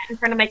 sat in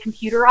front of my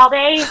computer all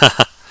day,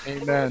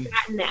 Amen.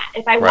 That.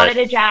 If I wanted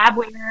a job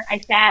where I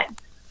sat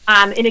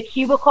in a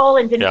cubicle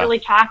and didn't really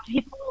talk to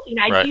people,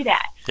 I'd do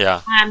that.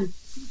 Yeah.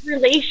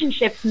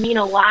 Relationships mean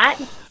a lot,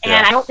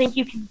 and I don't think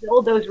you can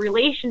build those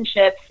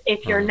relationships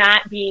if you're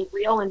not being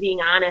real and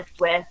being honest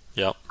with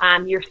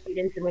your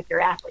students and with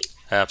your athletes.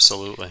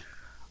 Absolutely.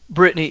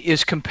 Brittany,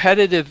 as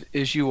competitive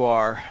as you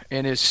are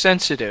and as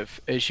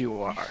sensitive as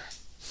you are,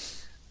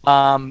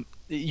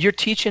 you're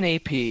teaching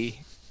AP,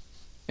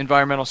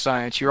 environmental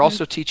science, you're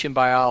also teaching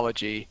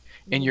biology,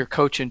 and you're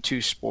coaching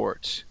 2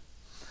 sports.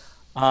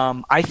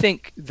 I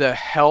think the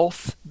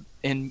health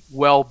and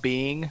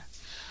well-being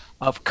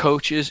of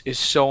coaches is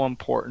so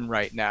important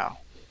right now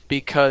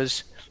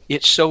because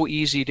it's so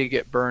easy to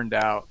get burned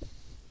out.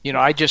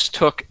 I just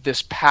took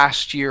this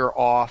past year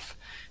off.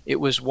 It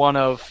was one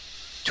of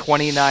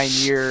 29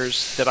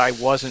 years that I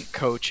wasn't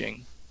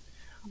coaching.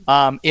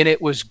 And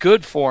it was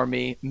good for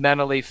me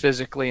mentally,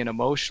 physically, and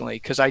emotionally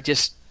because I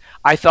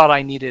thought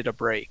I needed a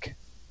break.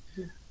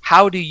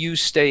 How do you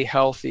stay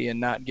healthy and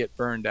not get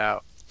burned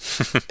out?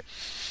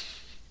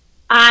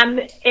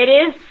 It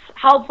is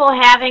helpful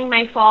having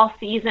my fall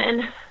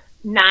season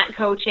not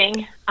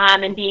coaching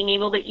and being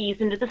able to ease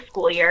into the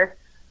school year.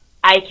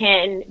 I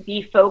can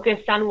be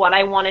focused on what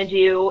I want to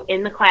do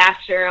in the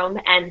classroom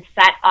and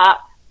set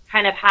up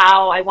kind of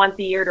how I want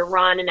the year to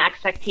run and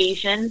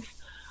expectations.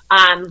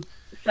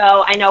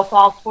 So I know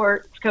fall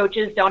sports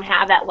coaches don't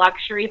have that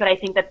luxury, but I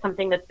think that's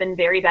something that's been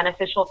very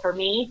beneficial for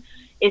me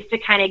is to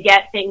kind of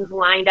get things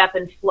lined up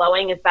and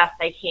flowing as best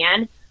I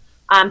can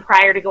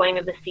prior to going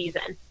into the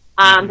season.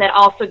 That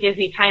also gives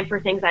me time for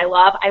things I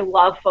love. I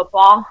love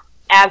football.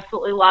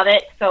 Absolutely love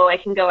it. So I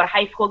can go to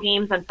high school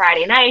games on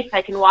Friday nights.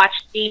 I can watch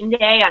game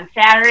day on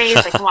Saturdays.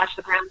 I can watch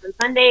the Browns on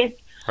Sundays.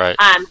 Right.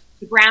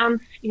 The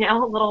Browns, a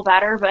little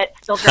better, but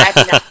still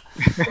driving up.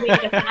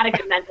 It's not a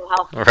good mental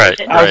health. Right.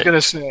 I was going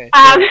to say.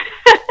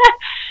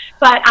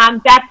 But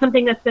that's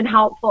something that's been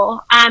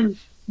helpful.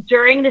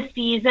 During the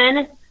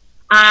season,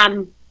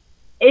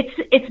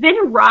 it's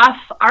been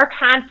rough. Our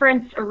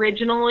conference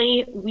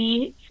originally,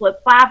 we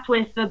flip-flopped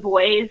with the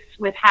boys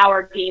with how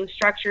our game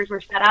structures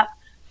were set up.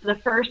 So the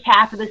first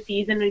half of the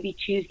season would be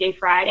Tuesday,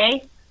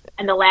 Friday,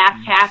 and the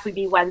last half would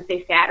be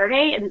Wednesday,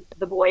 Saturday, and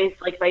the boys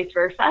like vice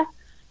versa.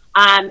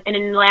 And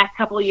in the last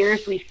couple of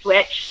years, we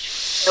switched.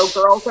 So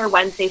girls are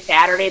Wednesday,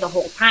 Saturday the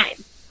whole time,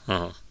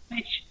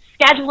 which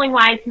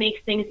scheduling-wise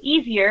makes things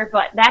easier,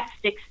 but that's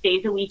 6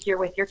 days a week you're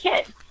with your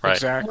kids. Right.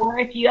 Exactly. Or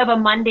if you have a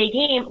Monday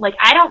game, like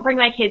I don't bring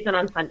my kids in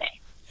on Sunday.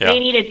 They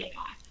need a day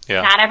off.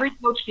 Not every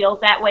coach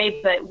feels that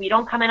way, but we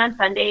don't come in on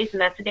Sundays,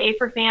 and that's a day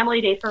for family,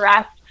 day for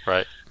rest.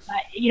 Right.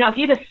 If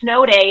you have a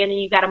snow day and then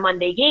you've got a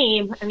Monday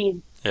game,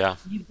 you've got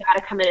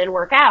to come in and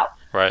work out.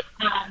 Right.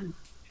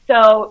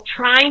 So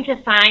trying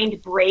to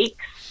find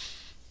breaks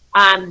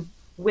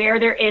where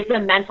there is a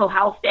mental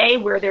health day,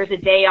 where there's a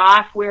day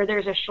off, where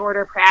there's a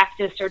shorter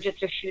practice or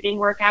just a shooting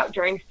workout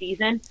during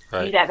season,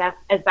 do that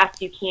as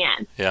best you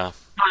can. Yeah.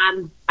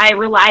 I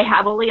rely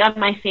heavily on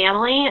my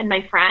family and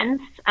my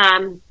friends.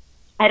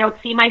 I don't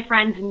see my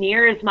friends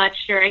near as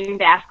much during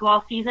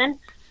basketball season.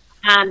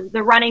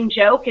 The running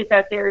joke is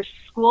that there's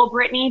school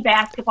Brittany,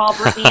 basketball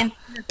Brittany, and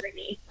summer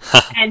Brittany.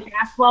 And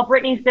basketball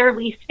Brittany's their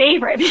least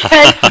favorite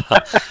because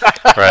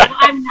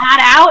I'm not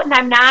out and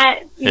I'm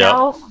not, you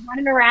know,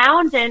 running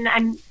around, and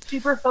I'm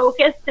super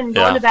focused and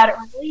going to bed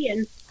early.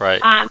 And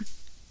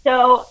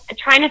so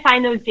trying to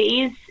find those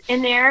days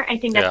in there, I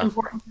think that's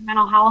important for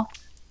mental health.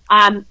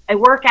 I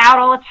work out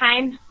all the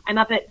time. I'm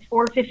up at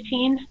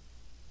 4:15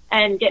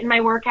 and getting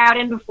my workout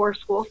in before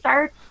school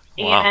starts.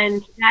 Wow.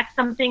 And that's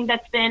something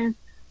that's been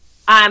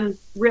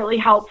really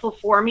helpful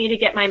for me to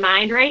get my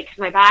mind right, because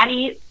my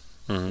body,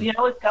 you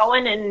know, is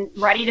going and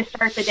ready to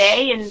start the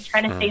day and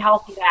trying to stay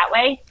healthy that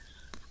way.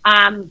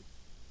 And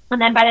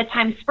then by the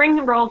time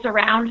spring rolls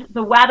around,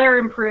 the weather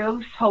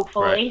improves,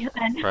 hopefully,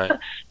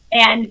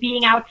 and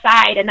being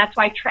outside. And that's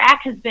why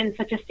track has been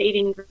such a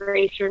saving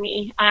grace for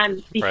me,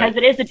 because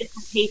it is a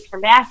different pace from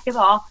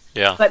basketball.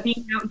 Yeah. But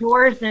being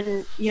outdoors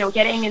and, you know,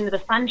 getting into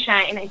the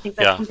sunshine, I think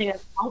that's something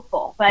that's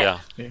helpful. But,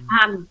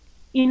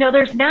 you know,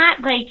 there's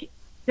not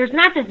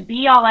this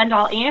be-all,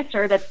 end-all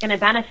answer that's going to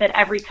benefit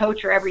every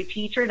coach or every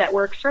teacher that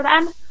works for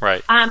them.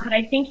 Right. But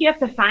I think you have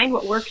to find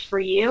what works for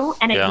you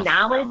and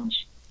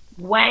acknowledge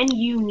when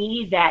you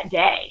need that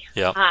day.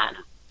 Yeah.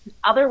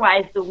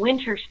 Otherwise, the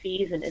winter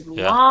season is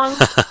long.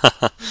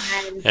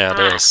 And,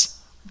 it is.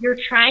 You're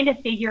trying to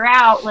figure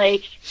out,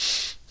 like,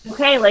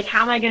 okay, like,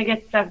 how am I going to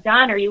get stuff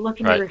done? Are you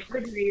looking in the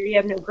refrigerator? You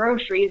have no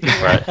groceries.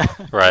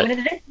 And when did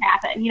this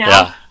happen? You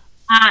know?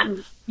 Yeah.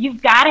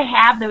 You've got to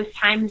have those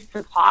times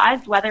to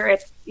pause, whether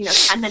it's, you know,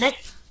 10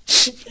 minutes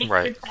to take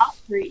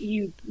yourself, or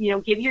you know,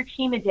 give your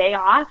team a day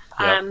off.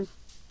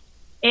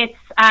 It's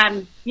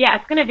going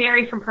to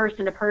vary from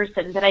person to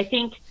person, but I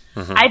think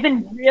I've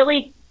been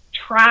really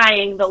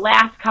trying the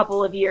last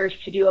couple of years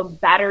to do a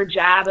better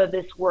job of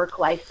this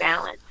work-life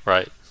balance.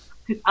 Right.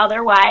 Because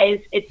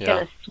otherwise it's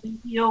going to sweep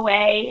you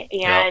away,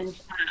 and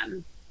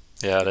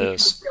it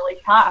is really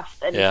tough.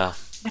 And I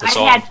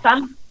had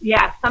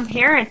some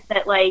parents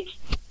that, like,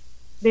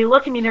 they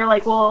look at me and they're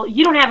like, well,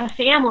 you don't have a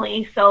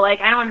family, so,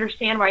 like, I don't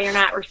understand why you're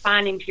not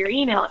responding to your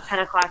email at 10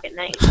 o'clock at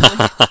night.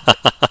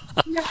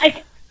 You know,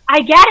 like,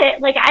 I get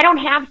it. Like, I don't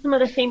have some of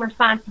the same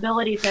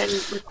responsibilities and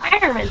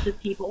requirements as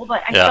people,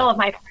 but I still have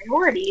my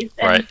priorities.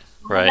 And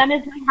one of them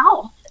is my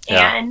health.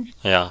 And you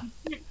can't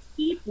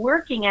keep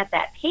working at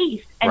that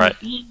pace and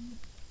being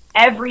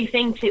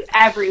everything to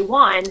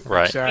everyone.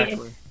 Right.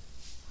 Exactly.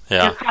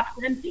 Your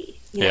cup's empty.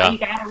 You know, you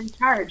got to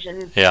recharge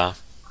and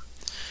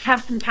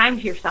have some time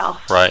to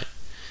yourself. Right.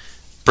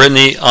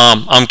 Brittany,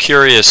 I'm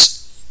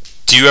curious,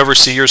 do you ever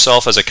see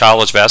yourself as a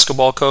college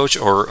basketball coach,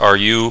 or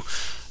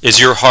is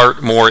your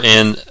heart more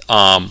in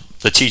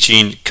the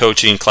teaching,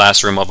 coaching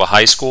classroom of a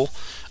high school?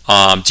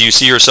 Do you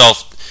see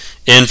yourself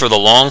in for the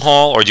long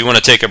haul, or do you want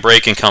to take a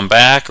break and come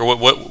back? Or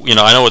what you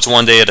know, I know it's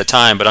one day at a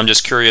time, but I'm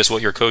just curious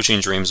what your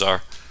coaching dreams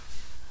are.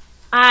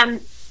 I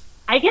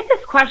get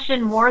this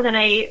question more than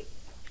I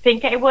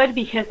think I would,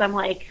 because I'm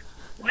like,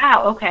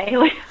 wow, okay,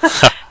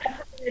 that's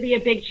going to be a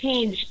big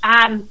change.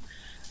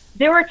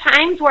 There were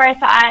times where I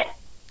thought,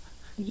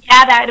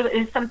 that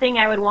is something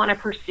I would want to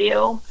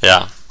pursue.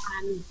 Yeah.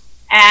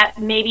 At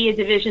maybe a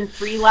Division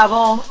III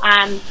level.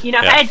 You know,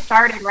 if I had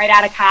started right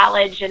out of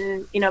college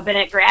and, you know, been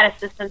a grad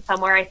assistant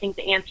somewhere, I think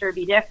the answer would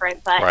be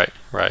different. But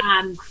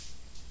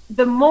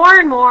the more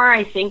and more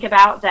I think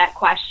about that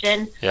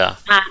question,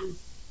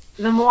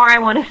 the more I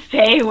want to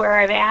stay where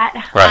I'm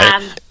at.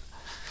 Right.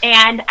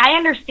 And I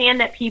understand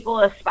that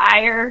people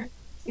aspire,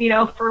 you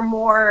know, for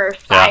more, or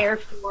aspire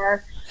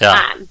for you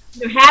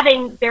know,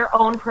 having their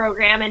own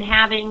program and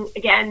having,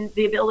 again,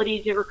 the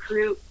ability to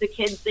recruit the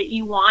kids that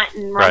you want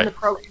and run the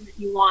program that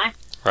you want.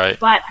 Right.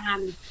 But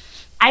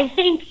I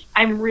think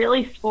I'm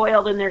really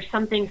spoiled, and there's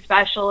something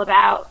special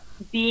about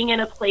being in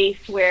a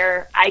place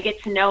where I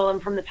get to know them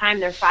from the time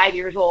they're 5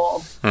 years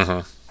old,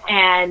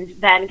 and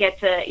then get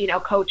to, you know,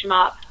 coach them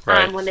up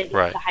when they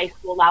get to the high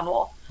school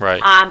level.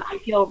 Right. I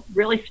feel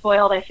really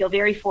spoiled. I feel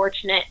very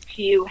fortunate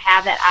to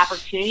have that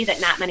opportunity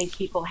that not many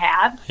people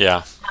have.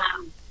 Yeah.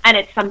 And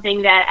it's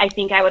something that I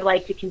think I would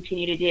like to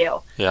continue to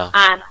do. Yeah.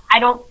 I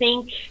don't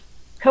think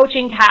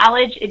coaching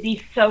college, it'd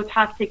be so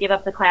tough to give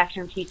up the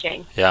classroom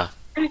teaching. Yeah.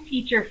 I'm a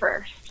teacher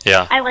first.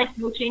 Yeah. I like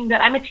coaching,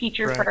 but I'm a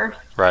teacher first.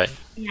 Right.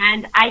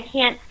 And I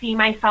can't see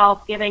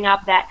myself giving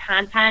up that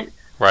content.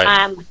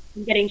 Right.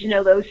 Getting to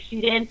know those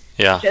students.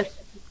 Yeah. Just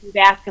to do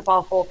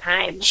basketball full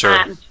time.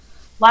 Sure.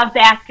 Love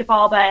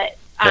basketball, but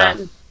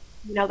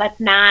you know, that's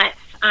not.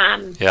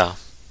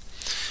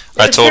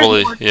 I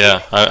totally,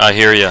 I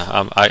hear you.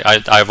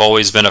 I've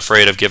always been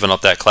afraid of giving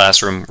up that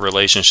classroom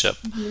relationship.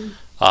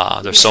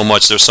 There's so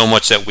much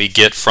that we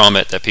get from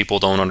it that people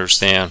don't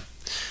understand.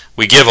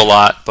 We give a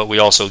lot, but we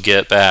also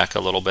get back a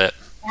little bit.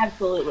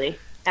 Absolutely.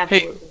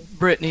 Hey,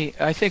 Brittany,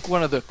 I think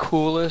one of the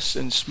coolest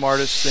and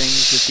smartest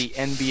things that the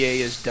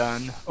NBA has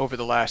done over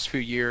the last few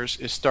years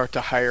is start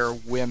to hire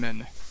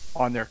women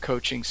on their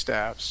coaching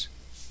staffs.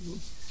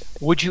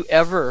 Would you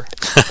ever,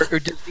 or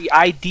does the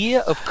idea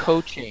of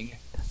coaching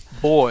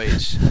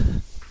boys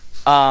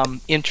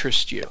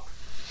interest you?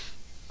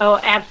 Oh,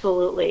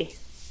 absolutely.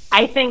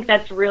 I think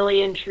that's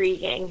really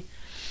intriguing.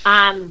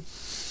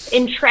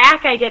 in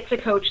track, I get to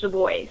coach the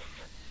boys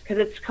because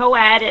it's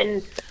co-ed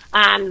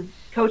and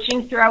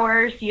coaching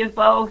throwers. You have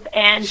both,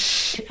 and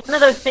it's one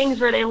of those things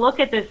where they look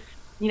at this,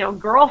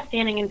 girl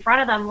standing in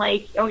front of them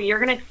like, oh, you're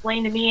going to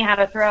explain to me how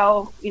to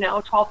throw, a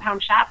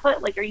 12-pound shot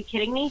put? Like, are you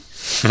kidding me?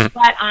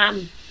 But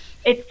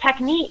it's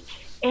technique.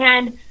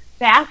 And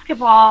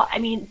basketball, I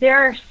mean, there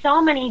are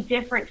so many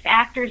different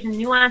factors and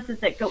nuances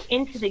that go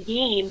into the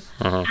game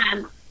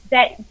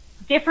that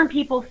different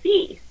people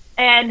see.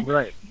 And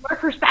your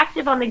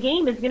perspective on the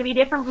game is going to be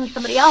different from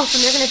somebody else,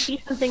 and they're going to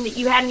see something that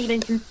you hadn't even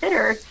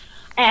considered.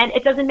 And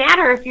it doesn't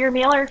matter if you're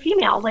male or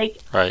female. Like,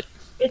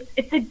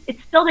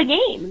 it's still the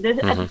game.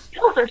 The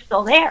skills are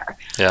still there.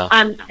 Yeah.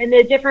 And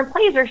the different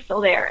plays are still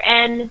there,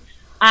 and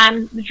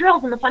the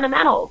drills and the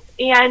fundamentals.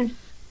 And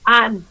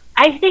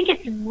I think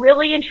it's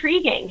really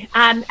intriguing.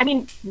 I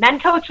mean, men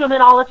coach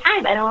women all the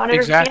time. I don't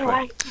understand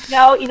why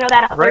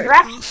that other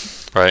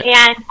direction. Right.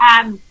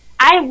 And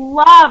I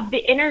love the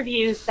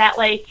interviews that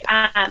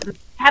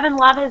Kevin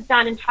Love has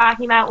done in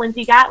talking about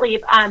Lindsay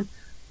Gottlieb.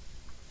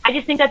 I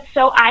just think that's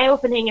so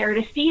eye-opening, or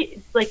to see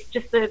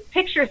just the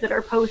pictures that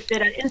are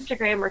posted on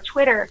Instagram or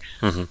Twitter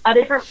of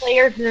different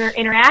players and their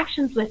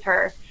interactions with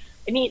her.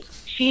 I mean,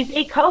 she's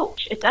a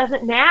coach. It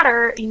doesn't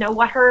matter,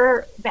 what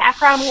her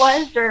background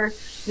was or,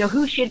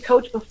 who she had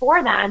coached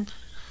before then.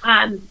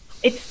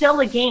 It's still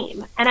a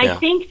game. And I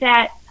think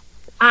that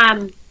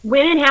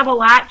women have a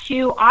lot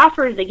to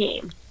offer the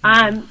game.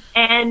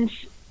 And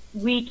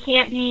we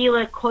can't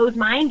be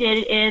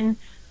closed-minded in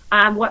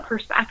what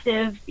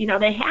perspective,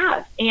 they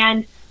have.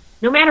 And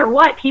no matter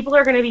what, people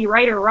are going to be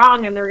right or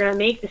wrong, and they're going to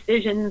make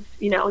decisions,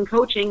 in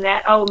coaching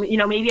that,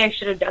 maybe I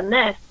should have done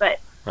this, but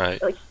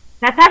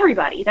that's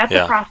everybody. That's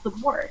across the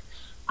board.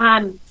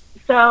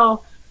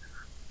 So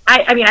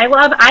I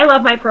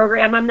love my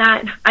program.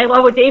 I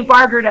love what Dave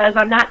Barger does.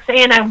 I'm not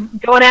saying I'm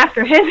going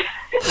after his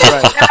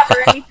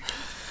job.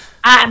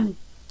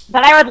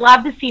 But I would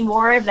love to see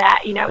more of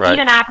that,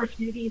 even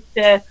opportunities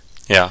to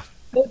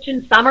coach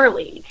in summer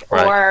league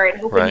or an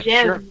open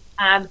gym.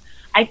 Sure.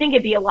 I think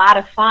it'd be a lot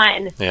of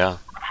fun. Yeah.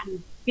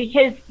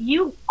 Because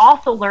you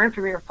also learn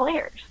from your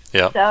players.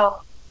 Yeah.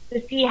 So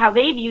to see how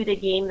they view the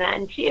game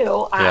then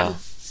too,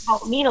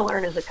 helped me to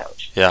learn as a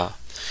coach. Yeah.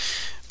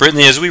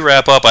 Brittany, as we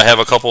wrap up, I have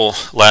a couple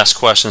last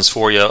questions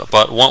for you.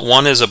 But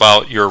one is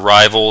about your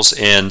rivals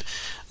and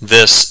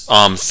this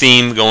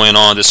theme going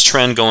on, this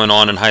trend going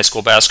on in high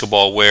school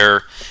basketball,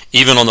 where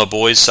even on the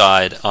boys'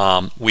 side,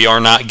 we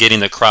are not getting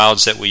the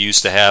crowds that we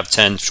used to have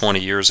 10, 20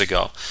 years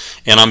ago.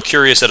 And I'm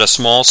curious, at a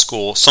small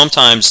school,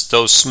 sometimes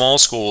those small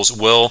schools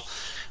will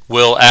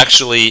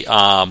actually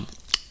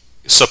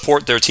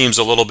support their teams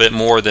a little bit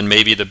more than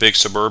maybe the big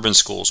suburban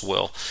schools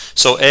will.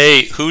 So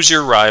A, who's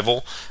your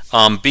rival?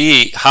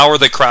 B, how are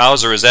the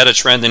crowds, or is that a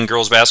trend in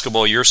girls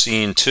basketball you're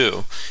seeing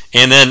too?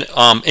 And then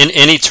in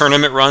any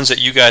tournament runs that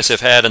you guys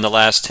have had in the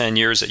last 10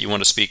 years that you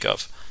want to speak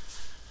of?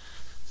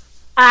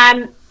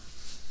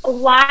 A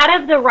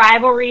lot of the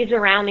rivalries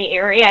around the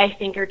area, I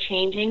think, are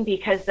changing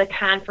because the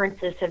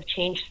conferences have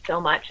changed so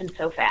much and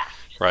so fast.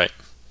 Right.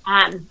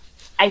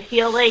 I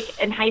feel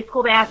like in high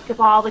school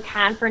basketball, the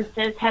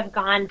conferences have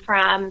gone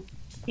from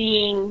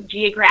being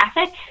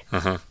geographic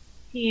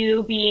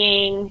to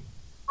being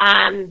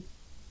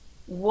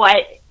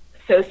what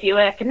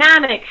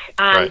socioeconomic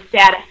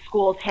status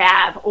schools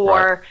have,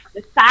 or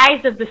the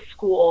size of the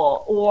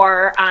school,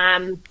 or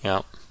I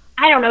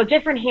don't know,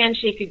 different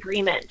handshake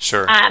agreements.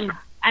 Sure.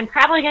 I'm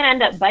probably going to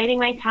end up biting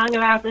my tongue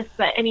about this,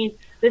 but I mean,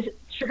 this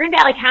Chagrin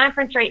Valley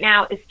Conference right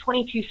now is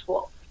 22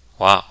 schools.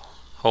 Wow.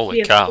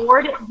 Holy cow.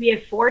 We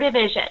have 4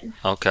 divisions.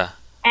 Okay.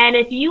 And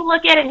if you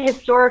look at it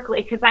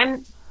historically, because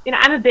I'm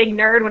a big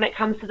nerd when it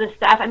comes to this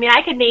stuff. I mean,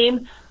 I could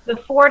name the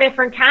 4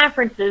 different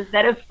conferences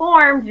that have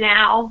formed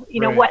now,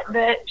 what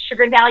the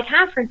Chagrin Valley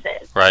Conference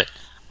is. Right.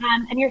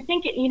 And you're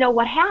thinking,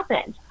 what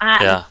happened?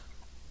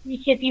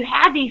 Because you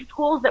had these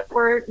schools that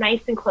were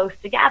nice and close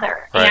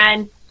together.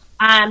 Right.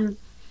 And,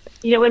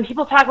 when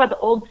people talk about the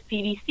old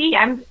CVC,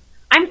 I'm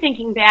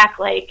thinking back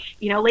late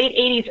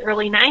 80s,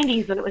 early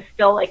 90s, when it was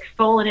still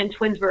Folin and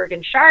Twinsburg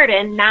and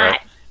Chardon, not,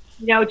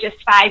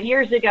 just 5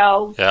 years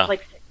ago,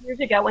 6 years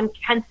ago when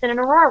Kenston and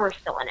Aurora were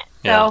still in it.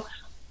 So,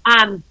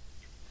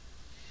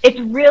 it's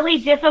really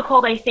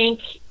difficult, I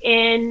think,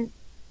 in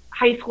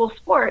high school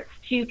sports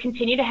to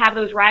continue to have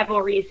those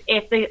rivalries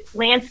if the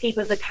landscape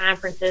of the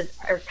conferences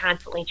are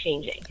constantly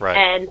changing. Right.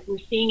 And we're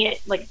seeing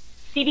it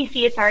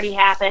CBC, it's already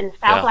happened.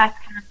 Southwest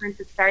Conference,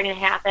 it's starting to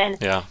happen.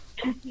 Yeah.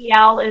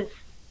 MCL is,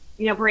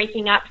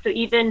 breaking up. So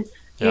even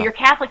your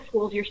Catholic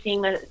schools, you're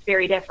seeing that it's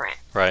very different.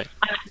 Right.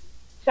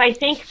 So I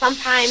think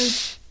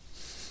sometimes,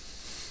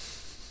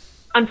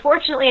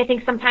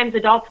 unfortunately, sometimes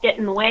adults get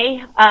in the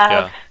way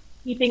of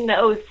keeping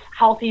those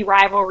healthy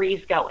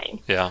rivalries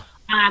going. Yeah.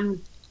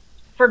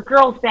 For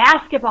girls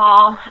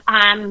basketball,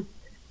 I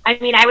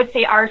would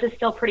say ours is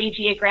still pretty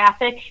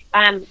geographic.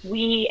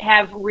 We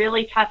have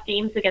really tough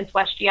games against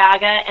West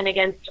Geauga and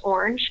against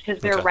Orange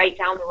because they're right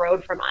down the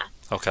road from us.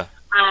 Okay.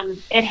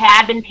 It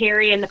had been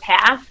Perry in the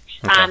past,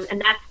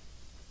 and that's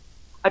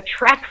a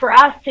trek for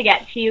us to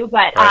get to,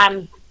 but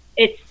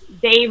it's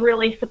They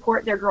really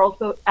support their girls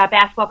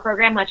basketball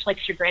program, much like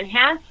Chagrin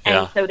has,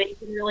 and so they've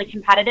been really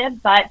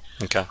competitive. But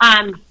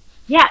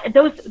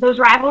those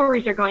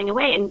rivalries are going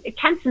away, and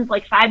Kenston's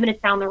like 5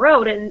 minutes down the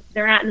road, and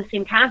they're not in the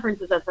same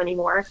conference as us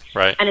anymore.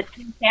 Right. And it's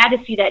sad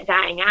to see that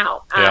dying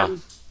out.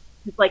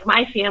 It's like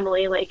my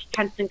family, like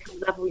Kenston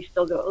comes up and we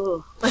still go,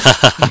 oh.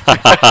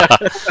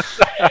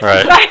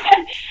 Right.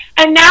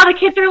 And now the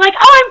kids are like,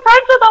 oh, I'm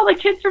friends with all the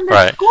kids from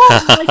this school.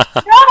 I'm like,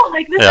 no,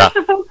 like this is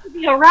supposed to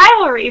be a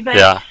rivalry.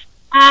 But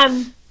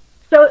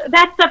so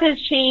that stuff has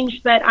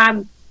changed. But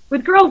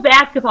with girls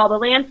basketball, the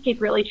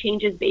landscape really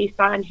changes based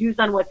on who's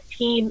on what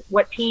team,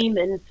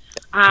 and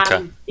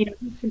who's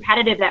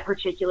competitive that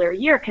particular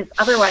year. Because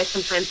otherwise,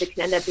 sometimes it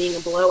can end up being a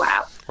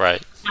blowout.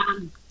 Right.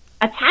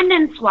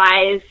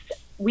 Attendance-wise,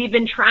 we've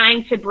been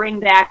trying to bring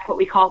back what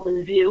we call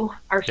the zoo,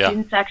 our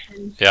student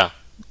section. Yeah.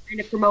 Trying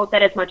to promote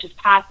that as much as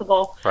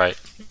possible. Right.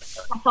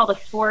 Across all the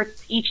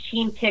sports, each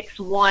team picks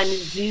one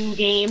zoo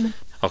game.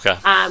 Okay.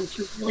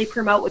 To really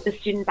promote with the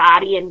student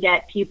body and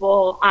get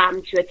people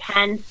to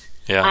attend.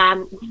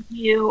 Yeah. We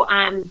do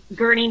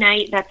Gurney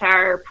Night. That's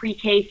our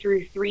pre-K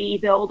through 3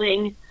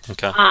 building.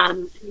 Okay.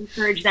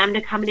 Encourage them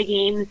to come to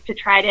games to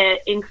try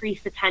to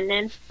increase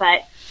attendance.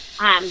 But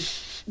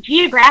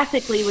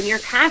geographically, when your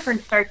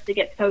conference starts to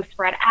get so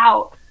spread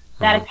out,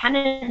 that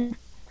attendance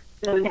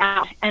goes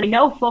down. And I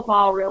know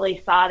football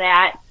really saw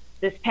that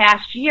this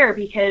past year,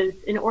 because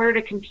in order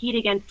to compete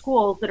against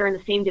schools that are in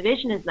the same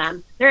division as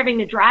them, they're having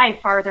to drive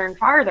farther and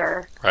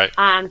farther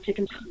to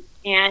compete.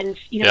 And,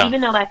 even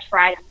though that's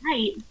Friday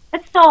night,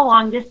 that's still a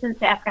long distance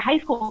to ask a high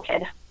school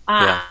kid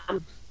to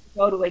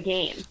go to a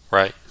game.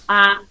 Right.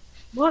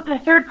 What's the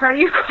third part of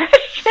your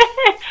question?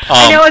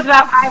 I know it's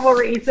about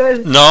rivalries.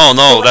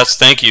 No,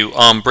 thank you.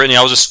 Brittany,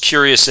 I was just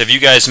curious, have you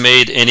guys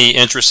made any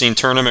interesting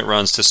tournament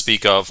runs to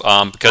speak of?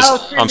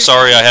 Because I'm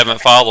sorry I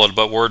haven't followed,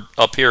 but we're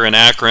up here in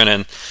Akron,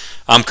 and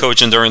I'm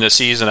coaching during the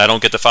season. I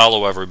don't get to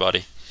follow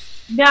everybody.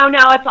 No,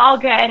 it's all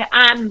good.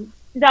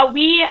 No,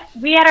 we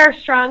had our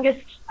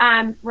strongest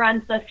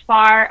runs thus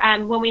far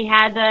when we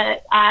had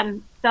the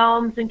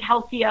Soames and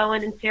Kelsey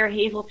Owen and Sarah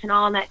Hazelton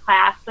all in that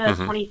class of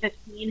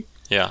 2015.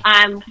 Yeah.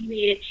 We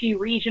made it to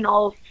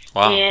regionals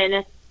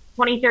in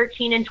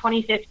 2013 and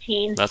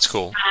 2015. That's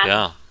cool.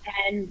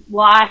 And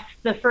lost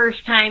the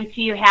first time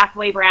to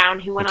Hathaway Brown,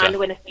 who went on to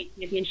win a state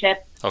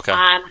championship. Okay.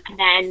 And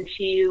then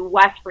to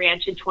West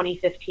Branch in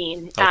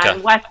 2015.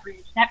 West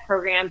Branch, that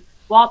program,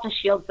 Walter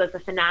Shields does a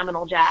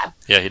phenomenal job.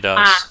 Yeah, he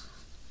does.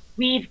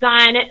 We've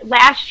done,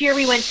 last year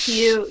we went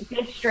to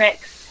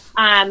districts.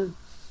 The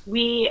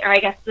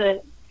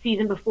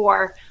season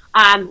before,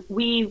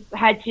 we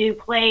had to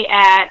play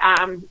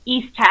at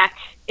East Tech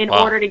in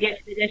order to get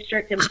to the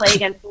district and play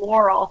against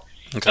Laurel.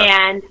 Okay.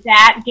 And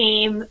that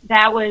game,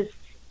 that was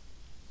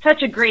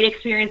such a great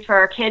experience for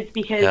our kids,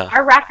 because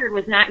our record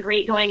was not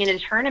great going into the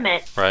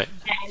tournament. Right.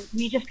 And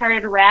we just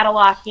started to rattle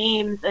off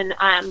games, and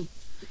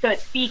so it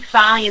speaks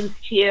volumes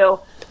to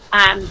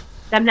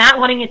them not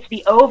wanting it to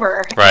be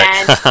over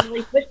and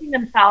really pushing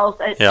themselves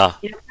at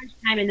first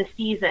time in the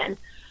season.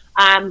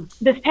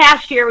 This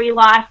past year we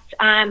lost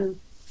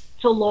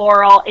to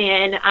Laurel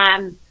in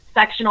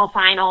sectional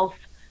finals.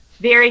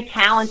 Very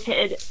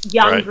talented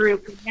young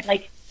group. We had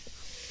like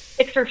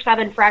 6 or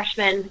 7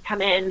 freshmen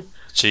come in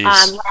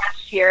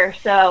last year,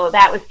 so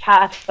that was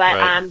tough.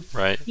 But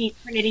beat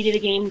Trinity to the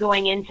game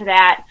going into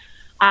that.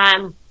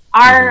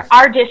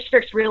 Our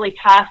district's really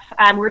tough.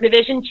 We're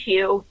Division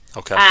II.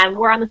 Okay.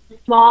 We're on the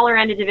smaller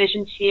end of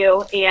Division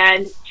II,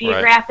 and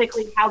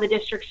geographically, how the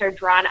districts are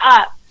drawn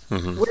up,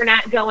 we're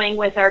not going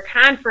with our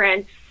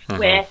conference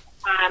with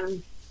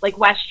like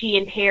West G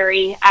and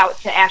Perry out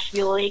to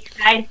Asheville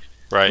Lakeside.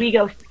 Right. We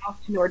go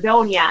south to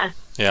Nordonia.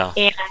 Yeah.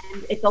 And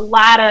it's a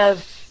lot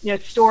of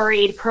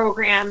storied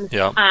programs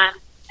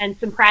and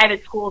some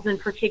private schools in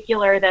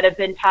particular that have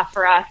been tough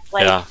for us,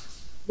 like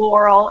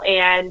Laurel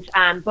and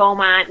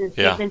Beaumont and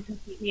St. Vincent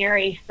St.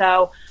 Mary.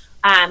 So,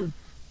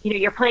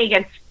 you're playing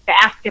against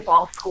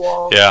basketball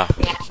schools. Yeah.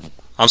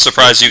 I'm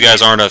surprised you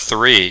guys aren't a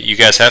 3. You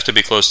guys have to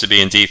be close to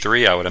being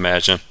D3, I would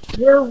imagine.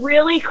 We're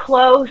really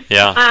close.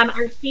 Yeah.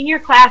 Our senior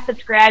class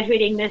that's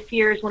graduating this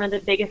year is one of the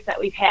biggest that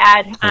we've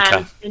had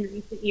in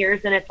recent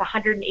years, and it's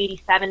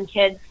 187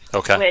 kids.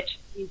 Okay. Which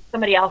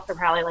somebody else are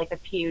probably like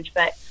that's huge,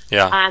 but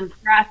for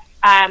us,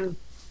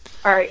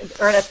 or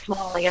that's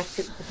small, I guess,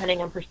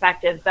 depending on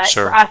perspective. But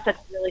for us, that's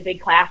a really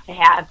big class to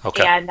have.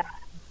 Okay. And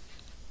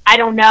I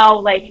don't know,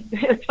 like,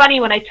 it's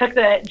funny, when I took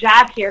the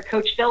job here,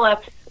 Coach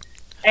Phillips,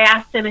 I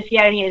asked him if he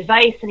had any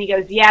advice, and he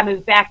goes,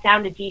 move back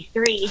down to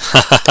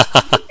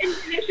D3. In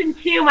Division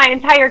II my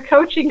entire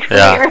coaching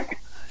career.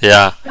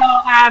 Yeah. So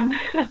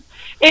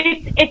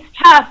it's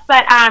tough,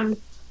 but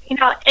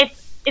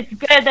it's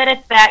good that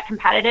it's that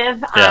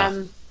competitive.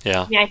 I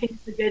think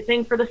it's a good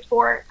thing for the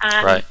sport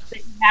that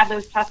you have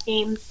those tough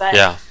games.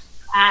 But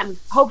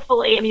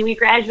hopefully, we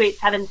graduate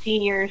 7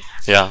 seniors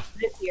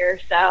this year,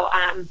 so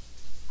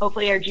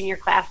hopefully our junior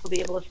class will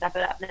be able to step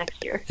it up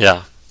next year.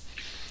 Yeah.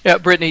 Yeah,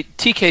 Brittany,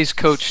 TK's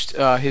coached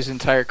his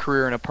entire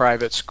career in a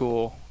private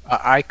school.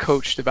 I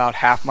coached about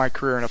half my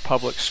career in a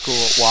public school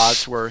at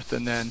Wadsworth,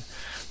 and then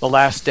the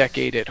last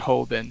decade at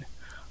Hoban.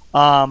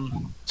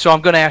 So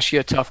I'm going to ask you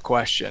a tough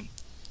question.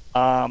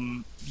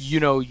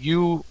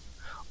 You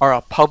are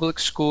a public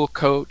school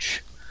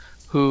coach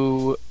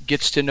who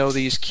gets to know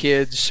these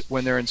kids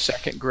when they're in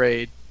second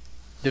grade,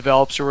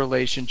 develops a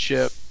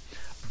relationship,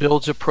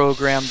 builds a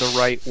program the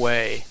right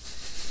way,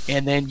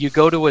 and then you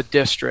go to a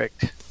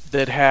district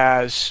that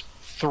has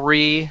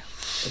 3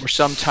 or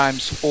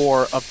sometimes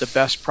 4 of the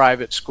best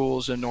private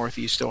schools in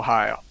Northeast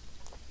Ohio.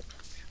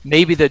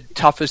 Maybe the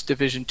toughest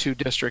Division II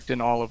district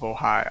in all of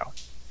Ohio.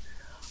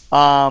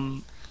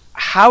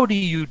 How do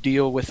you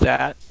deal with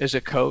that as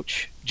a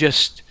coach?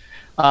 Just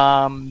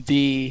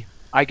the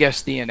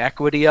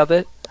inequity of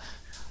it.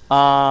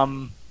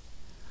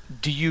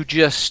 Do you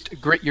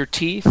just grit your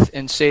teeth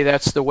and say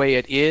that's the way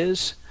it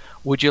is?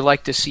 Would you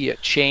like to see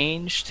it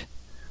changed?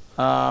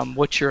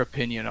 What's your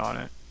opinion on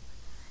it?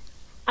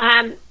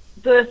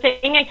 The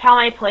thing I tell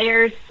my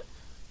players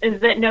is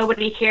that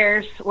nobody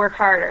cares. Work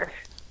harder.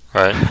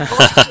 Right. No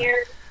one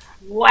cares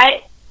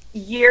what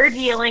you're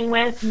dealing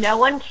with. No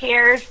one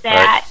cares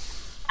that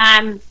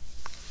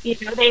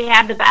they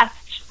have the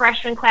best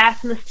freshman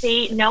class in the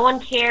state. No one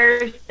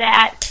cares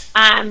that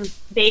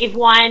they've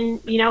won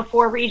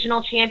 4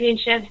 regional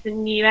championships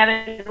and you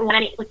haven't won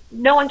any.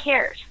 No one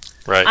cares.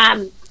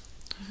 Right.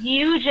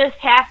 You just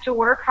have to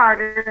work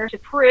harder to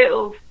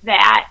prove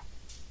that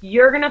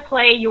you're going to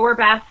play your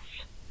best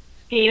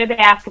game of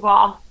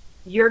basketball.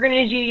 You're going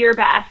to do your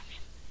best,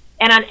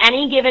 and on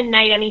any given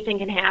night, anything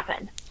can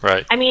happen.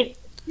 Right. I mean,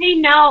 they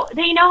know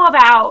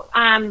about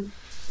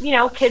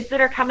kids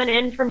that are coming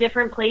in from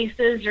different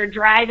places or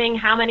driving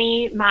how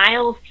many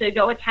miles to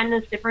go attend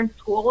this different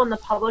school in the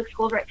public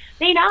school.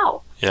 They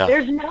know. Yeah.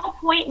 There's no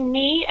point in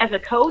me as a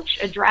coach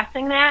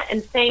addressing that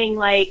and saying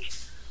like,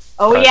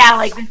 oh right. Yeah,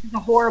 like this is a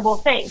horrible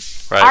thing.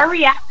 Right. Our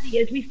reality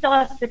is we still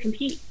have to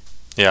compete.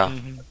 Yeah.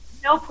 Mm-hmm.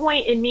 No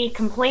point in me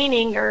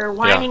complaining or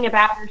whining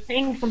about or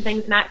saying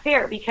something's not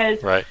fair, because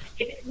if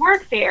it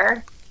weren't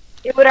fair,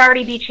 it would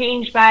already be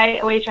changed by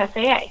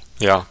OHSAA.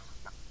 Yeah.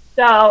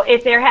 So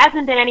if there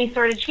hasn't been any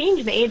sort of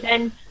change made,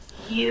 then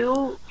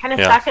you kind of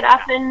suck it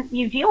up and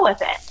you deal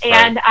with it.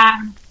 And,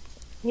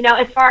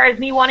 as far as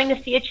me wanting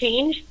to see a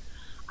change,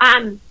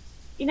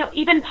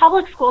 even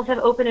public schools have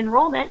open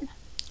enrollment.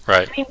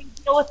 Right. I mean, we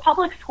deal with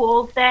public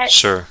schools that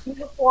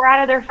 4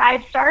 out of their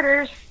 5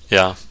 starters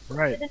in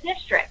the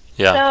district.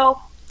 Yeah.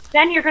 So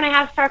then you're going to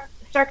have to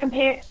start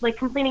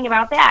complaining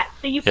about that.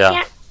 So you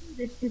can't do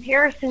this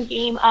comparison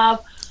game of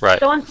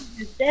so-and-so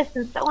has this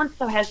and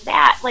so-and-so has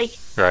that. Like,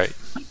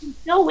 you can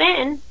still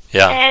win.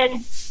 Yeah.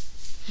 And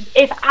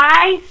if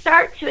I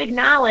start to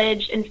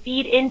acknowledge and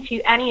feed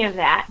into any of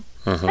that,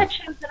 that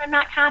shows that I'm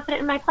not confident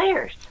in my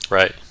players.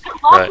 Right.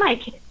 I love my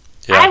kids.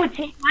 Yeah. I would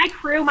take my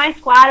crew, my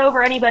squad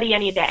over anybody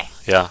any day.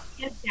 Yeah.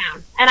 Hands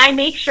down. And I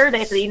make sure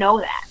that they know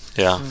that.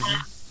 Yeah.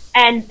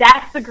 And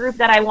that's the group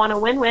that I want to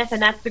win with,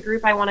 and that's the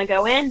group I want to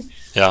go in.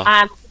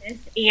 Yeah.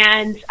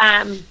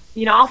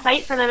 I'll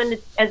fight for them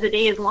as the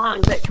day is long,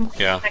 but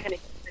completely not going to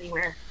get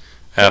anywhere.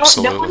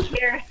 Absolutely. No one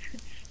cares.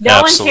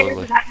 No one cares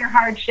about your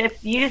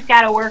hardships. You just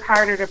got to work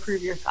harder to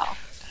prove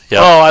yourself.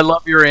 Yep. Oh, I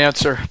love your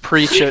answer.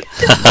 Preach it.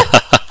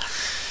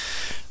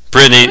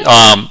 Brittany,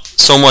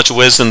 so much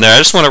wisdom there. I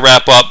just want to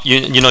wrap up.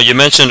 You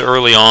mentioned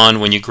early on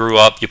when you grew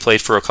up, you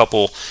played for a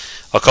couple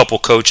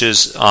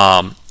coaches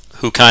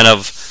who kind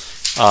of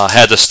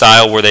had the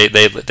style where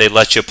they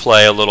let you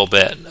play a little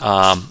bit.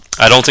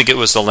 I don't think it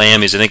was the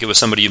Lammies. I think it was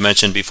somebody you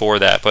mentioned before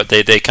that. But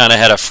they kind of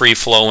had a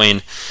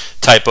free-flowing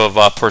type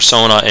of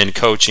persona in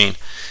coaching.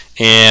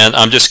 And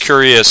I'm just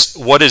curious,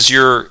 what is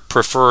your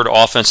preferred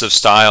offensive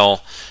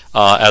style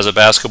as a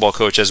basketball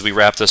coach as we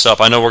wrap this up?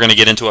 I know we're going to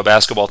get into a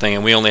basketball thing,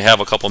 and we only have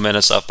a couple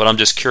minutes up, but I'm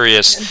just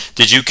curious,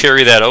 did you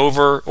carry that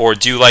over, or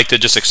do you like to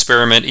just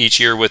experiment each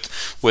year with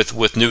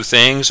new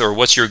things, or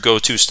what's your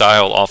go-to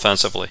style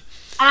offensively?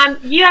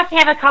 You have to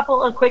have a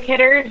couple of quick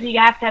hitters. You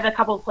have to have a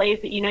couple of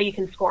plays that you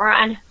can score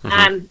on. But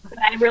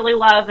I really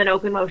love an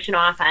open motion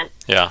offense.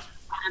 Yeah.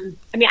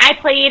 I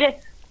played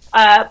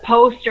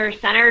post or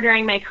center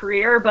during my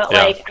career, but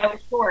I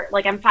was short.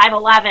 Like I'm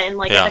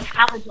 5'11". At the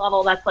college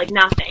level, that's like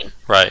nothing.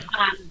 Right.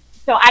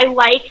 So I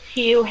like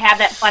to have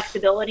that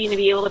flexibility to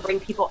be able to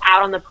bring people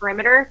out on the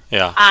perimeter.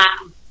 Yeah.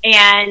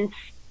 And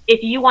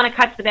if you want to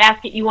cut to the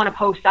basket, you want to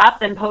post up,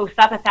 then post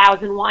up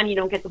 1,001. You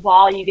don't get the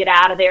ball, you get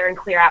out of there and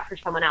clear out for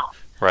someone else.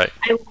 Right.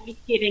 I like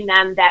giving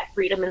them that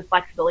freedom and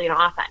flexibility in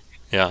offense.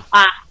 Yeah.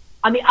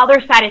 On the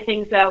other side of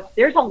things, though,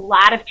 there's a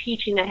lot of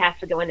teaching that has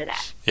to go into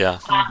that. Yeah.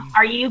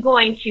 Are you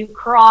going to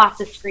curl off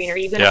the screen? Are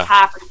you going to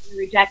pop? Are you going to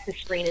reject the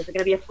screen? Is it going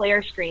to be a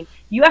flare screen?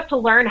 You have to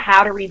learn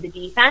how to read the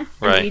defense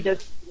and read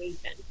those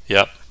situations.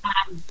 Yep.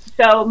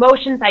 So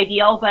motion's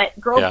ideal, but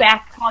girls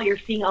basketball, you're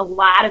seeing a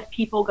lot of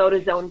people go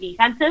to zone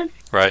defenses.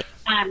 Right.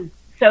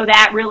 So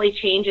that really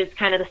changes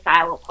kind of the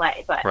style of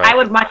play. But I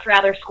would much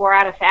rather score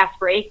out a fast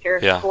break or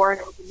score an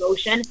open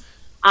motion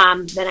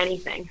than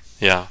anything.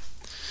 Yeah.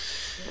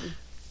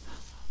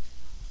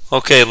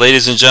 Okay,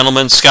 ladies and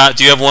gentlemen. Scott,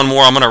 do you have one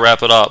more? I'm going to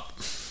wrap it up.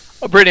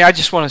 Brittany, I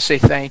just want to say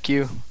thank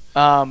you.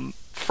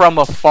 From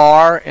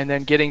afar and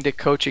then getting to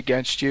coach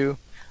against you,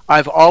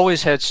 I've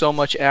always had so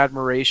much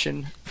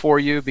admiration for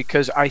you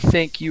because I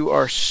think you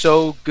are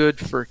so good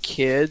for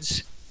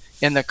kids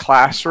in the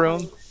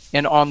classroom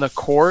and on the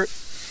court.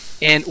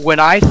 And when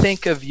I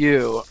think of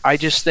you, I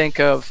just think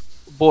of,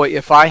 boy,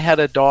 if I had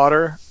a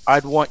daughter,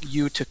 I'd want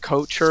you to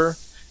coach her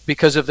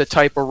because of the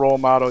type of role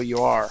model you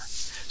are.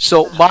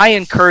 So my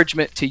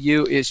encouragement to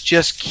you is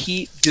just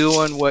keep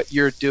doing what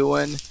you're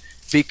doing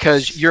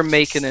because you're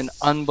making an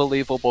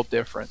unbelievable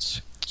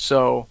difference.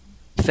 So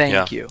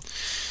thank you.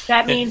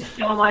 That means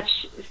so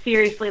much.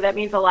 Seriously, that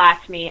means a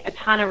lot to me. A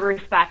ton of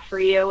respect for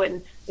you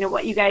and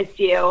what you guys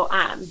do.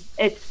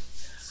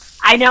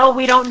 I know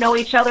we don't know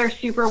each other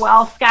super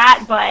well,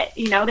 Scott, but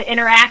the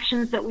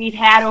interactions that we've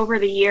had over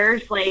the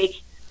years, like,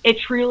 it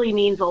truly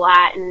means a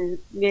lot, and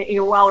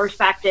you're well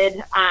respected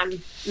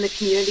in the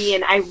community,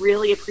 and I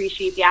really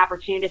appreciate the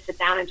opportunity to sit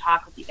down and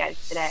talk with you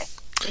guys today.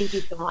 Thank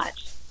you so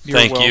much.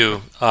 Thank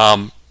you.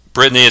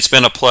 Brittany, it's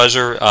been a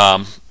pleasure.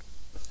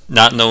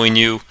 Not knowing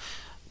you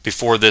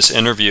before this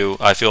interview,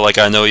 I feel like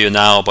I know you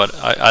now, but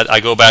I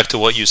go back to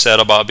what you said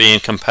about being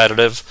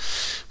competitive,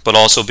 but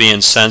also being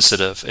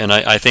sensitive. And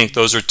I think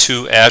those are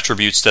two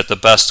attributes that the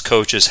best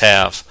coaches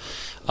have.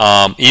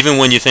 Even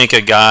when you think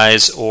of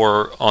guys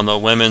or on the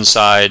women's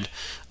side,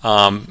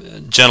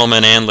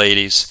 gentlemen and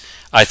ladies,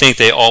 I think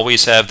they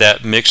always have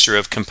that mixture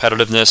of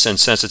competitiveness and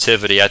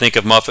sensitivity. I think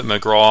of Muffet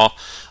McGraw.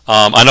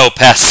 I know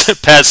Pat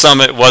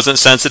Summitt wasn't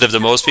sensitive to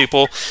most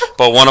people,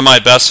 but one of my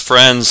best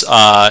friends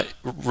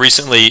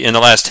recently, in the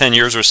last 10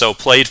 years or so,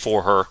 played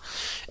for her.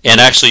 And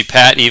actually,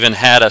 Pat even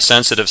had a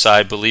sensitive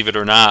side, believe it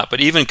or not.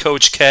 But even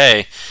Coach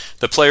K,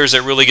 the players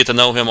that really get to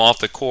know him off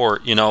the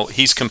court,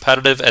 he's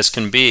competitive as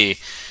can be,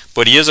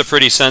 but he is a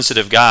pretty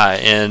sensitive guy.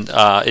 And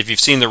if you've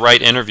seen the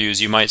right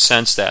interviews, you might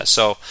sense that.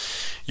 So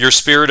your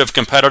spirit of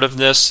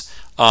competitiveness,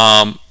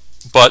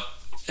 but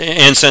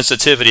and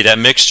sensitivity, that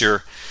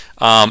mixture,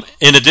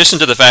 in addition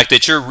to the fact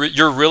that you're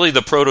really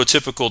the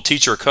prototypical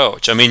teacher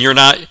coach. I mean, you're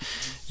not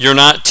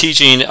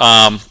teaching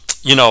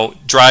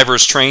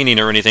driver's training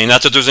or anything.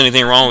 Not that there's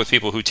anything wrong with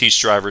people who teach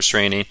driver's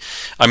training.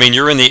 I mean,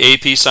 you're in the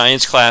AP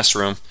Science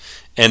classroom,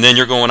 and then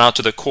you're going out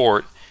to the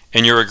court,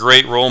 and you're a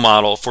great role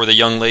model for the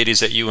young ladies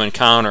that you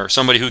encounter.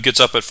 Somebody who gets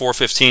up at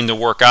 4:15 to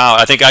work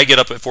out. I think I get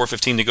up at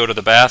 4:15 to go to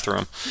the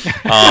bathroom,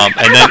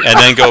 and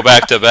then go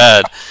back to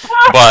bed.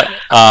 But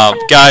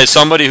guys,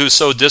 somebody who's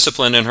so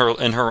disciplined in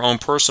her own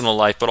personal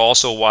life, but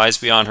also wise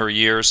beyond her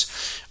years.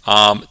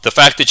 The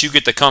fact that you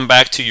get to come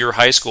back to your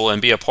high school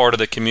and be a part of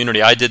the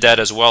community. I did that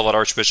as well at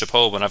Archbishop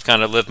Hoban. I've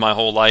kind of lived my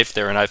whole life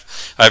there, and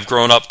I've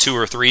grown up 2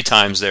 or 3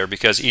 times there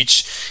because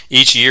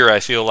each year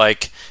I feel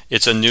like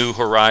it's a new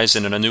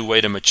horizon and a new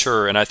way to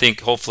mature. And I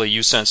think hopefully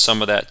you sense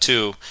some of that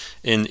too,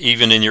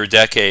 even in your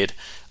decade.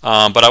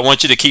 But I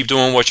want you to keep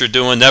doing what you're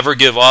doing. Never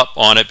give up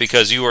on it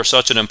because you are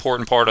such an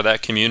important part of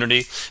that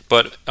community.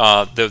 But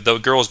the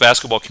girls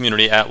basketball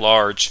community at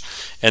large,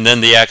 and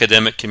then the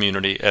academic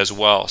community as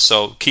well.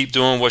 So keep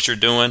doing what you're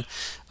doing.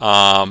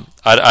 I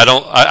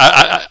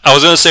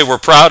was going to say we're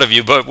proud of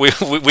you, but we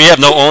have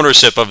no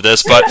ownership of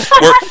this. But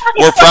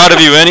we're proud of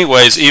you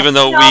anyways, even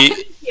though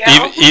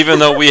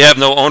we have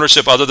no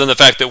ownership other than the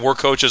fact that we're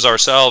coaches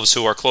ourselves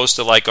who are close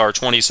to like our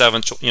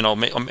 27,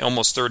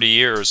 almost 30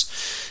 years.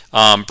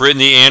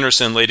 Brittany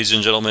Anderson, ladies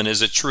and gentlemen,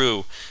 is a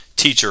true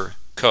teacher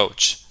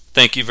coach.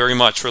 Thank you very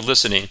much for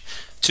listening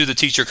to the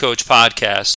Teacher Coach Podcast.